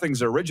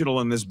 Nothing's original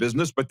in this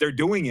business, but they're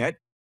doing it.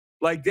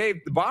 Like,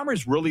 Dave, the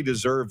Bombers really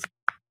deserve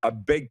a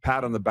big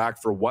pat on the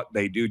back for what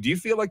they do. Do you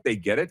feel like they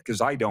get it?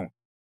 Because I don't.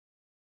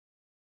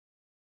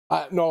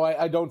 No,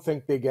 I don't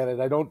think they get it.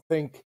 I don't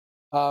think,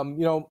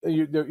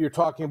 you're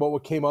talking about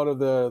what came out of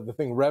the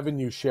thing,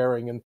 revenue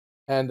sharing.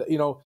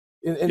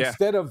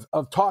 Instead of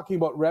talking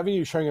about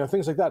revenue sharing and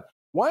things like that,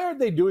 why aren't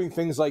they doing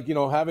things like,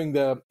 having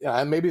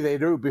and maybe they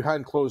do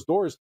behind closed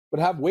doors, but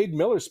have Wade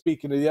Miller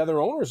speaking to the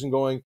other owners and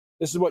going,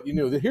 this is what you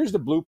knew. Here's the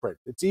blueprint.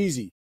 It's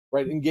easy,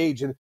 right?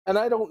 Engage. And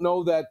I don't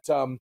know that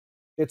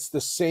it's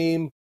the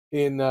same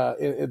in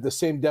the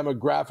same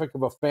demographic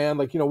of a fan.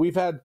 Like, we've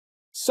had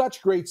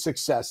such great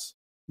success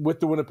with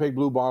the Winnipeg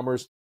Blue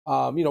Bombers.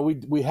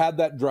 We had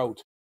that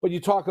drought, but you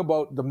talk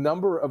about the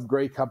number of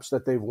Grey Cups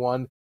that they've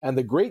won and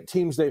the great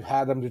teams they've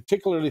had. I'm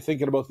particularly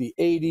thinking about the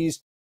 80s,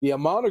 the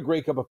amount of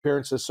Grey Cup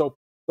appearances. So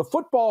the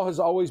football has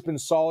always been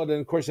solid. And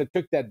of course, it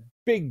took that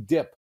big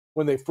dip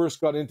when they first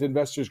got into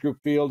Investors Group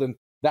Field. And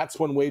that's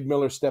when Wade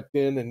Miller stepped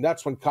in. And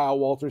that's when Kyle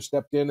Walters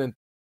stepped in. And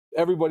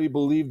everybody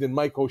believed in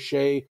Mike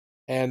O'Shea.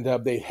 And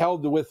they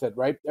held with it,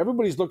 right?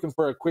 Everybody's looking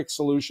for a quick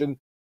solution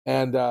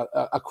and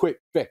a quick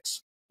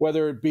fix,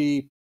 whether it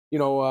be,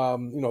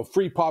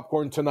 free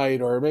popcorn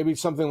tonight, or maybe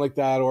something like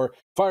that, or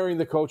firing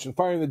the coach and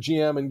firing the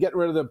GM and getting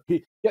rid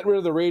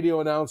of the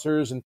radio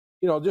announcers, and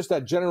just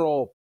that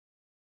general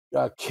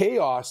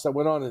chaos that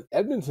went on in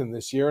Edmonton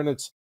this year. And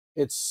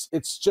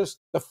it's just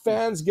the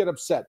fans get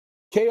upset.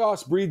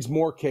 Chaos breeds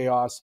more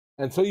chaos.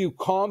 Until you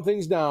calm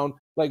things down,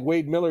 like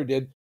Wade Miller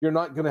did, you're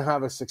not going to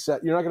have a success.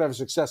 You're not going to have a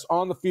success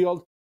on the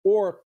field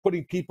or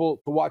putting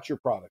people to watch your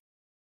product.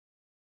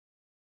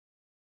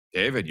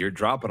 David, you're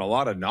dropping a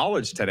lot of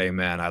knowledge today,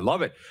 man. I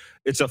love it.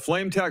 It's a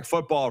FlameTech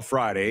Football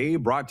Friday,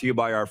 brought to you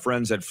by our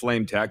friends at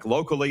FlameTech,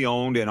 locally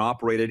owned and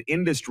operated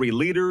industry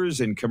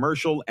leaders in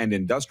commercial and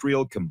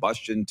industrial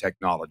combustion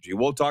technology.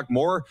 We'll talk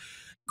more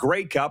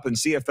Grey Cup and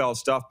CFL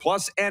stuff,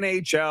 plus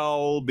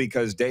NHL,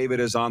 because David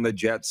is on the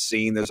Jets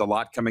scene. There's a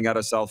lot coming out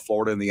of South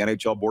Florida in the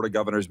NHL Board of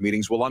Governors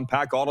meetings. We'll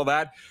unpack all of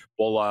that.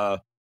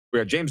 We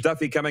have James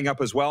Duthie coming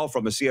up as well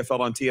from the CFL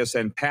on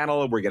TSN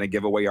panel. We're going to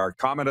give away our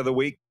Comment of the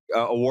Week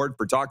award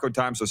for Taco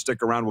Time, so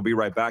stick around. We'll be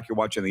right back. You're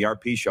watching the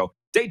RP Show.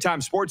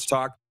 Daytime sports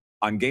talk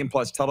on Game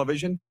Plus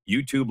Television,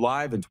 YouTube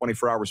Live, and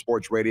 24-hour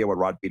sports radio at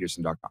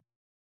rodpedersen.com.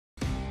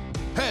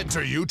 Head to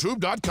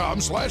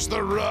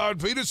youtube.com/The Rod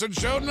Pedersen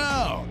Show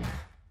now.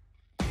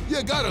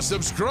 You gotta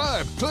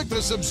subscribe. Click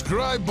the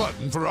subscribe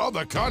button for all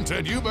the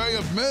content you may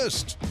have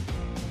missed.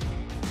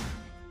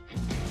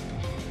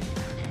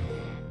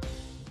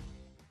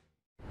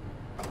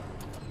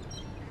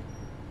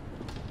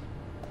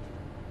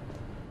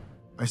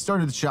 I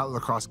started the Shatler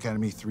Lacrosse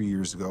Academy 3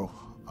 years ago,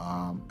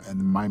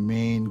 and my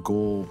main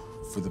goal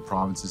for the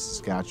province of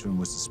Saskatchewan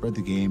was to spread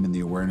the game and the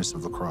awareness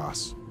of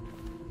lacrosse.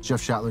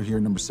 Jeff Shatler here,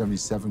 number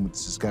 77 with the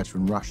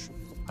Saskatchewan Rush.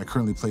 I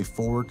currently play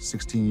forward,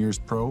 16 years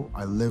pro.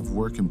 I live,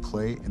 work, and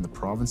play in the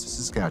province of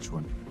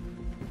Saskatchewan.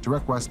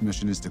 Direct West's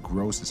mission is to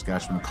grow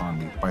Saskatchewan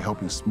economy by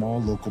helping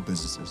small local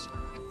businesses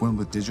win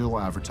with digital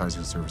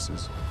advertising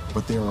services,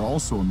 but they are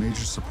also a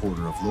major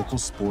supporter of local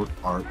sport,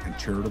 art, and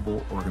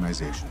charitable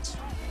organizations.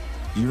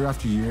 Year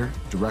after year,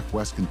 Direct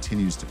West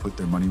continues to put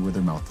their money where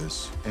their mouth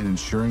is and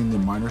ensuring the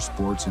minor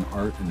sports and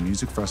art and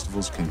music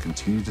festivals can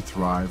continue to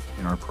thrive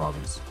in our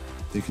province.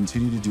 They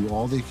continue to do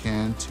all they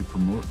can to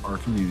promote our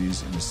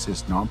communities and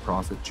assist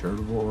nonprofit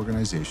charitable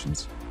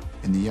organizations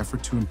in the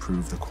effort to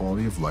improve the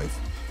quality of life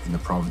in the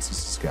province of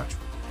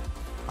Saskatchewan.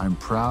 I'm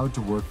proud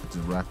to work with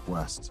Direct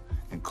West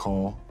and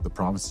call the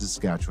province of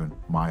Saskatchewan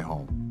my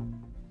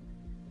home.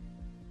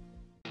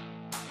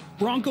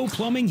 Bronco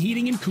Plumbing,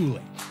 Heating, and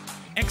Cooling.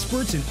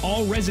 Experts in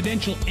all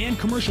residential and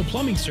commercial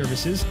plumbing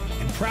services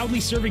and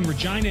proudly serving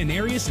Regina and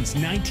area since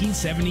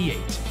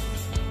 1978.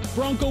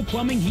 Bronco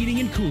Plumbing, Heating,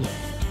 and Cooling.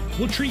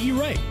 We'll treat you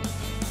right.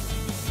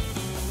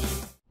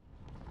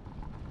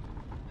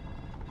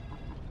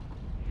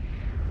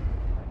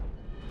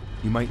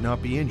 You might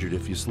not be injured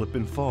if you slip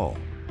and fall,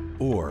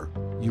 or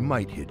you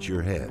might hit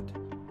your head.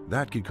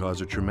 That could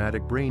cause a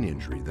traumatic brain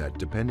injury that,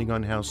 depending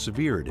on how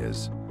severe it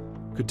is,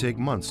 could take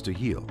months to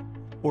heal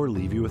or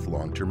leave you with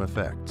long-term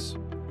effects.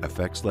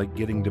 Effects like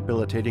getting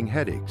debilitating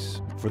headaches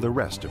for the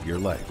rest of your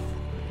life.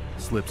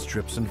 Slips,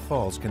 trips, and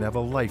falls can have a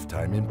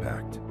lifetime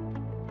impact.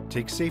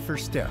 Take safer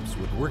steps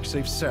with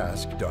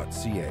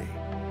WorksafeSask.ca.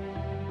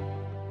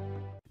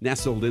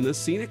 Nestled in the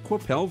scenic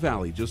Qu'Appelle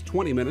Valley, just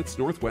 20 minutes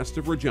northwest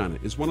of Regina,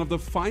 is one of the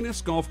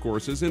finest golf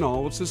courses in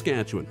all of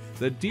Saskatchewan,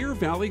 the Deer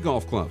Valley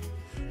Golf Club.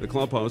 The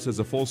clubhouse has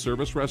a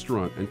full-service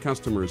restaurant, and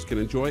customers can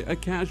enjoy a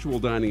casual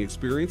dining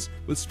experience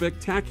with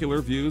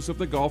spectacular views of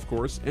the golf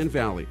course and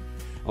valley.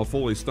 A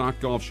fully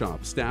stocked golf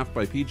shop, staffed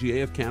by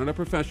PGA of Canada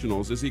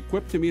professionals, is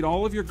equipped to meet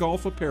all of your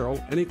golf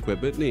apparel and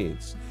equipment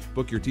needs.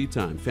 Book your tee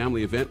time,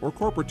 family event, or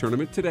corporate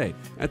tournament today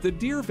at the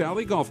Deer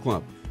Valley Golf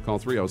Club. Call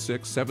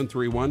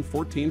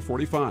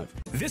 306-731-1445.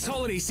 This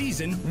holiday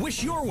season,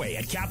 wish your way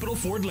at Capital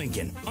Ford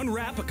Lincoln.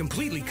 Unwrap a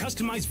completely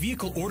customized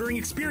vehicle ordering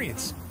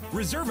experience.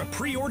 Reserve a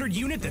pre-ordered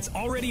unit that's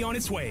already on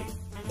its way.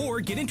 Or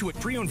get into a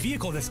pre-owned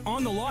vehicle that's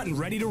on the lot and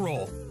ready to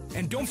roll.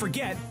 And don't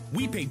forget,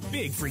 we pay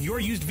big for your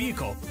used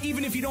vehicle,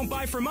 even if you don't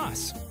buy from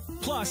us.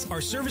 Plus,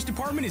 our service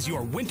department is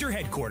your winter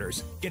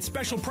headquarters. Get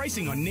special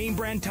pricing on name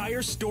brand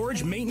tires,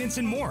 storage, maintenance,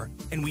 and more.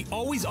 And we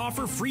always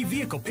offer free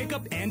vehicle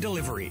pickup and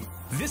delivery.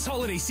 This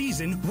holiday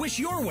season, wish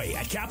your way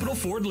at Capital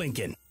Ford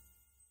Lincoln.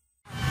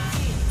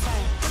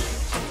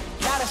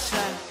 Lot of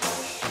sun,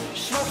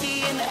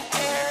 smoky in the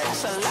air,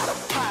 that's a lot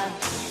of pine.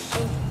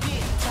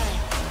 Big time,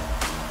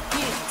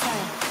 big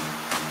time,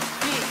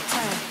 big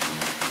time,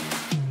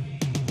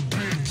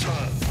 big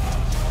time.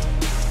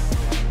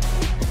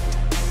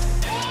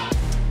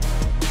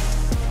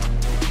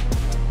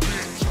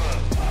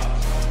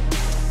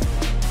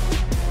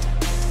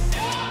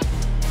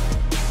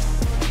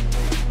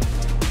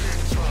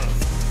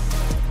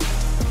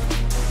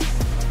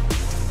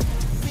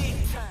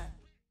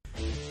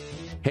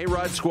 Hey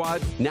Rod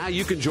Squad, now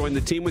you can join the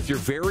team with your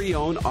very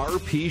own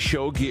RP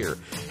Show gear.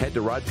 Head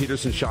to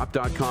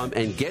rodpedersenshop.com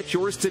and get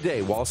yours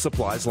today while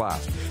supplies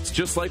last. It's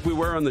just like we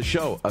wear on the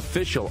show,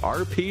 official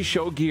RP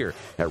Show gear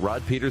at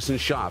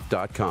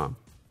rodpedersenshop.com.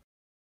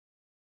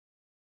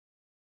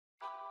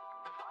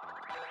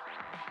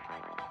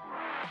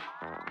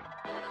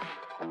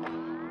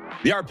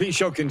 The RP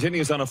Show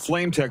continues on a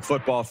FlameTech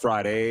Football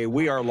Friday.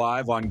 We are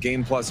live on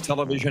Game Plus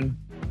Television,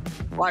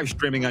 live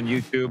streaming on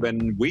YouTube,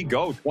 and we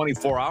go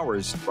 24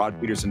 hours.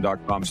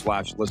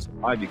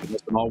 RodPedersen.com/listen live. You can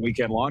listen all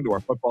weekend long to our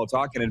football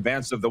talk in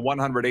advance of the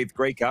 108th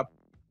Grey Cup.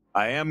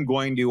 I am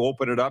going to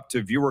open it up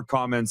to viewer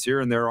comments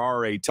here, and there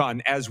are a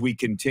ton as we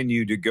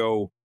continue to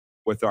go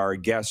with our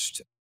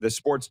guest, the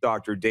sports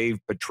doctor, Dave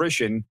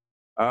Patrician.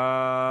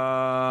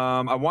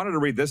 I wanted to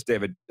read this,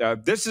 David.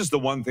 This is the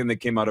one thing that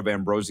came out of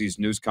Ambrosie's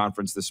news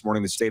conference this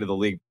morning, the State of the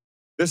League.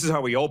 This is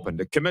how he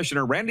opened.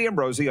 Commissioner Randy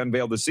Ambrosie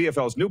unveiled the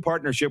CFL's new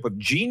partnership with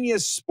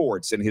Genius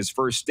Sports in his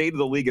first State of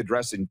the League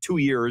address in 2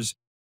 years.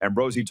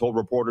 Ambrosie told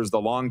reporters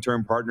the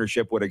long-term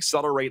partnership would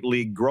accelerate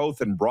league growth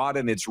and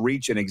broaden its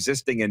reach in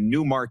existing and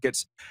new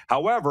markets.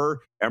 However,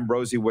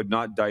 Ambrosie would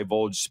not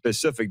divulge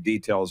specific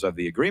details of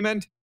the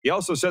agreement. He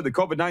also said the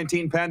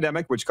COVID-19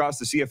 pandemic, which cost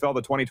the CFL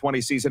the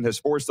 2020 season, has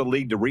forced the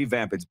league to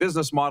revamp its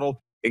business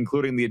model,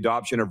 including the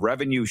adoption of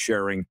revenue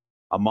sharing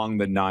among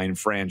the 9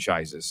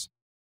 franchises.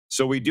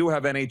 So we do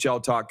have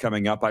NHL talk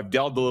coming up. I've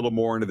delved a little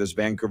more into this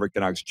Vancouver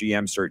Canucks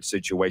GM search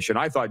situation.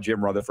 I thought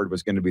Jim Rutherford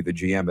was going to be the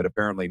GM, but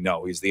apparently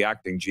no. He's the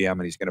acting GM,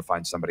 and he's going to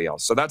find somebody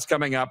else. So that's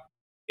coming up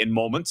in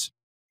moments.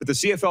 But the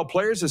CFL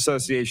Players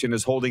Association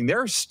is holding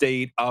their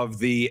State of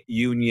the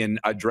Union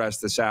address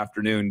this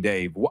afternoon,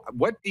 Dave.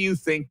 What do you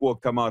think will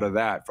come out of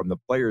that from the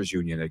Players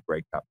Union at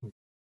Grey Cup?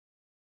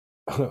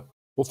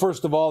 Well,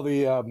 first of all,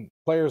 the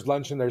Players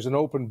Luncheon, there's an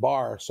open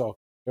bar, so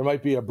there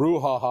might be a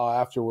brouhaha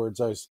afterwards.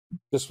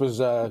 This was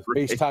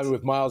FaceTime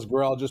with Miles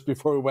Gurrell just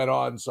before we went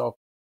on, so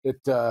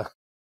it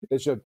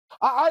should.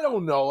 I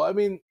don't know. I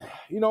mean,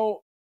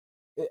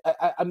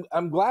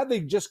 I'm glad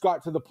they just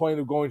got to the point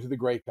of going to the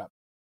Grey Cup.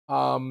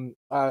 I'm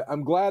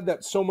glad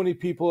that so many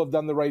people have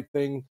done the right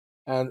thing,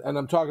 and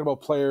I'm talking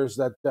about players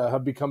that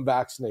have become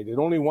vaccinated.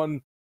 Only one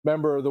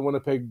member of the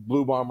Winnipeg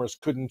Blue Bombers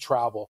couldn't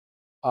travel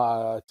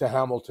to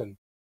Hamilton.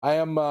 I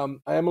am a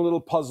little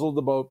puzzled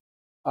about.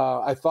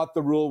 I thought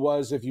the rule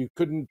was if you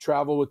couldn't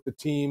travel with the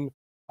team,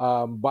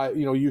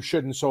 you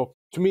shouldn't. So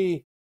to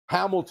me,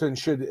 Hamilton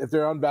should, if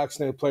they're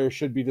unvaccinated players,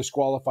 should be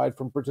disqualified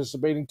from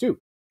participating too.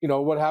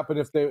 What happened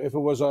if they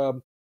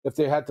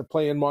had to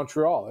play in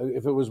Montreal,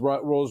 if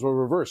roles were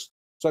reversed.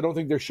 So I don't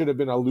think there should have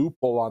been a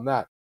loophole on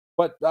that.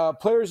 But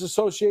Players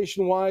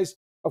Association wise,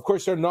 of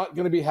course, they're not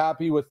going to be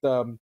happy with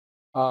the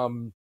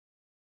no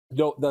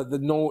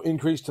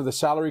increase to the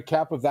salary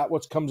cap. If that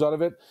what comes out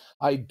of it,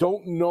 I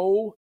don't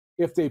know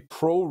if they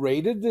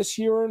prorated this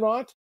year or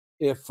not.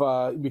 If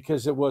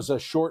because it was a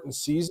shortened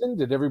season,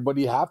 did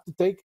everybody have to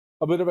take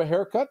a bit of a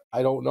haircut?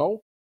 I don't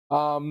know.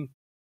 And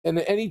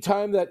any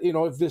time that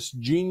if this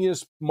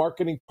genius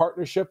marketing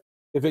partnership,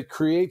 if it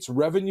creates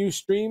revenue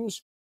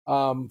streams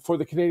for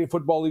the Canadian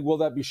Football League, will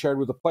that be shared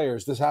with the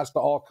players? This has to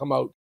all come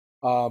out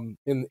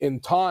in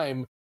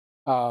time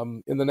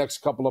in the next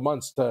couple of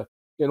months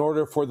in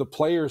order for the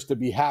players to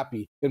be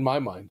happy, in my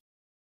mind.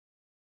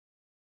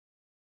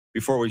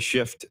 Before we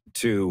shift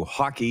to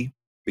hockey,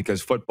 because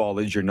football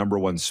is your number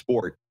one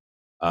sport,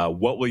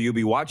 what will you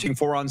be watching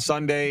for on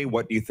Sunday?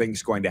 What do you think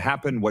is going to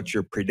happen? What's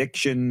your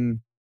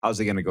prediction? How's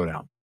it going to go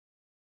down?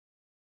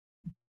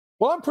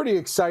 Well, I'm pretty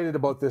excited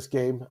about this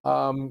game.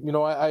 There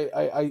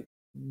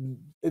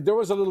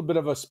was a little bit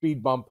of a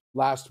speed bump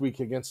last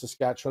week against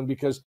Saskatchewan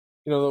because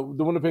the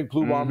Winnipeg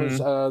Blue Bombers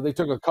they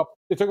took a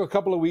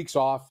couple of weeks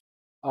off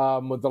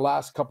with the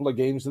last couple of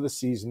games of the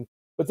season,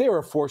 but they were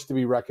a force to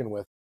be reckoned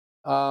with.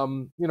 I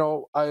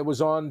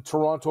was on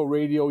Toronto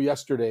radio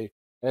yesterday,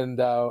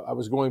 and I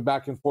was going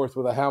back and forth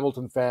with a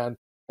Hamilton fan,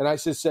 and I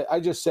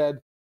just said,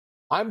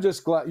 I'm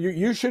just glad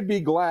you should be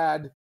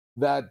glad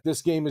that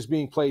this game is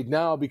being played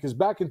now, because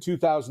back in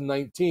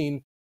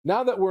 2019,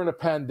 now that we're in a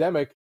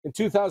pandemic, in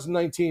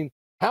 2019,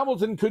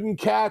 Hamilton couldn't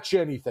catch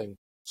anything.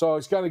 So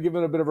it's kind of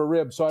given a bit of a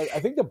rib. So I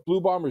think the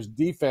Blue Bombers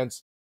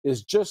defense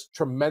is just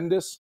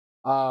tremendous.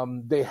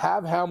 They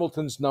have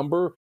Hamilton's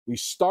number. We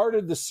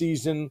started the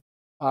season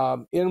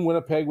in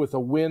Winnipeg with a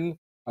win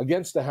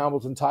against the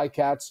Hamilton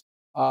Ticats.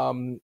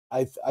 I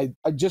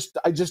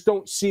just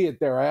don't see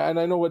it there. And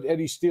I know what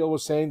Eddie Steele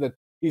was saying, that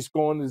is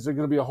there going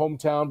to be a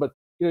hometown? But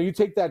you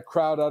take that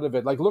crowd out of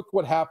it. Like, look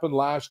what happened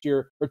last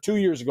year, or 2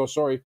 years ago,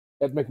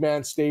 at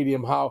McMahon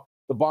Stadium, how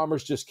the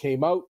Bombers just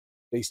came out.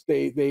 They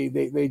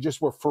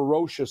just were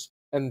ferocious,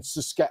 and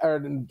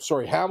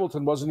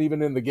Hamilton wasn't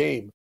even in the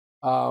game.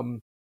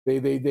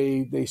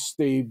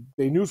 They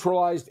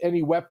neutralized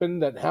any weapon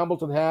that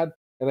Hamilton had,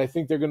 and I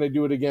think they're going to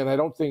do it again. I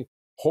don't think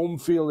home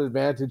field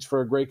advantage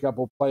for a Grey Cup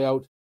will play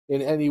out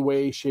in any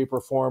way, shape,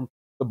 or form.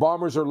 The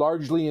Bombers are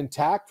largely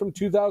intact from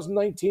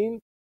 2019.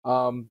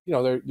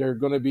 There's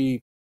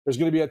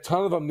going to be a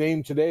ton of them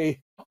named today,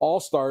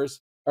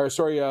 all-stars,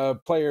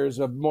 players,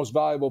 most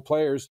valuable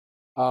players,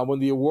 when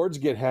the awards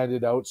get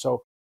handed out.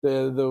 So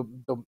that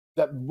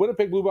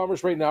Winnipeg Blue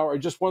Bombers right now are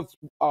just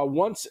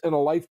once in a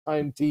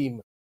lifetime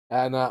team,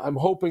 and I'm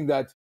hoping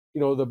that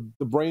the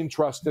brain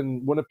trust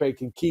in Winnipeg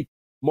can keep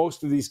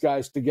most of these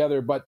guys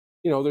together. But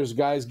there's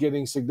guys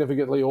getting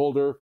significantly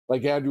older,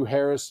 like Andrew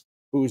Harris,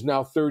 who's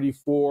now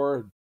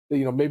 34.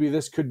 Maybe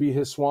this could be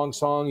his swan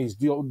song. He's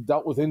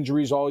dealt with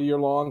injuries all year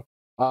long.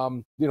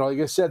 Like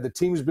I said, the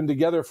team's been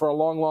together for a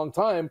long, long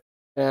time,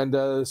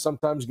 and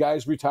sometimes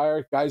guys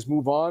retire, guys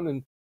move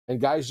on,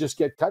 and guys just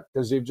get cut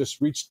because they've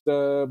just reached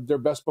their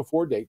best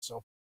before date.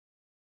 So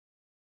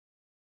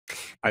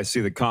I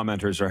see the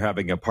commenters are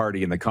having a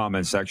party in the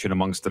comment section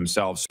amongst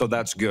themselves, so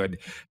that's good.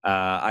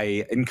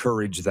 I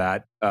encourage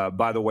that.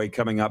 By the way,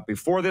 coming up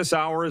before this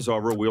hour is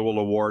over, we will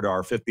award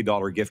our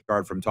 $50 gift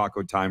card from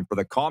Taco Time for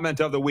the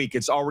comment of the week.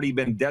 It's already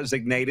been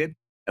designated,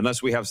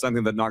 unless we have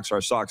something that knocks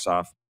our socks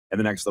off in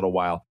the next little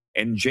while.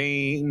 And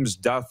James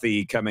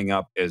Duthie coming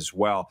up as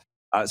well.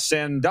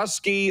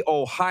 Sandusky,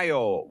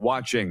 Ohio,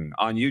 watching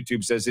on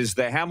YouTube, says, is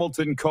the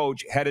Hamilton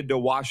coach headed to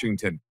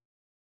Washington?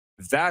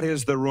 That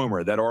is the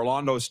rumor, that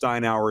Orlando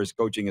Steinauer is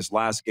coaching his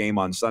last game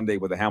on Sunday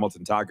with the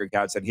Hamilton Tiger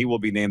Cats, and he will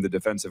be named the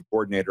defensive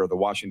coordinator of the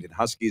Washington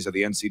Huskies of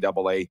the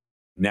NCAA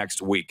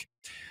next week.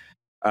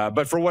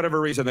 But for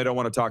whatever reason, they don't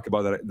want to talk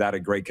about that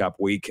at Grey Cup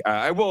week.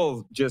 I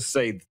will just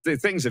say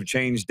things have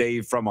changed,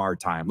 Dave, from our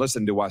time.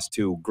 Listen to us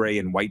two, gray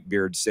and white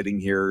beards sitting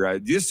here.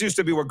 This used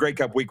to be what Grey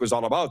Cup week was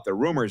all about. The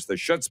rumors, the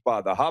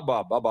chutzpah, the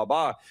hubbub, blah, blah,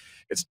 blah.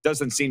 It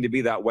doesn't seem to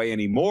be that way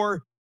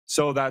anymore.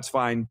 So that's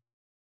fine.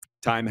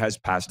 Time has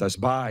passed us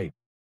by.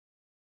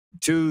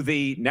 To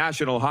the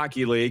National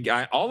Hockey League,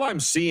 all I'm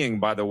seeing,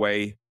 by the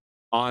way,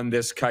 on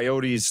this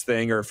Coyotes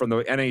thing, or from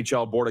the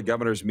NHL Board of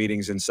Governors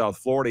meetings in South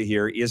Florida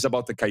here, is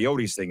about the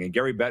Coyotes thing. And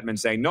Gary Bettman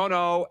saying,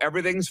 no,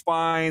 everything's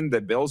fine.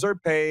 The bills are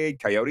paid.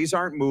 Coyotes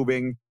aren't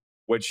moving,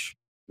 which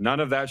none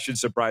of that should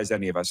surprise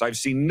any of us. I've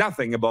seen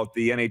nothing about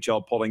the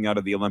NHL pulling out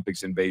of the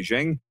Olympics in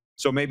Beijing.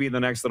 So maybe in the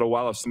next little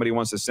while, if somebody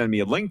wants to send me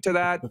a link to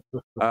that,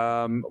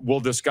 we'll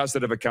discuss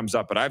it if it comes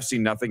up. But I've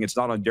seen nothing. It's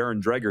not on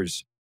Darren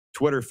Dreger's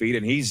Twitter feed,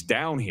 and he's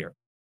down here.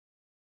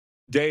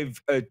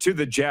 Dave, to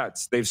the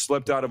Jets, they've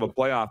slipped out of a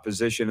playoff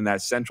position in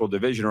that Central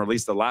Division, or at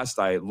least the last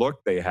I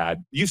looked they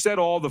had. You said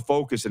all the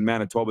focus in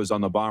Manitoba is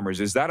on the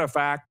Bombers. Is that a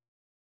fact?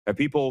 Have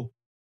people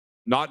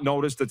not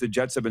noticed that the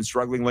Jets have been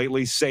struggling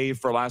lately, save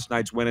for last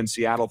night's win in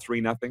Seattle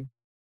 3-0?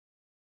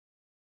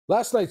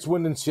 Last night's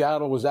win in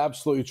Seattle was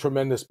absolutely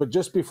tremendous. But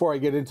just before I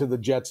get into the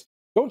Jets,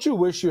 don't you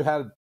wish you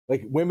had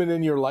like women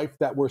in your life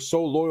that were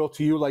so loyal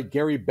to you, like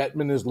Gary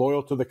Bettman is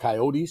loyal to the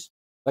Coyotes?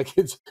 Like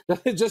it's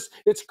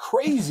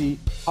crazy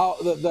how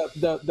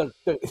the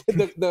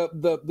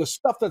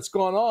stuff that's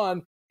gone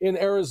on in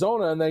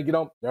Arizona, and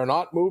they're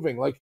not moving.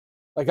 Like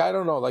I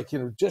don't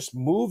know, just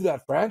move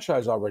that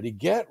franchise already.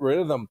 Get rid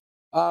of them.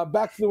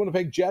 Back to the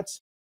Winnipeg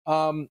Jets.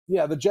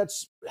 The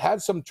Jets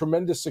had some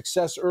tremendous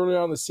success early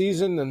on in the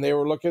season, and they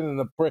were looking, and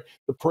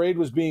the parade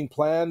was being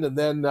planned, and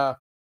then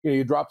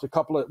we dropped a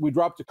couple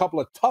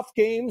of tough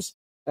games,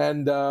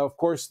 and of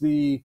course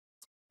the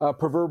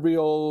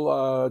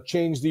proverbial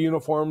change the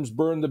uniforms,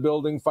 burn the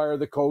building, fire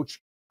the coach,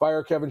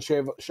 fire Kevin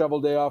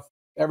Cheveldayoff,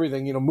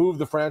 everything, move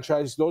the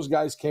franchise. Those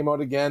guys came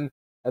out again,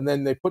 and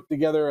then they put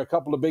together a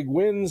couple of big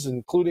wins,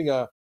 including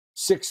a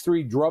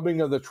 6-3 drubbing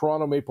of the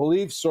Toronto Maple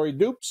Leafs. Sorry,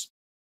 dupes.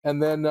 And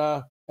then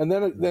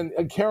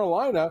in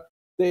Carolina,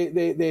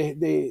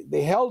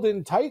 they held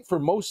in tight for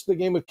most of the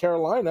game with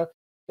Carolina,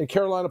 and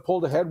Carolina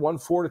pulled ahead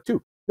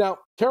 1-4-2. Now,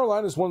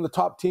 Carolina is one of the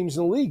top teams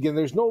in the league, and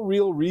there's no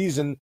real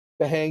reason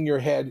to hang your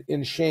head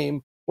in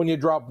shame when you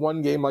drop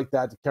one game like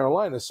that to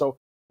Carolina. So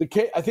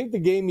I think the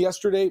game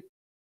yesterday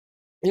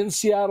in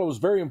Seattle was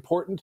very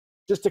important,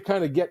 just to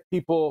kind of get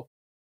people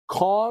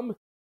calm.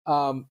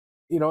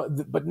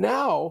 But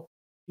now,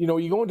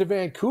 you go into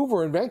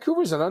Vancouver, and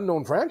Vancouver's an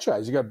unknown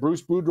franchise. You got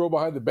Bruce Boudreau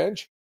behind the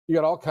bench. You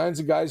got all kinds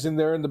of guys in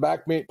there in the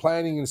back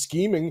planning and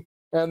scheming,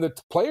 and the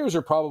players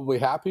are probably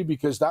happy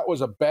because that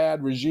was a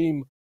bad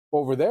regime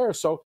over there.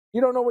 So you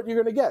don't know what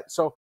you're going to get.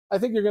 So I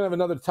think you're going to have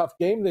another tough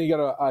game. Then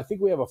I think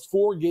we have a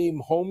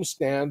 4-game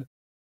homestand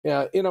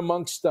in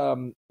amongst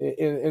in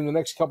the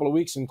next couple of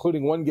weeks,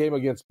 including one game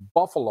against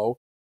Buffalo.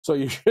 So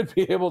you should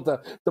be able to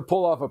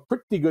pull off a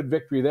pretty good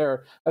victory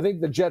there. I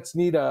think the Jets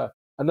need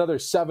another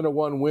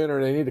 7-1 win,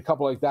 or they need a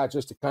couple like that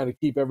just to kind of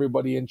keep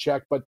everybody in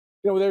check. But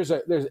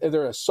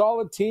they're a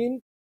solid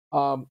team.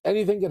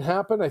 Anything can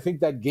happen. I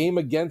think that game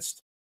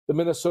against the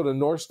Minnesota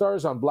North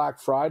Stars on Black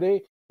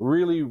Friday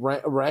really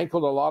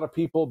rankled a lot of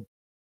people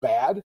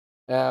bad.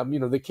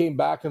 They came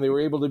back and they were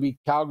able to beat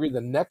Calgary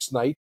the next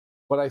night.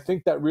 But I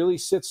think that really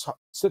sits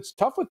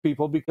tough with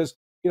people because,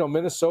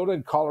 Minnesota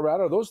and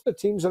Colorado, those are the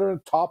teams that are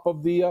on top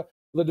of the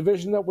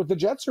division that the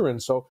Jets are in.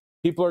 So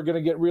people are going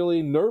to get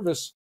really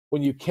nervous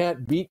when you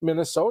can't beat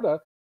Minnesota.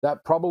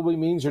 That probably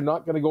means you're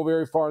not going to go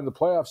very far in the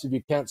playoffs if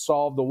you can't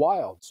solve the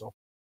Wild. So.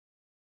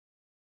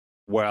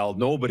 Well,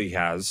 nobody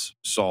has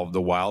solved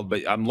the Wild,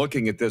 but I'm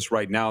looking at this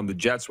right now, and the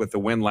Jets, with the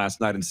win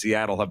last night in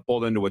Seattle, have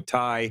pulled into a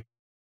tie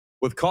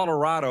with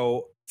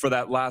Colorado for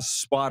that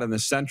last spot in the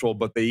Central,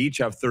 but they each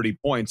have 30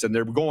 points, and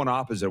they're going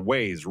opposite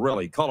ways,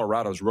 really.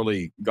 Colorado's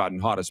really gotten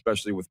hot,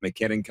 especially with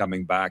McKinnon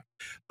coming back.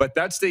 But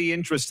that's the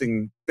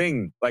interesting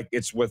thing. Like,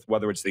 it's with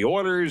whether it's the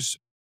Oilers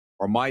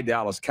or my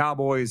Dallas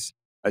Cowboys,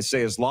 I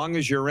say as long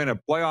as you're in a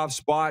playoff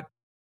spot,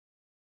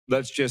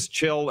 let's just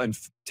chill and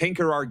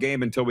tinker our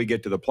game until we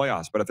get to the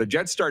playoffs. But if the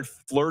Jets start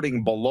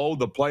flirting below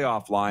the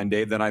playoff line,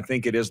 Dave, then I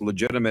think it is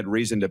legitimate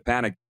reason to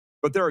panic.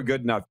 But they're a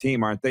good enough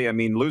team, aren't they? I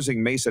mean,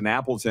 losing Mason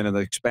Appleton in the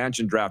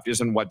expansion draft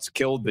isn't what's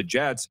killed the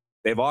Jets.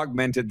 They've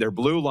augmented their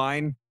blue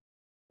line,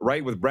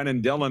 right, with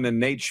Brennan Dillon and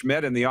Nate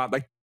Schmidt. And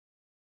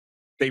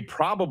they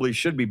probably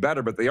should be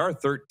better, but they are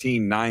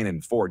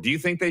 13-9-4. Do you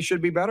think they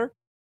should be better?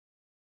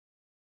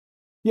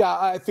 Yeah,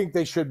 I think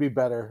they should be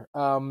better.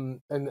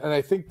 And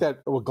I think that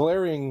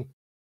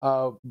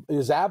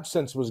his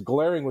absence was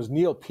glaring, was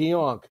Neil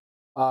Pionk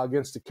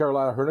against the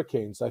Carolina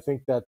Hurricanes. I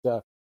think that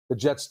the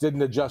Jets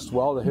didn't adjust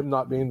well to him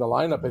not being in the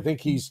lineup. I think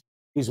he's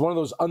one of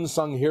those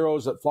unsung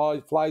heroes that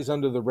flies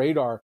under the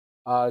radar.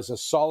 Is a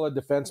solid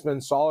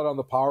defenseman, solid on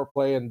the power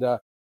play, and I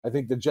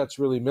think the Jets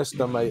really missed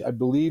him. I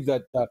believe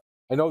that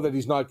I know that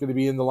he's not going to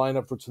be in the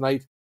lineup for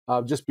tonight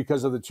just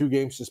because of the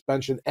 2-game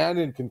suspension and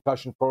in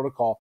concussion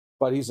protocol.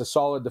 But he's a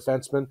solid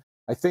defenseman.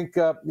 I think,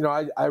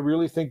 I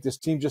really think this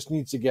team just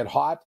needs to get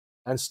hot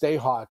and stay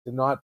hot and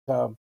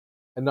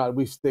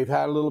they've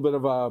had a little bit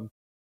of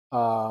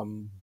a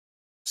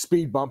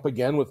speed bump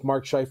again with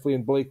Mark Scheifele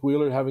and Blake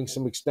Wheeler having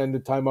some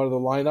extended time out of the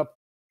lineup,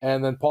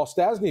 and then Paul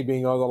Stastny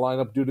being out of the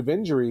lineup due to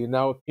injury, and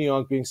now with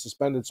Pionk being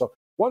suspended. So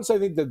once I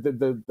think that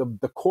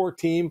the core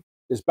team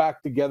is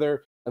back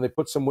together and they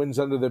put some wins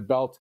under their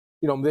belt,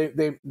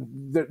 they're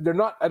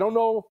not. I don't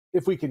know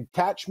if we can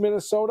catch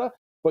Minnesota,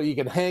 but you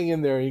can hang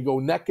in there and you go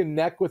neck and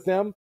neck with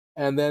them,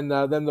 and then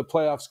the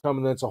playoffs come,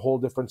 and then it's a whole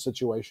different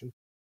situation.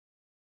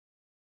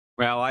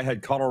 Well, I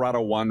had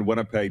Colorado 1,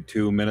 Winnipeg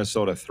 2,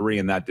 Minnesota 3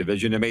 in that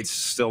division. It may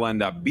still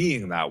end up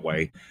being that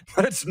way,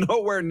 but it's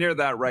nowhere near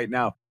that right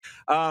now.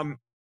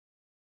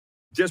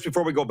 Just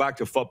before we go back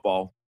to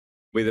football,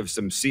 we have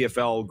some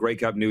CFL Grey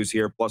Cup news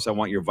here. Plus, I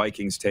want your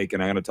Vikings take,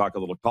 and I'm going to talk a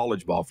little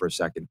college ball for a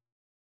second.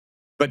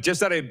 But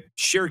just out of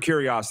sheer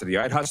curiosity,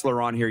 I had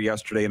Hustler on here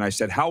yesterday, and I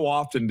said, how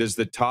often does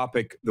the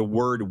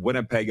word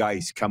Winnipeg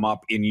Ice come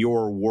up in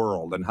your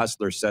world? And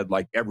Hustler said,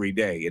 like, every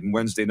day. And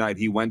Wednesday night,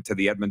 he went to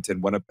the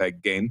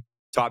Edmonton-Winnipeg game,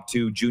 top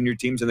 2 junior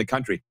teams in the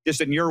country.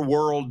 Just in your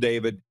world,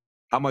 David,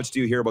 how much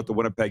do you hear about the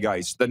Winnipeg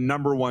Ice, the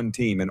 #1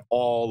 team in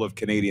all of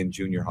Canadian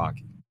junior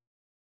hockey?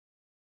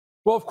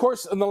 Well, of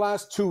course, in the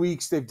last 2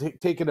 weeks, they've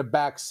taken a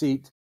back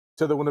seat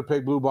to the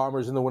Winnipeg Blue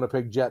Bombers and the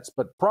Winnipeg Jets.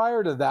 But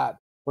prior to that,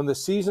 when the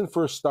season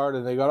first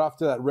started, they got off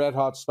to that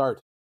red-hot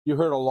start. You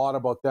heard a lot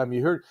about them.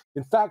 You heard,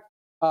 in fact,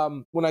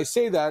 when I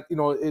say that,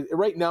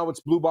 right now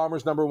it's Blue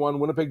Bombers #1,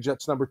 Winnipeg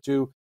Jets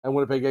 #2, and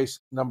Winnipeg Ice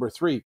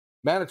 #3.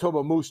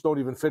 Manitoba Moose don't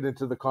even fit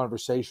into the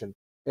conversation.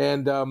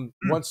 And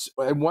once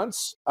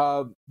the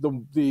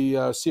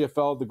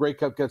CFL, the Grey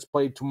Cup, gets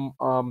played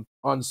on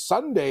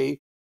Sunday,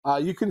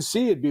 you can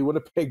see it'd be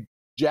Winnipeg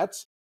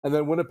Jets, and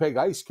then Winnipeg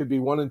Ice could be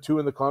 1 and 2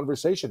 in the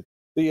conversation.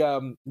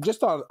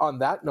 Just on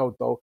that note,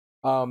 though,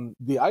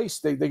 the Ice,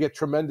 they get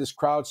tremendous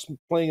crowds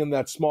playing in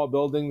that small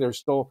building. There's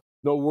still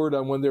no word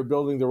on when they're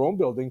building their own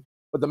building.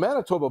 But the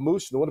Manitoba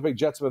Moose and the Winnipeg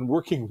Jets have been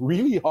working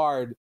really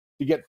hard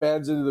to get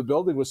fans into the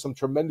building with some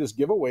tremendous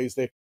giveaways.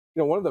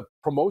 One of the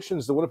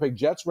promotions the Winnipeg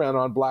Jets ran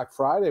on Black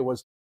Friday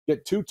was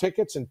get 2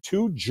 tickets and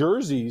 2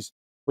 jerseys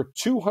for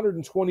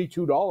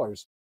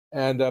 $222.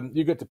 And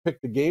you get to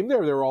pick the game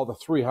there. There are all the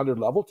 300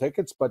 level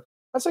tickets, but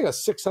that's like a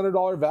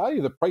 $600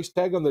 value. The price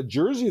tag on the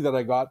jersey that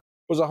I got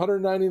was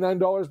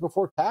 $199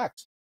 before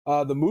tax.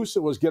 The Moose,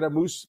 it was get a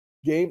Moose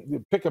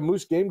game, pick a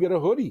Moose game, get a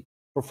hoodie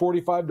for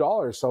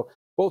 $45. So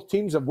both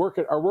teams are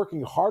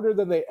working harder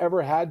than they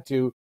ever had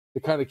to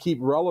kind of keep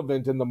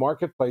relevant in the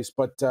marketplace.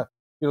 But the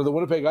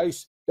Winnipeg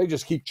Ice, they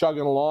just keep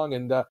chugging along,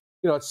 and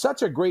it's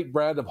such a great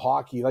brand of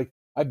hockey. Like,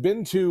 I've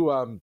been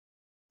to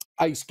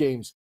Ice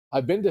games,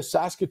 I've been to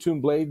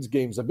Saskatoon Blades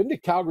games, I've been to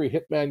Calgary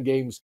Hitman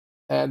games,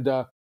 and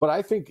but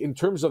I think in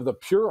terms of the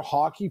pure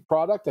hockey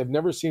product, I've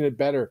never seen it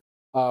better.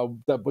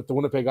 What the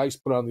Winnipeg Ice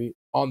put on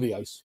the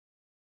ice.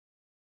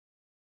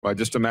 Well,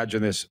 just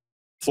imagine this: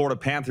 Florida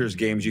Panthers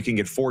games, you can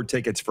get 4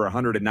 tickets for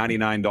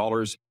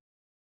 $199,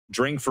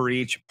 drink for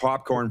each,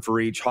 popcorn for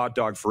each, hot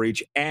dog for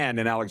each, and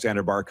an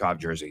Alexander Barkov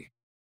jersey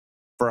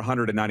for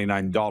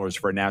 $199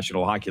 for a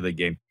National Hockey League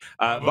game.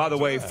 By the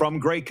way, from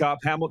Grey Cup,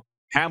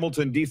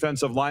 Hamilton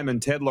defensive lineman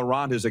Ted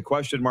Laurent is a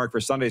question mark for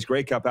Sunday's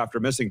Grey Cup after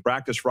missing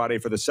practice Friday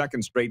for the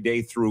 2nd straight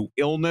day through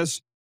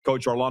illness.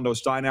 Coach Orlando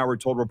Steinauer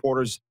told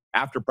reporters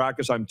after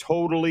practice, "I'm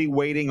totally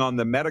waiting on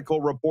the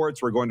medical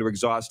reports. We're going to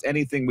exhaust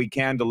anything we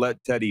can to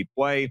let Teddy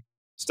play."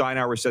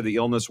 Steinauer said the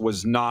illness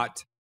was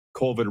not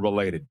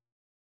COVID-related.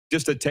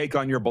 Just a take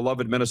on your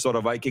beloved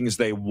Minnesota Vikings.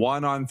 They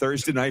won on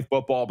Thursday Night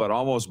Football, but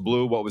almost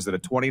blew, what was it, a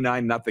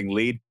 29-0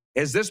 lead?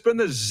 Has this been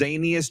the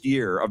zaniest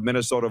year of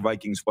Minnesota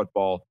Vikings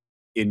football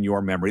in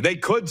your memory? They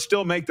could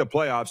still make the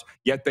playoffs,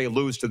 yet they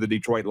lose to the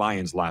Detroit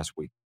Lions last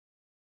week.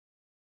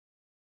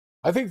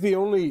 I think the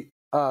only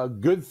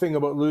good thing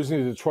about losing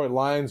to the Detroit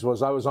Lions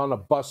was I was on a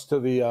bus to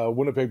the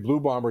Winnipeg Blue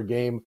Bomber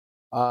game,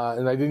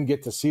 and I didn't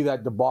get to see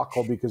that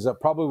debacle because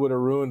that probably would have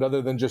ruined,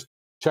 other than just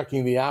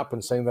checking the app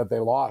and saying that they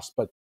lost.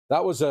 But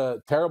that was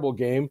a terrible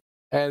game.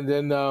 And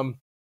then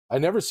I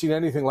never seen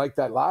anything like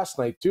that last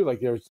night, too. Like,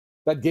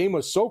 that game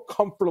was so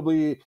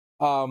comfortably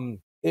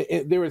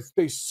they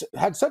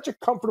had such a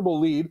comfortable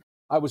lead.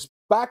 I was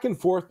back and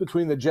forth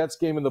between the Jets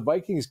game and the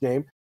Vikings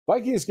game.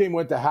 Vikings game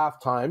went to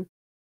halftime.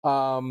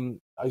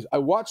 I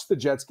watched the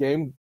Jets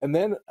game, and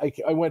then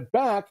I went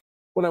back.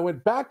 When I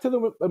went back to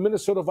the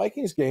Minnesota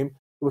Vikings game,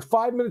 it was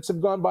 5 minutes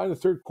had gone by in the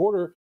third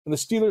quarter, and the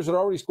Steelers had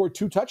already scored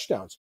 2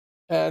 touchdowns.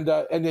 And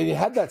then you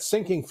had that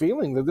sinking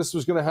feeling that this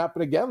was going to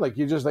happen again. Like,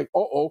 you're just like,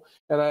 uh-oh.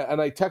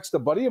 And I text a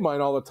buddy of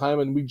mine all the time,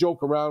 and we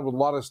joke around with a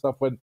lot of stuff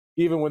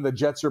even when the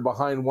Jets are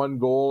behind 1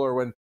 goal, or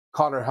when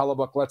Connor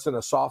Hellebuck lets in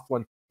a soft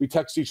one, we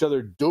text each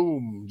other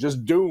doom,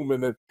 just doom.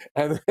 And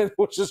then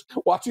we're just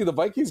watching the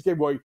Vikings game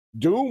going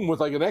doom with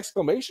like an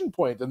exclamation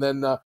point. And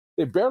then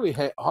they barely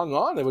hung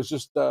on. It was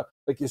just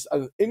like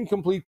an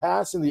incomplete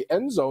pass in the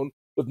end zone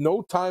with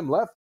no time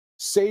left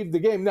saved the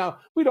game. Now,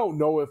 we don't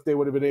know if they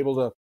would have been able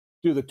to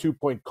do the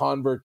 2-point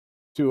convert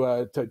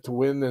to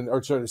win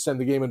or to send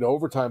the game into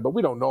overtime, but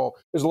we don't know.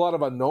 There's a lot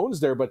of unknowns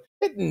there, but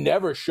it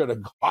never should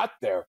have got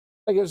there.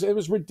 Like it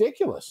was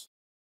ridiculous.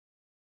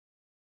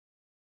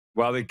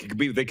 Well, they could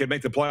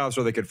make the playoffs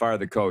or they could fire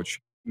the coach.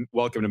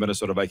 Welcome to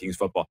Minnesota Vikings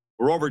football.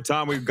 We're over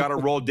time. We've got to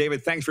roll.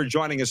 David, thanks for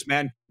joining us,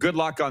 man. Good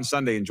luck on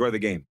Sunday. Enjoy the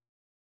game.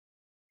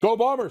 Go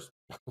Bombers.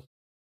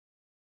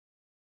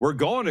 We're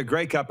going to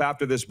Grey Cup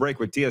after this break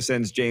with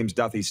TSN's James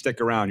Duthie.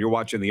 Stick around. You're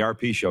watching the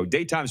RP Show.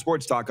 Daytime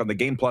sports talk on the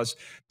Game Plus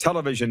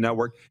television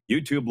network.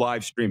 YouTube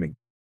live streaming.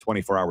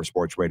 24-hour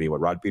sports radio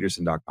at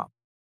rodpedersen.com.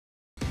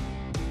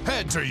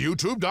 Head to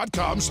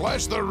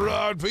youtube.com/The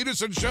Rod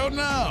Pedersen Show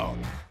now.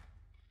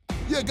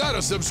 You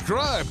gotta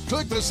subscribe.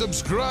 Click the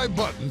subscribe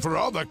button for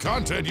all the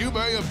content you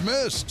may have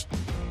missed.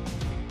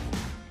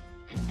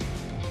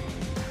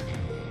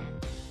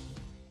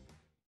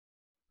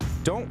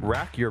 Don't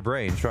rack your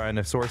brain trying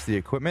to source the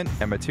equipment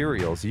and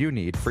materials you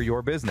need for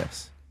your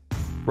business.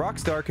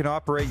 Rockstar can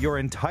operate your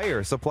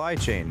entire supply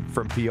chain,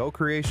 from PO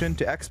creation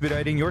to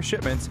expediting your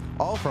shipments,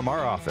 all from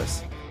our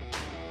office.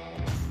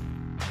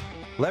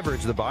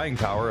 Leverage the buying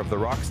power of the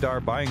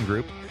Rockstar buying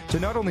group to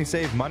not only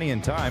save money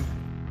and time,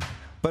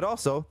 but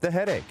also the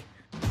headache.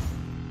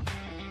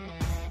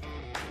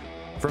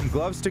 From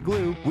gloves to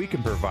glue, we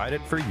can provide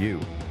it for you.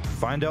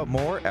 Find out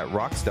more at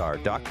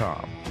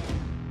rockstar.com.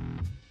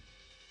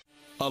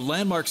 A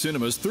Landmark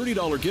Cinemas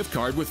 $30 gift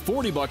card with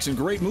 $40 in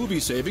great movie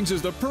savings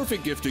is the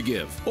perfect gift to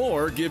give,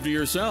 or give to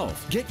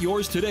yourself. Get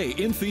yours today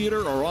in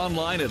theater or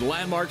online at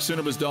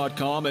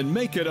landmarkcinemas.com and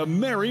make it a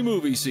merry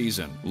movie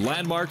season.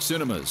 Landmark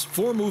Cinemas,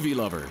 for movie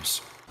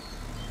lovers.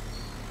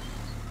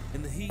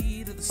 In the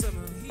heat of the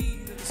summer,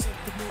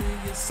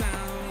 familiar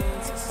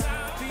sounds,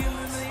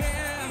 feeling the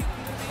air,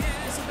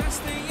 it's the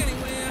best thing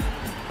anywhere.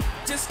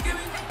 Just give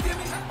me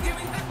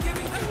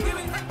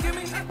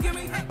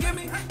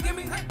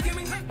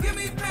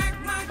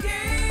back my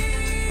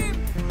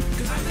game.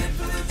 'Cause I live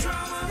for the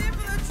drama,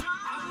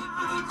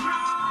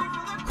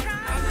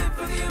 I live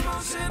for the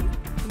emotion.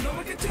 No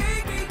one can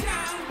take me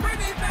down. Bring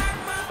me back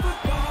my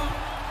football.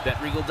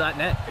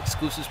 BetRegal.net,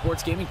 exclusive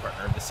sports gaming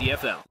partner of the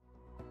CFL.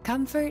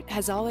 Comfort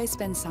has always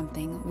been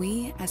something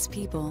we, as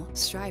people,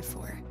 strive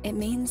for. It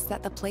means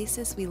that the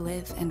places we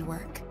live and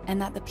work,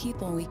 and that the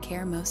people we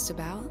care most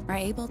about, are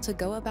able to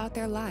go about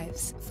their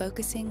lives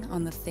focusing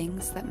on the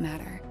things that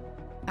matter.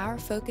 Our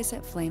focus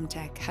at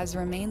FlameTech has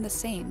remained the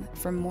same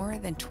for more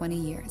than 20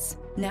 years.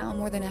 Now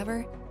more than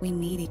ever, we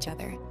need each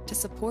other to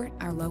support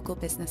our local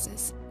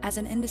businesses. As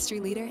an industry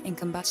leader in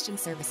combustion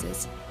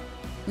services,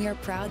 we are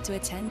proud to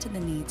attend to the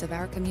needs of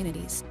our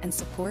communities and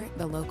support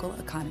the local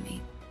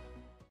economy.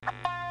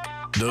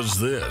 Does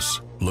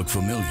this look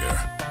familiar?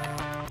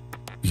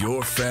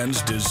 Your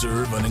fans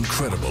deserve an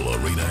incredible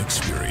arena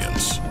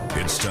experience.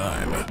 It's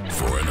time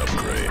for an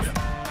upgrade.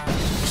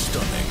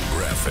 Stunning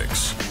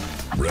graphics.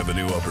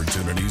 Revenue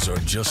opportunities are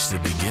just the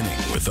beginning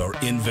with our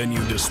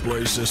in-venue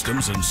display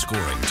systems and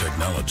scoring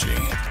technology.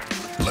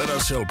 Let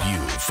us help you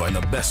find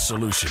the best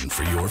solution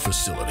for your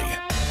facility.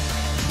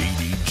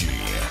 BDG,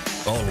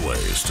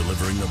 always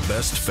delivering the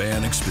best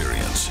fan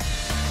experience.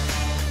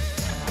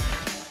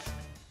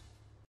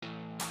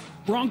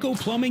 Bronco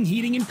Plumbing,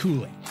 Heating, and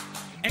Cooling.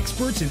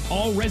 Experts in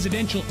all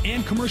residential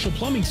and commercial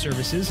plumbing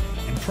services,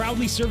 and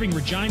proudly serving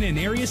Regina and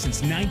area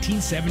since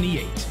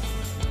 1978.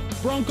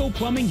 Bronco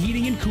Plumbing,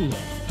 Heating, and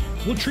Cooling.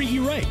 We'll treat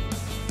you right.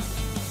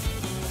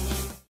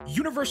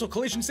 Universal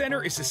Collision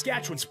Center is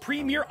Saskatchewan's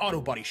premier auto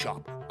body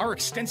shop. Our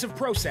extensive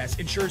process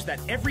ensures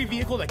that every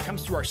vehicle that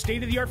comes through our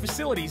state-of-the-art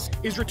facilities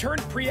is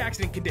returned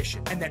pre-accident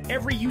condition, and that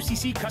every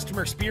UCC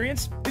customer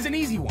experience is an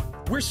easy one.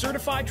 We're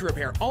certified to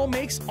repair all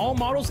makes, all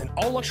models, and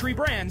all luxury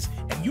brands,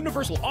 and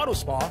Universal Auto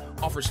Spa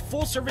offers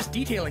full-service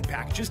detailing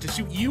packages to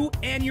suit you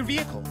and your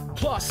vehicle.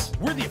 Plus,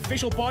 we're the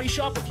official body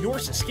shop of your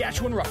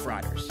Saskatchewan Rough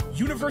Riders.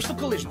 Universal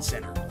Collision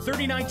Center,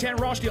 3910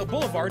 Rochdale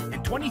Boulevard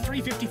and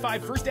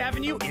 2355 First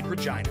Avenue in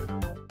Regina.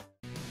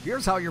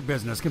 Here's how your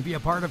business can be a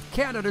part of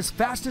Canada's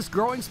fastest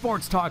growing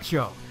sports talk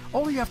show.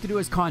 All you have to do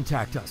is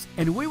contact us,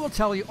 and we will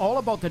tell you all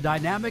about the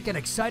dynamic and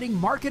exciting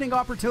marketing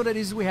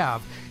opportunities we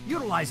have,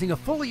 utilizing a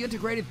fully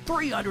integrated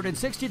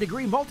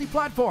 360-degree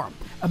multi-platform.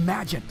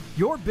 Imagine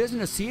your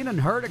business seen and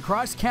heard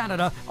across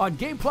Canada on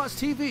Game Plus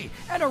TV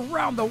and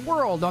around the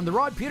world on the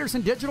Rod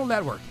Pedersen Digital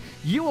Network.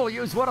 You will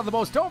use one of the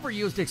most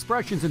overused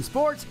expressions in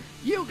sports.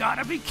 You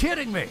gotta be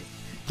kidding me.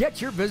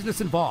 Get your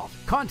business involved.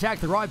 Contact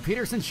the Rod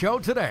Pedersen Show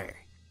today.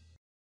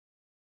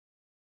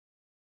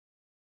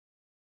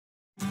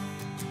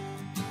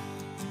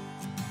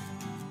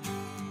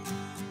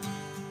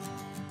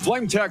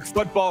 FlameTech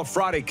Football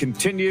Friday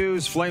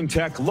continues.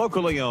 FlameTech,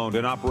 locally owned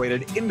and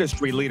operated,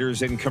 industry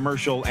leaders in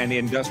commercial and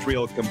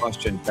industrial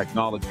combustion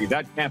technology.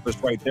 That campus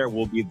right there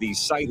will be the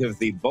site of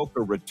the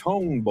Boca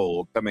Raton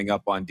Bowl coming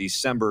up on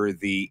December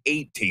the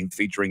 18th,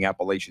 featuring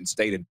Appalachian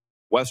State and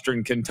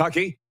Western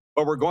Kentucky.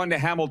 But we're going to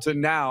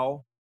Hamilton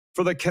now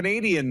for the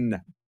Canadian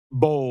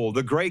Bowl,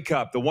 the Grey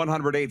Cup. The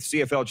 108th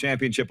CFL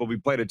Championship will be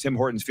played at Tim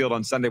Hortons Field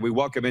on Sunday. We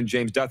welcome in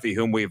James Duthie,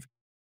 whom we've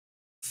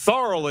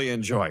thoroughly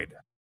enjoyed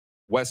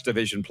West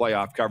Division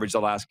playoff coverage the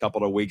last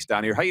couple of weeks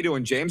down here. How you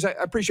doing, James? I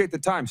appreciate the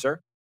time,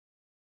 sir.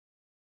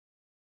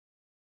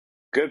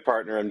 Good,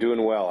 partner. I'm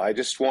doing well. I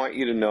just want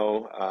you to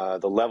know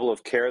the level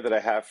of care that I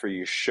have for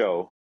your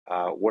show.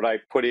 What I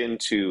put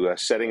into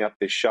setting up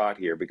this shot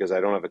here, because I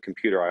don't have a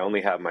computer, I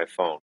only have my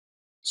phone.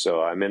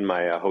 So I'm in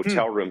my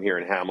hotel room here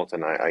in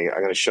Hamilton. I'm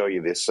going to show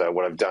you this.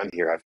 What I've done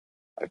here,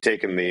 I've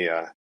taken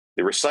the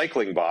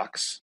recycling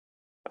box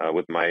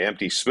with my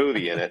empty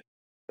smoothie in it,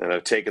 and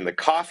I've taken the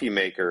coffee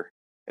maker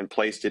and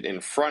placed it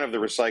in front of the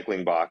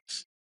recycling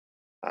box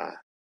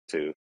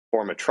to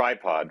form a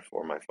tripod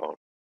for my phone.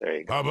 There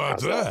you go. How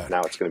about that?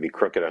 Now it's going to be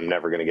crooked. I'm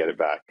never going to get it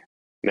back.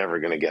 Never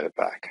going to get it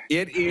back.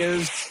 It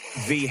is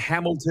the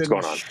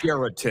Hamilton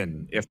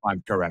Sheraton, if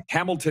I'm correct.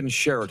 Hamilton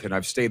Sheraton.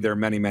 I've stayed there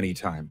many, many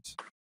times.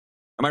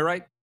 Am I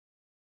right?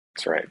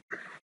 That's right.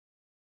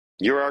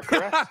 You are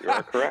correct. You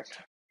are correct.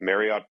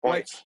 Marriott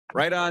points.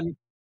 Right on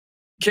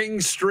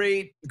King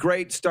Street.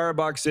 Great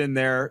Starbucks in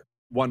there.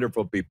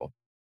 Wonderful people.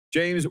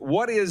 James,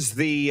 what is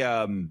the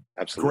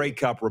Grey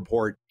Cup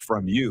report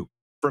from you,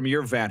 from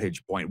your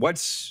vantage point?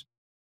 What's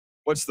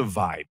the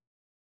vibe?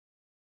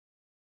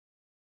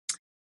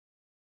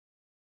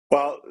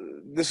 Well,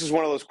 this is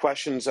one of those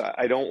questions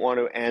I don't want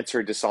to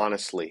answer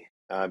dishonestly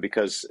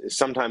because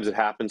sometimes it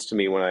happens to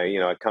me when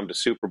I come to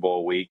Super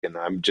Bowl week and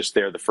I'm just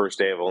there the first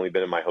day. I've only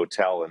been in my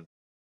hotel and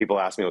people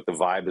ask me what the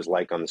vibe is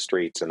like on the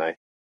streets, and I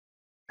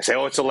say,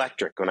 oh, it's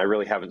electric, when I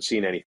really haven't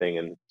seen anything.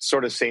 And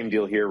sort of same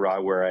deal here,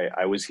 Rod, where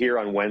I was here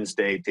on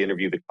Wednesday to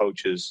interview the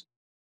coaches,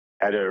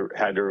 had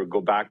to go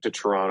back to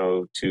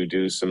Toronto to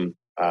do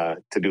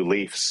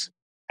Leafs.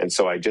 And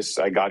so I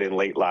got in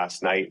late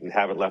last night and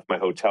haven't left my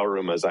hotel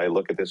room as I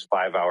look at this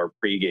 5-hour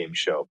pregame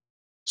show.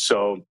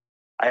 So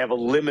I have a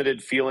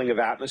limited feeling of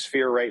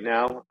atmosphere right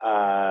now,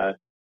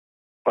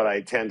 but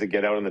I tend to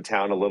get out in the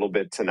town a little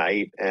bit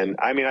tonight. And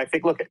I mean, I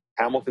think, look,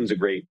 Hamilton's a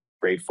great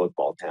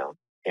football town.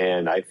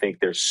 And I think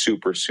they're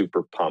super,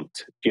 super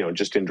pumped,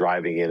 just in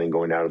driving in and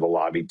going out of the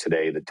lobby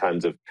today, the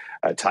tons of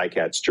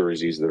Ticats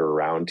jerseys that are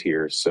around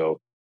here. So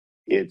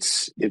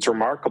it's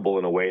remarkable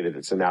in a way that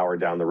it's an hour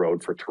down the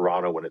road for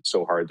Toronto when it's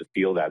so hard to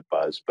feel that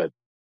buzz. But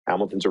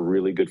Hamilton's a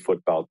really good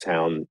football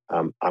town.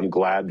 I'm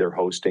glad they're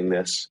hosting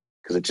this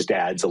because it just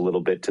adds a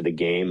little bit to the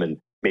game and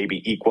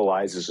maybe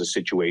equalizes a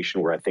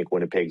situation where I think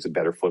Winnipeg's a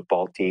better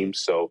football team.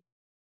 So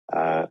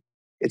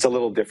it's a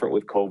little different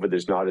with COVID.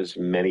 There's not as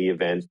many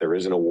events. There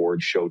is an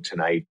award show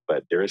tonight,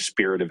 but there is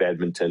Spirit of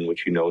Edmonton,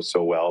 which you know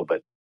so well,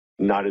 but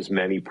not as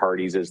many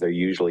parties as there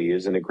usually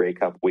is in a Grey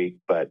Cup week.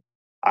 But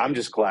I'm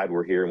just glad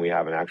we're here and we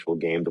have an actual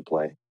game to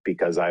play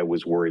because I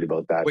was worried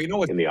about that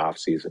in the off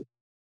season.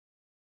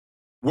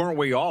 Weren't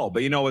we all?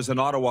 But, as an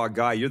Ottawa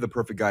guy, you're the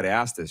perfect guy to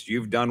ask this.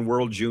 You've done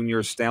World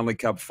Junior, Stanley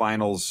Cup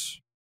finals,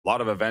 a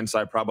lot of events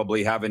I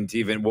probably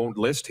won't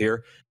list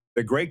here.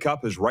 The Grey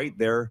Cup is right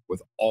there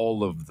with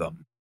all of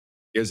them,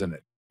 isn't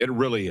it? It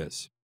really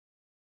is.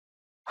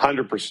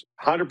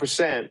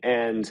 100%.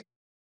 And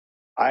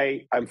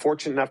I'm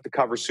fortunate enough to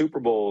cover Super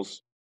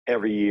Bowls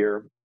every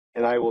year.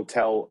 And I will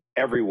tell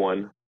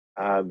everyone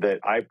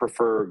that I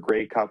prefer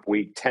Grey Cup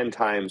week 10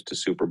 times to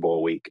Super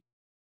Bowl week.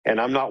 And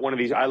I'm not one of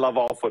these. I love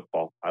all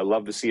football. I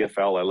love the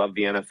CFL. I love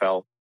the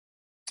NFL.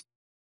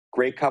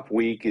 Grey Cup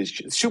week is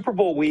Super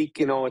Bowl week.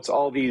 It's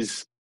all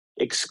these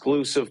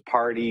exclusive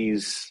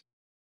parties.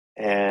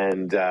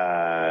 And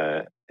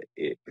I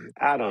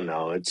don't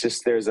know. It's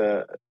just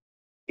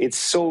it's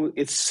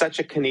such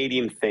a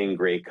Canadian thing,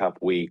 Grey Cup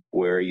week,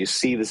 where you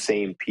see the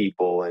same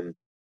people. And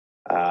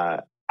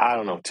I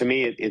don't know. To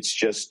me,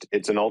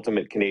 it's an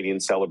ultimate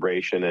Canadian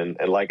celebration. And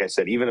like I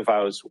said, even if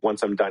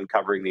once I'm done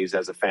covering these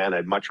as a fan,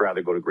 I'd much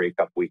rather go to Grey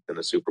Cup week than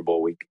a Super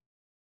Bowl week.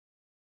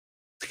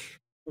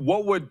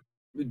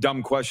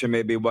 Dumb question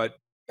maybe, but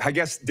I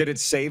guess, did it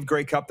save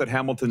Grey Cup that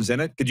Hamilton's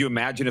in it? Could you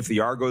imagine if the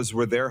Argos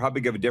were there? How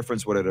big of a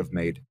difference would it have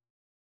made?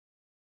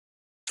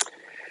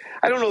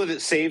 I don't know that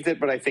it saved it,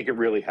 but I think it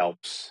really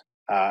helps.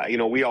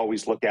 We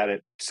always look at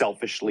it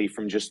selfishly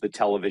from just the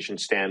television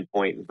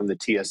standpoint and from the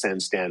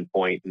TSN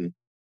standpoint. And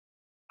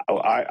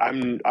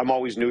I'm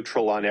always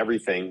neutral on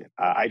everything.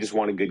 I just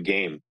want a good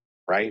game,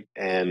 right?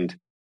 And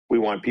we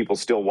want people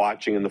still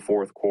watching in the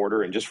fourth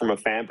quarter. And just from a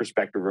fan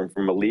perspective and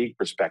from a league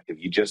perspective,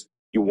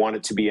 you want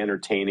it to be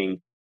entertaining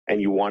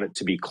and you want it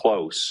to be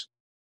close.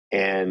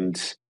 And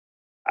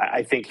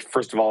I think,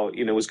 first of all,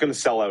 it was going to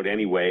sell out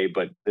anyway,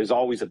 but there's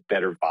always a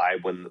better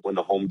vibe when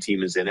the home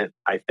team is in it,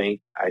 I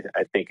think.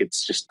 I think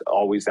it's just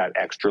always that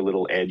extra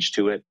little edge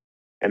to it.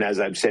 And as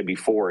I've said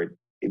before,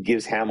 it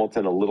gives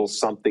Hamilton a little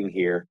something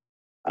here,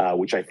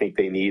 which I think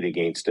they need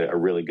against a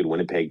really good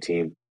Winnipeg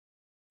team.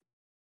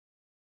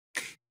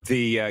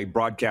 The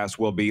broadcast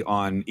will be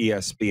on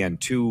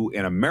ESPN2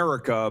 in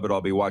America, but I'll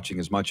be watching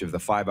as much of the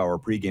 5-hour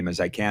pregame as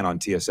I can on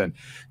TSN.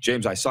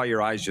 James, I saw your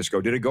eyes just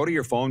go. Did it go to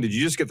your phone? Did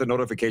you just get the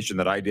notification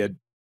that I did?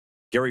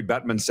 Gary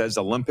Bettman says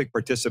Olympic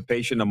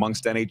participation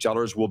amongst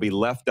NHLers will be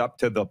left up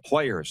to the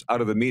players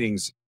out of the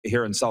meetings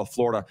here in South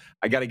Florida.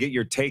 I got to get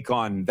your take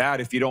on that,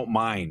 if you don't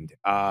mind.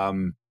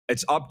 And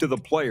It's up to the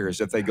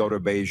players if they go to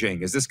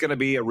Beijing. Is this going to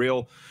be a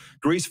real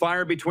grease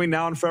fire between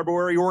now and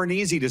February, or an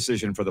easy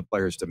decision for the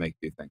players to make,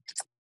 do you think?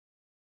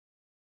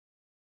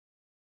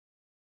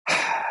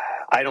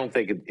 I don't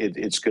think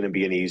it's going to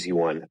be an easy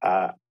one.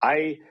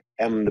 I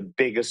am the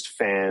biggest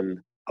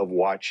fan of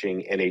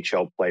watching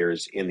NHL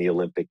players in the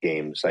Olympic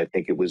Games. I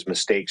think it was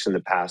mistakes in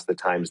the past, the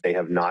times they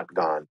have not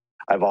gone.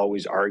 I've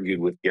always argued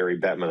with Gary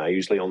Bettman. I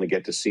usually only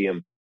get to see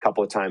him a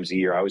couple of times a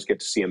year. I always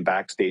get to see him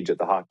backstage at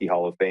the Hockey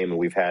Hall of Fame, and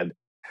we've had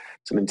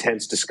some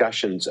intense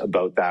discussions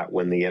about that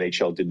when the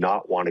NHL did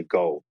not want to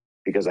go,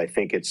 because I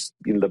think it's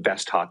the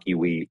best hockey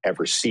we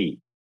ever see.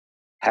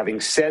 Having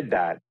said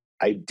that,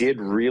 I did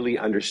really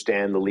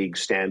understand the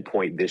league's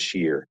standpoint this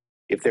year.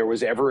 If there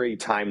was ever a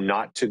time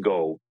not to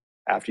go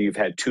after you've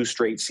had 2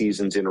 straight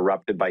seasons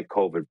interrupted by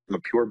COVID, from a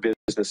pure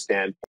business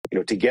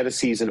standpoint, to get a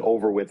season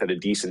over with at a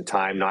decent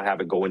time, not have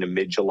it go into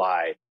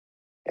mid-July,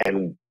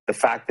 and the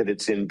fact that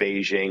it's in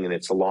Beijing and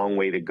it's a long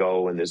way to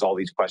go and there's all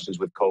these questions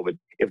with COVID,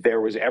 if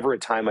there was ever a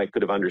time I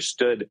could have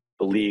understood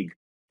the league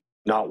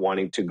not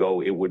wanting to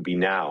go, it would be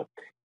now.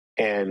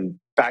 And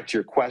back to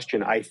your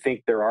question, I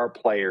think there are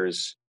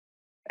players,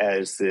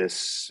 as the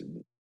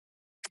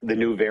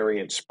new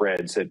variant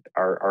spreads, that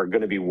are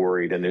going to be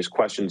worried. And there's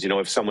questions,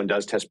 if someone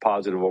does test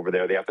positive over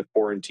there, they have to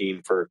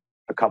quarantine for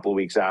a couple of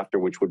weeks after,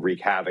 which would wreak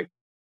havoc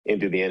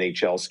into the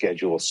NHL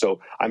schedule. So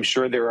I'm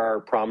sure there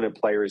are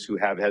prominent players who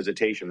have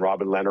hesitation.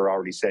 Robin Lehner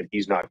already said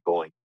he's not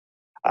going.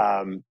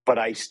 But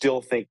I still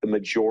think the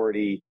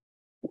majority,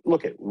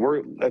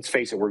 let's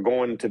face it, we're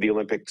going to the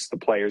Olympics. The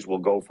players will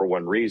go for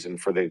one reason,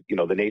 for the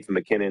Nathan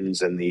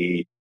McKinnons and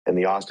the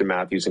Austin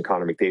Matthews and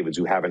Connor McDavids,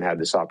 who haven't had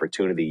this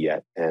opportunity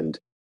yet. And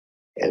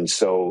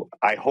so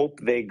I hope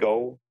they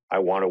go. I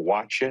want to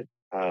watch it.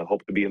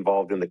 Hope to be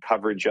involved in the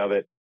coverage of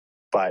it.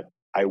 But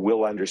I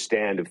will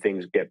understand if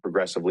things get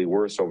progressively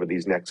worse over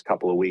these next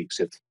couple of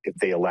weeks if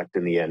they elect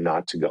in the end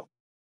not to go.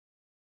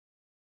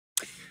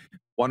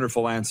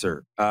 Wonderful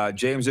answer.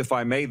 James, if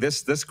I may,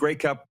 this Grey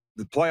Cup,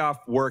 the playoff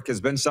work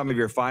has been some of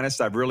your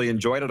finest. I've really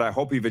enjoyed it. I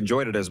hope you've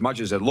enjoyed it as much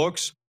as it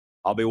looks.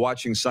 I'll be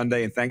watching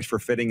Sunday, and thanks for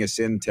fitting us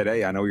in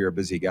today. I know you're a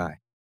busy guy.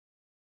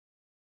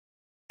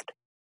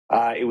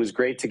 It was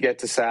great to get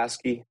to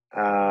Sasky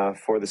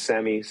for the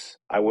semis.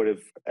 I would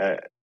have,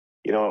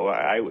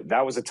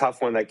 that was a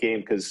tough one, that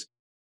game, because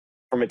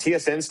from a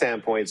TSN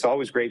standpoint, it's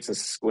always great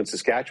when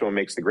Saskatchewan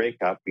makes the Grey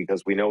Cup,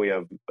 because we know we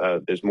have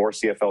there's more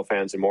CFL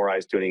fans and more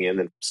eyes tuning in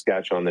than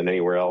Saskatchewan than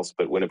anywhere else.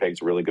 But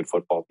Winnipeg's a really good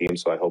football team,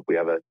 so I hope we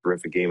have a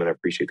terrific game, and I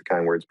appreciate the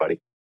kind words,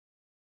 buddy.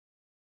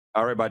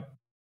 All right, bud.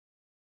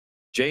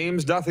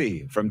 James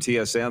Duthie from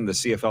TSN, the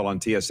CFL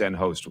on TSN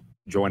host,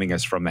 joining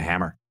us from the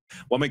Hammer.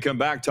 When we come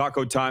back,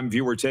 Taco Time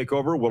Viewer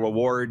Takeover will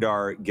award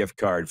our gift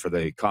card for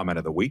the comment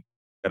of the week.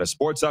 Got a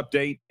sports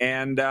update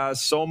and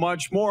so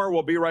much more.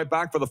 We'll be right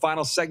back for the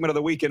final segment of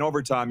the week in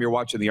overtime. You're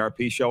watching the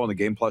RP Show on the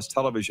Game Plus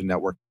Television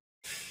Network.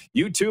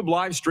 YouTube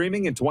live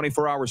streaming and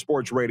 24-hour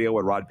sports radio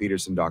at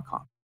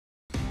rodpedersen.com.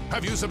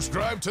 Have you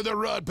subscribed to the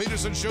Rod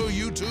Pedersen Show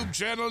YouTube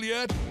channel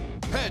yet?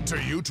 Head to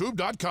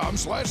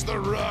youtube.com/The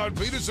Rod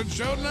Pedersen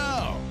Show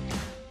now.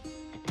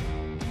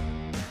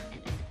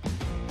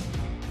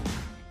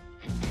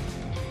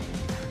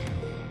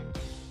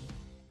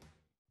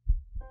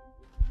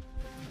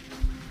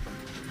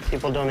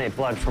 People donate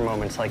blood for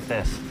moments like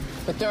this.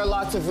 But there are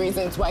lots of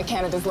reasons why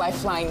Canada's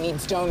Lifeline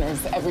needs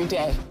donors every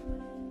day.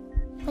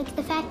 Like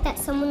the fact that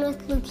someone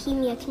with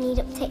leukemia can need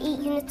up to 8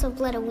 units of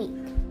blood a week.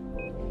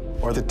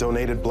 Or that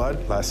donated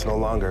blood lasts no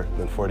longer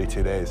than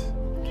 42 days.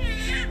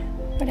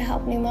 Or to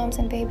help new moms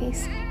and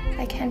babies,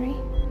 like Henry.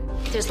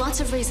 There's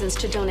lots of reasons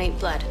to donate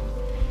blood.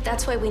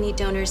 That's why we need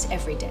donors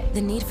every day.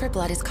 The need for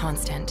blood is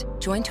constant.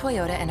 Join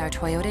Toyota and our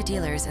Toyota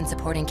dealers in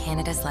supporting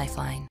Canada's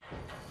Lifeline.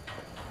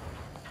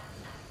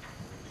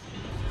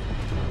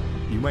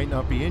 You might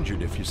not be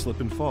injured if you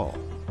slip and fall.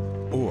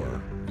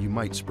 Or you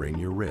might sprain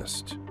your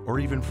wrist, or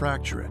even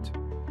fracture it.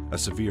 A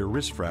severe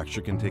wrist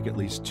fracture can take at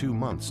least 2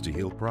 months to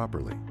heal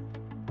properly.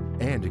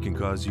 And it can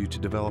cause you to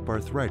develop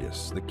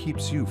arthritis that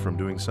keeps you from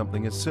doing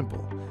something as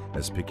simple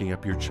as picking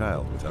up your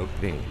child without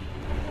pain.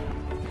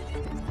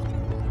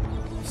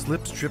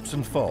 Slips, trips,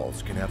 and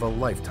falls can have a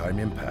lifetime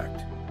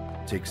impact.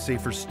 Take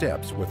safer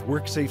steps with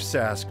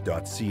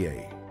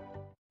WorksafeSask.ca.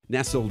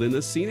 Nestled in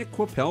the scenic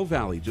Qu'Appelle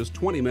Valley, just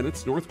 20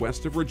 minutes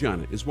northwest of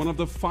Regina, is one of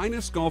the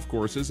finest golf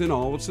courses in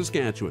all of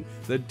Saskatchewan,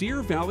 the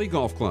Deer Valley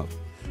Golf Club.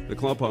 The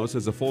clubhouse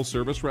has a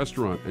full-service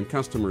restaurant, and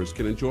customers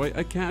can enjoy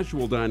a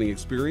casual dining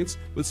experience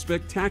with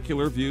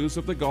spectacular views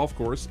of the golf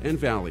course and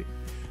valley.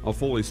 A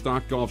fully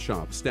stocked golf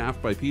shop,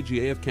 staffed by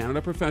PGA of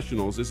Canada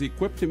professionals, is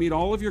equipped to meet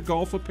all of your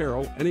golf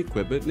apparel and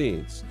equipment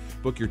needs.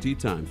 Book your tee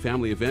time,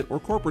 family event, or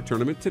corporate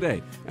tournament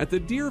today at the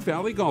Deer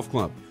Valley Golf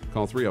Club.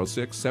 Call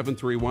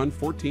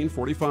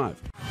 306-731-1445.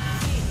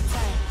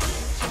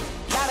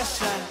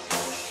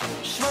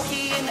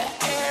 Smoky in the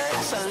air,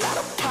 that's a lot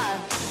of pine.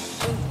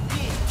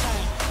 Big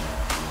time,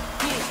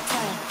 big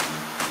time,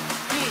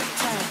 big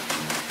time,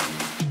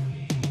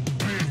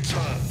 big time. Big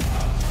time.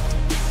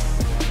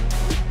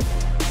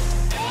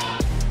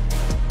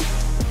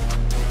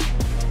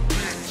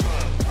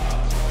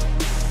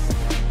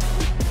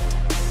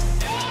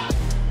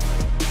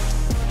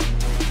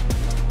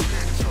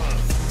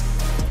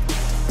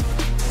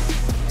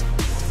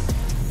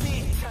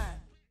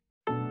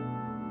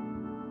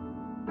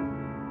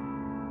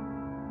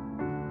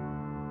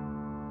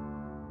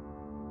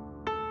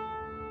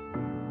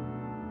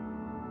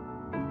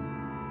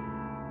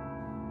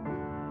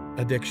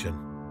 Addiction.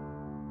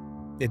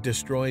 It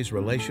destroys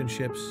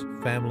relationships,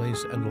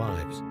 families, and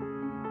lives.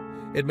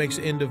 It makes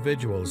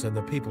individuals and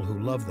the people who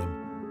love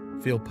them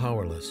feel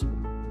powerless.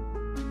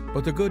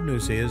 But the good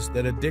news is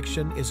that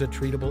addiction is a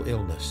treatable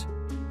illness.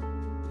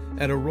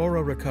 At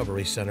Aurora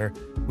Recovery Center,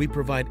 we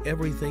provide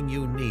everything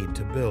you need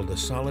to build a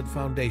solid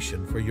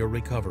foundation for your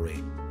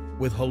recovery,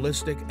 with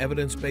holistic,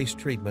 evidence-based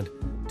treatment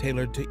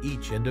tailored to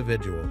each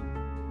individual.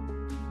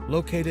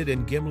 Located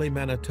in Gimli,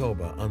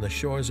 Manitoba, on the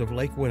shores of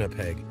Lake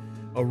Winnipeg,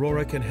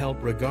 Aurora can help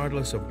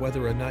regardless of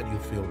whether or not you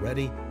feel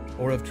ready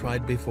or have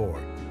tried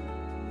before.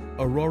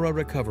 Aurora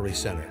Recovery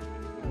Center.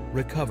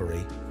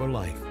 Recovery for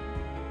life.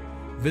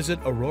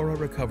 Visit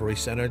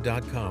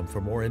aurorarecoverycenter.com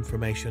for more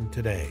information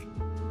today.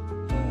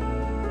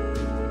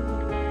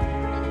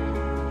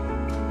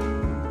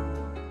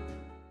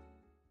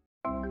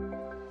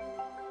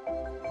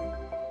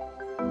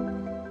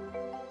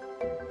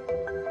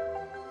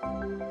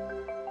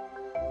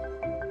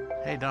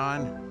 Hey,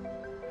 Dawn.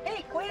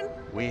 Hey, Quinn.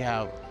 We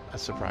have a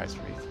surprise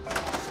for you.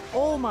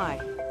 Oh, my.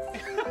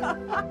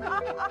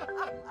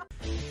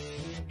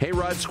 Hey,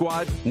 Rod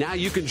Squad, now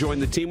you can join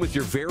the team with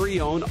your very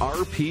own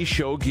RP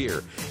Show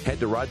gear. Head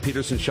to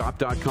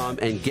rodpedersenshop.com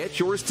and get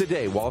yours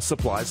today while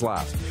supplies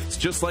last. It's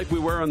just like we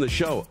wear on the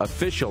show,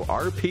 official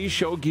RP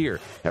Show gear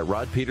at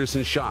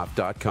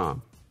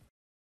rodpedersenshop.com.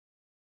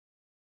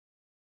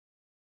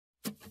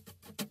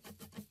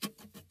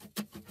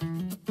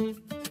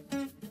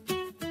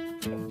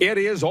 It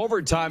is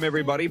overtime,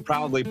 everybody.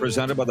 Proudly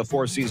presented by the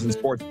Four Seasons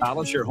Sports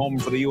Palace, your home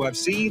for the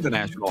UFC, the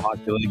National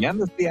Hockey League, and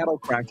the Seattle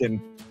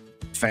Kraken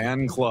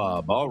Fan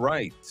Club. All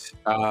right.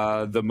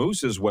 The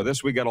Moose is with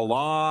us. We got a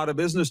lot of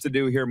business to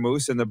do here,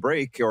 Moose, in the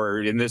break,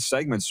 or in this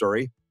segment,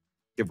 sorry.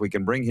 If we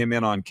can bring him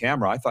in on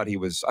camera. I thought he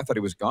was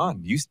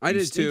gone. I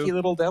did sneaky too.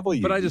 Little devil,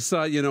 you. But I just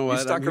thought, you know what?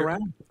 Stuck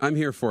around. I'm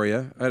here for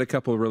you. I had a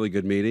couple of really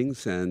good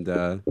meetings, and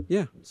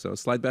yeah, so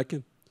slide back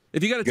in.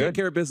 If you got to take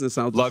care of business,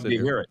 I'll just love sit to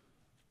here. hear it.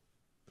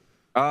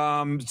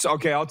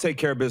 Okay, I'll take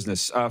care of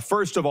business.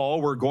 First of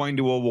all, we're going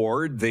to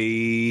award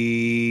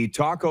the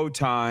Taco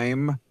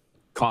Time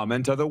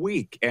Comment of the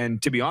Week.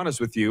 And to be honest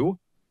with you,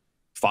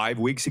 5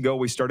 weeks ago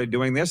we started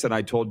doing this, and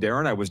I told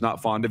Darren I was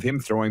not fond of him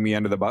throwing me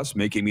under the bus,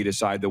 making me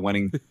decide the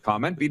winning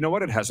comment. But you know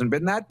what? It hasn't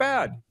been that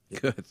bad.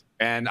 Good.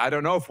 And I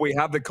don't know if we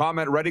have the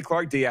comment ready,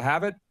 Clark. Do you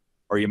have it?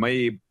 Or you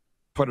may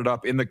put it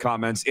up in the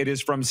comments. It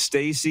is from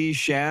Stacy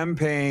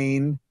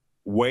Champagne.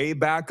 Way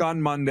back on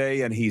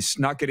Monday, and he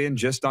snuck it in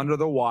just under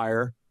the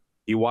wire.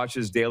 He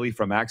watches daily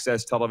from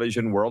Access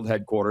Television World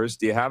Headquarters.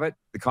 Do you have it?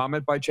 The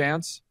comment by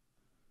chance?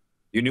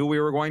 You knew we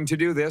were going to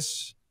do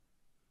this.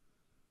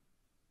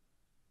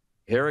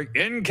 Here,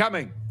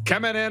 incoming.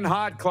 Coming in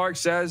hot, Clark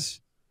says.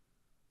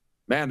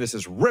 Man, this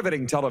is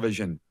riveting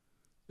television.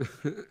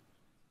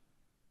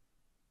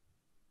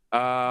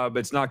 But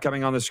it's not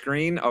coming on the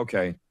screen?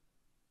 Okay.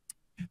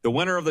 The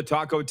winner of the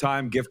Taco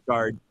Time gift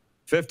card,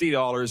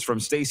 $50 from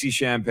Stacy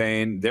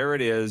Champagne. There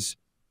it is.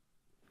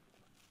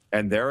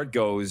 And there it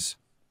goes.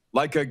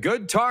 Like a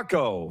good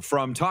taco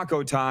from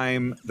Taco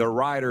Time, the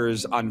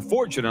riders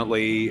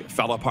unfortunately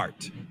fell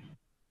apart.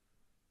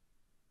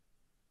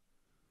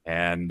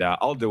 And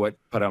I'll do it.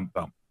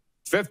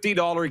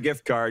 $50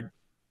 gift card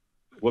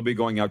will be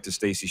going out to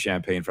Stacy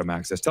Champagne from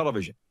Access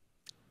Television.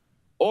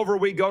 Over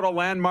we go to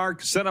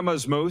Landmark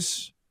Cinemas,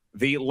 Moose.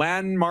 The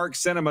Landmark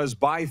Cinemas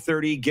Buy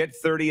 30, Get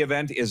 30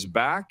 event is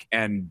back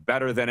and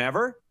better than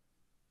ever.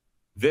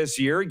 This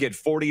year, get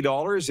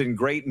 $40 in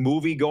great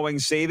movie-going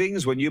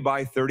savings when you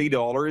buy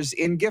 $30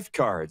 in gift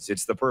cards.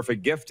 It's the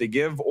perfect gift to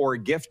give or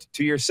gift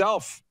to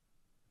yourself.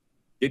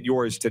 Get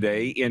yours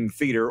today in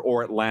theater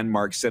or at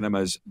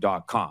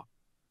landmarkcinemas.com.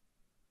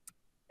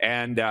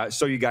 And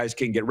so you guys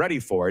can get ready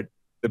for it.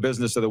 The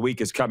business of the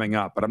week is coming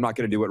up, but I'm not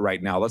going to do it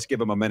right now. Let's give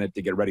them a minute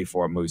to get ready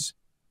for it, Moose.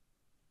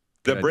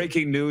 The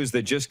breaking news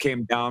that just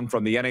came down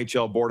from the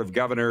NHL Board of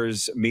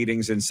Governors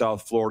meetings in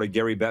South Florida,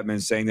 Gary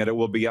Bettman saying that it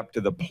will be up to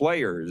the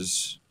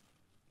players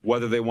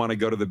whether they want to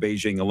go to the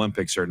Beijing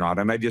Olympics or not.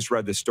 And I just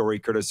read the story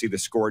courtesy of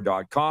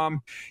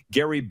thescore.com.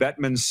 Gary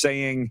Bettman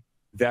saying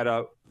that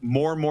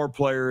more and more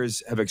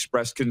players have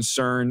expressed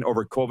concern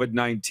over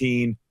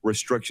COVID-19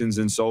 restrictions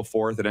and so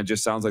forth. And it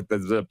just sounds like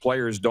the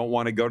players don't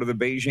want to go to the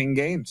Beijing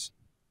Games.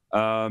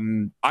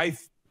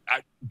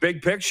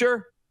 Big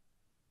picture,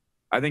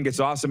 I think it's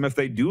awesome if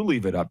they do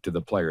leave it up to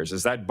the players.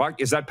 Is that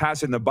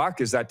passing the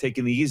buck? Is that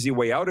taking the easy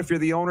way out if you're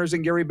the owners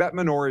and Gary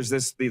Bettman, or is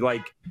this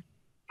the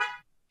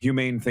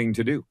humane thing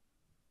to do?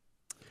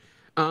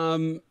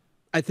 I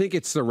think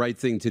it's the right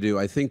thing to do.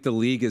 I think the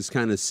league has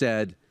kind of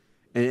said,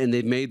 and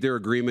they've made their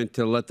agreement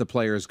to let the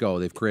players go.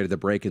 They've created the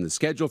break in the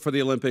schedule for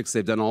the Olympics.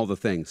 They've done all the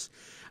things.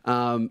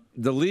 The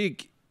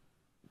league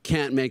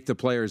can't make the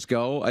players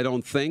go, I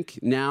don't think,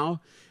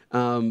 now.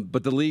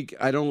 But the league,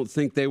 I don't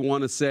think they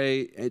want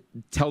to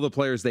tell the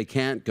players they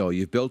can't go.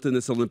 You've built in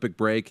this Olympic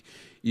break.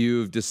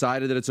 You've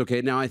decided that it's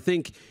okay. Now, I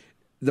think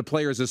the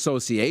Players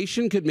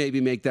Association could maybe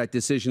make that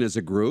decision as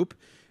a group.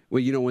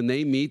 when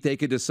they meet, they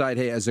could decide,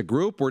 hey, as a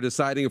group, we're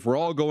deciding if we're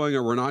all going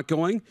or we're not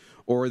going,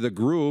 or the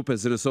group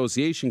as an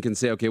association can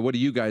say, okay, what do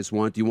you guys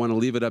want? Do you want to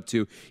leave it up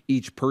to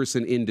each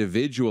person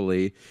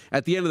individually?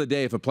 At the end of the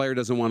day, if a player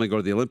doesn't want to go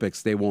to the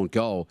Olympics, they won't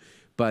go.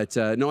 But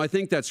no, I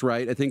think that's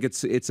right. I think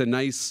it's a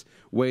nice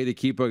way to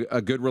keep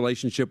a good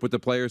relationship with the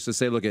players, to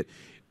say, look,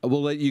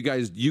 we'll let you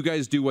guys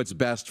do what's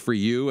best for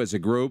you as a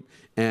group,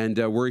 and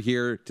we're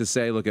here to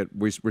say, look,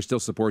 we still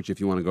support you if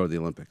you want to go to the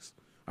Olympics.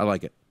 I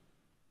like it.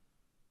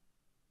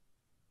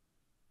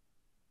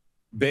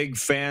 Big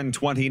Fan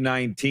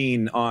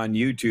 2019 on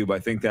YouTube. I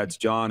think that's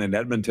John in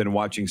Edmonton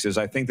watching, says,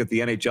 I think that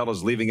the NHL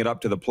is leaving it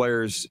up to the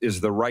players is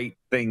the right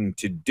thing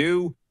to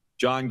do.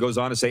 John goes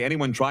on to say,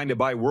 anyone trying to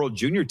buy World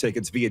Junior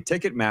tickets via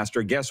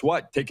Ticketmaster, guess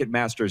what?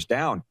 Ticketmaster's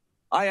down.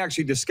 I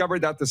actually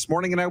discovered that this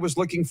morning, and I was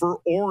looking for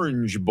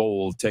Orange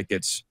Bowl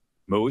tickets,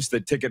 Moose,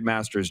 that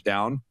Ticketmaster's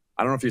down.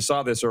 I don't know if you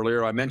saw this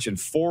earlier. I mentioned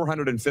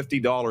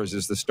 $450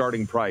 is the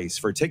starting price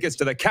for tickets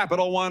to the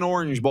Capital One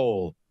Orange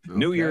Bowl, okay.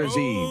 New Year's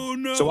Eve.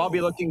 No. So I'll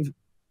be looking...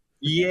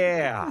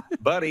 Yeah,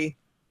 buddy.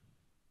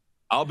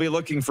 I'll be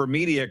looking for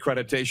media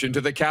accreditation to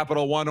the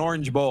Capital One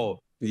Orange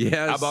Bowl.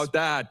 Yes. How about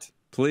that?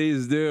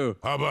 Please do.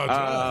 How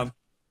about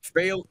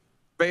that?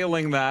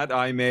 Failing that,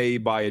 I may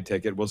buy a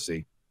ticket. We'll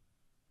see.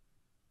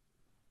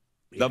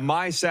 The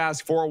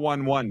MySask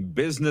 411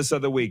 Business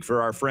of the Week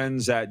for our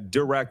friends at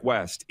Direct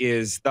West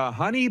is the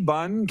Honey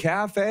Bun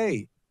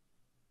Cafe.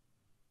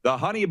 The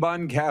Honey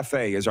Bun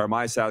Cafe is our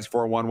MySask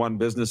 411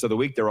 Business of the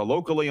Week. They're a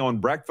locally owned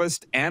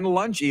breakfast and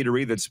lunch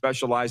eatery that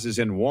specializes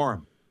in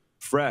warm,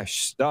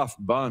 fresh,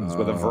 stuffed buns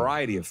with a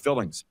variety of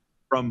fillings.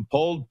 From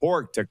pulled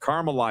pork to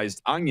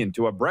caramelized onion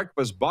to a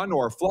breakfast bun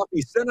or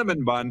fluffy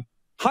cinnamon bun,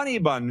 Honey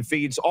Bun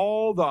feeds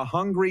all the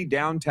hungry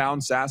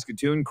downtown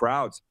Saskatoon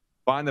crowds.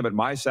 Find them at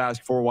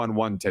MySask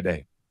 411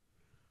 today.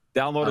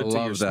 Download it to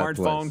your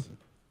smartphone,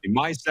 the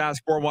MySask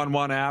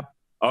 411 app.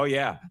 Oh,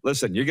 yeah.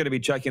 Listen, you're going to be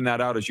checking that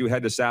out as you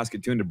head to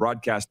Saskatoon to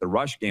broadcast the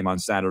Rush game on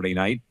Saturday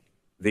night.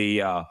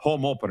 The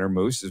home opener,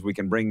 Moose, as we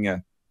can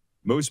bring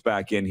Moose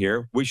back in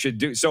here. We should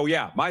do. So,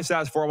 yeah,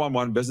 MySask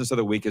 411 Business of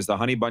the Week is the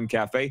Honey Bun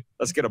Cafe.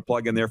 Let's get a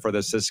plug in there for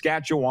the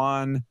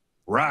Saskatchewan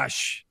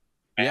Rush.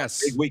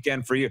 Yes. Big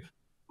weekend for you.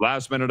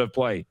 Last minute of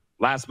play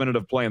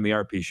in the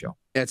RP show.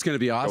 It's going to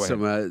be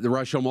awesome. The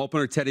Rush home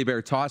opener, Teddy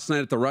Bear Toss Night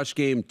at the Rush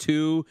game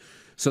 2.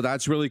 So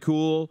that's really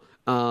cool.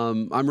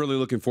 I'm really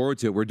looking forward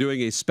to it. We're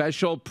doing a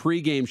special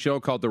pregame show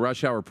called the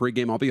Rush Hour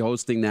Pregame. I'll be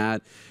hosting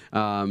that.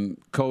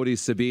 Cody,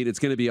 Sabine. It's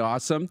going to be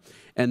awesome.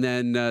 And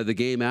then the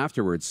game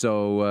afterwards.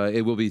 So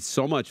it will be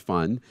so much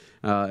fun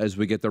as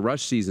we get the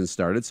Rush season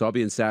started. So I'll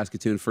be in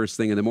Saskatoon first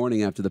thing in the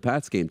morning after the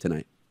Pats game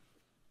tonight.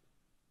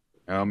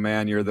 Oh,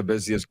 man, you're the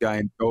busiest guy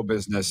in show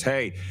business.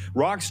 Hey,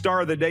 rock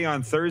star of the day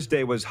on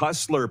Thursday was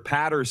Hustler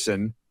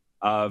Patterson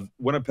of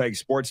Winnipeg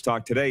Sports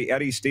Talk today.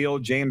 Eddie Steele,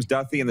 James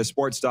Duthie, and the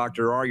Sports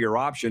Doctor are your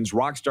options.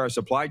 Rockstar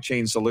Supply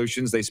Chain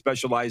Solutions. They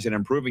specialize in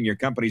improving your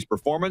company's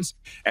performance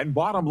and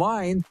bottom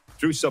line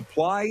through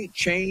supply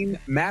chain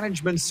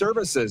management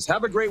services.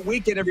 Have a great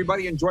weekend,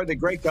 everybody. Enjoy the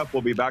Grey Cup.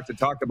 We'll be back to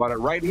talk about it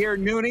right here,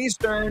 noon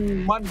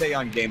Eastern, Monday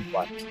on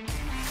Gamefly.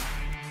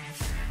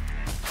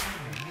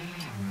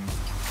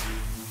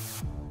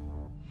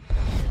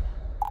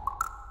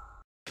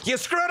 You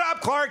screwed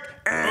up, Clark.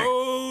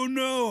 Oh,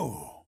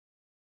 no.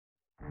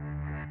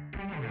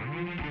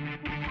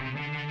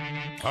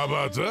 How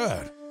about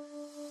that?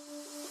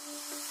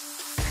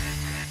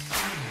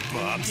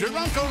 Bob's your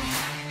uncle.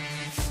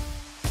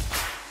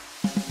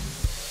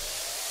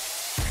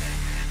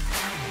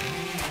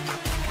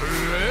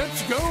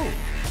 Let's go.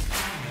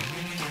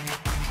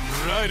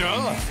 Right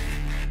on.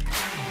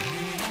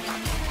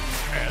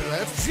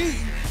 LFG.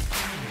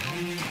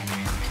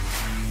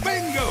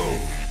 Bingo.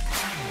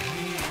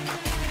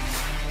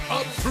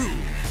 Approved.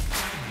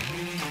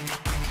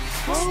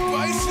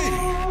 Spicy.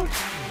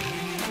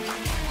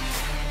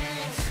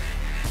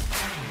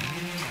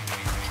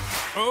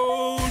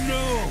 Oh,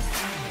 no.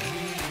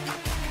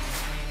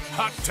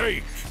 Hot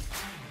take.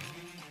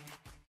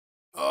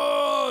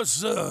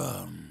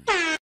 Awesome.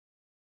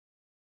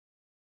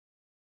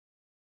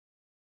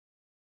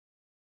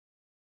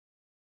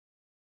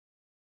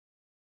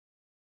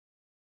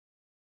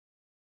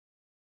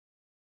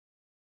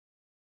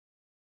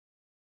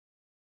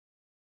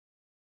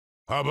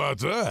 How about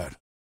that?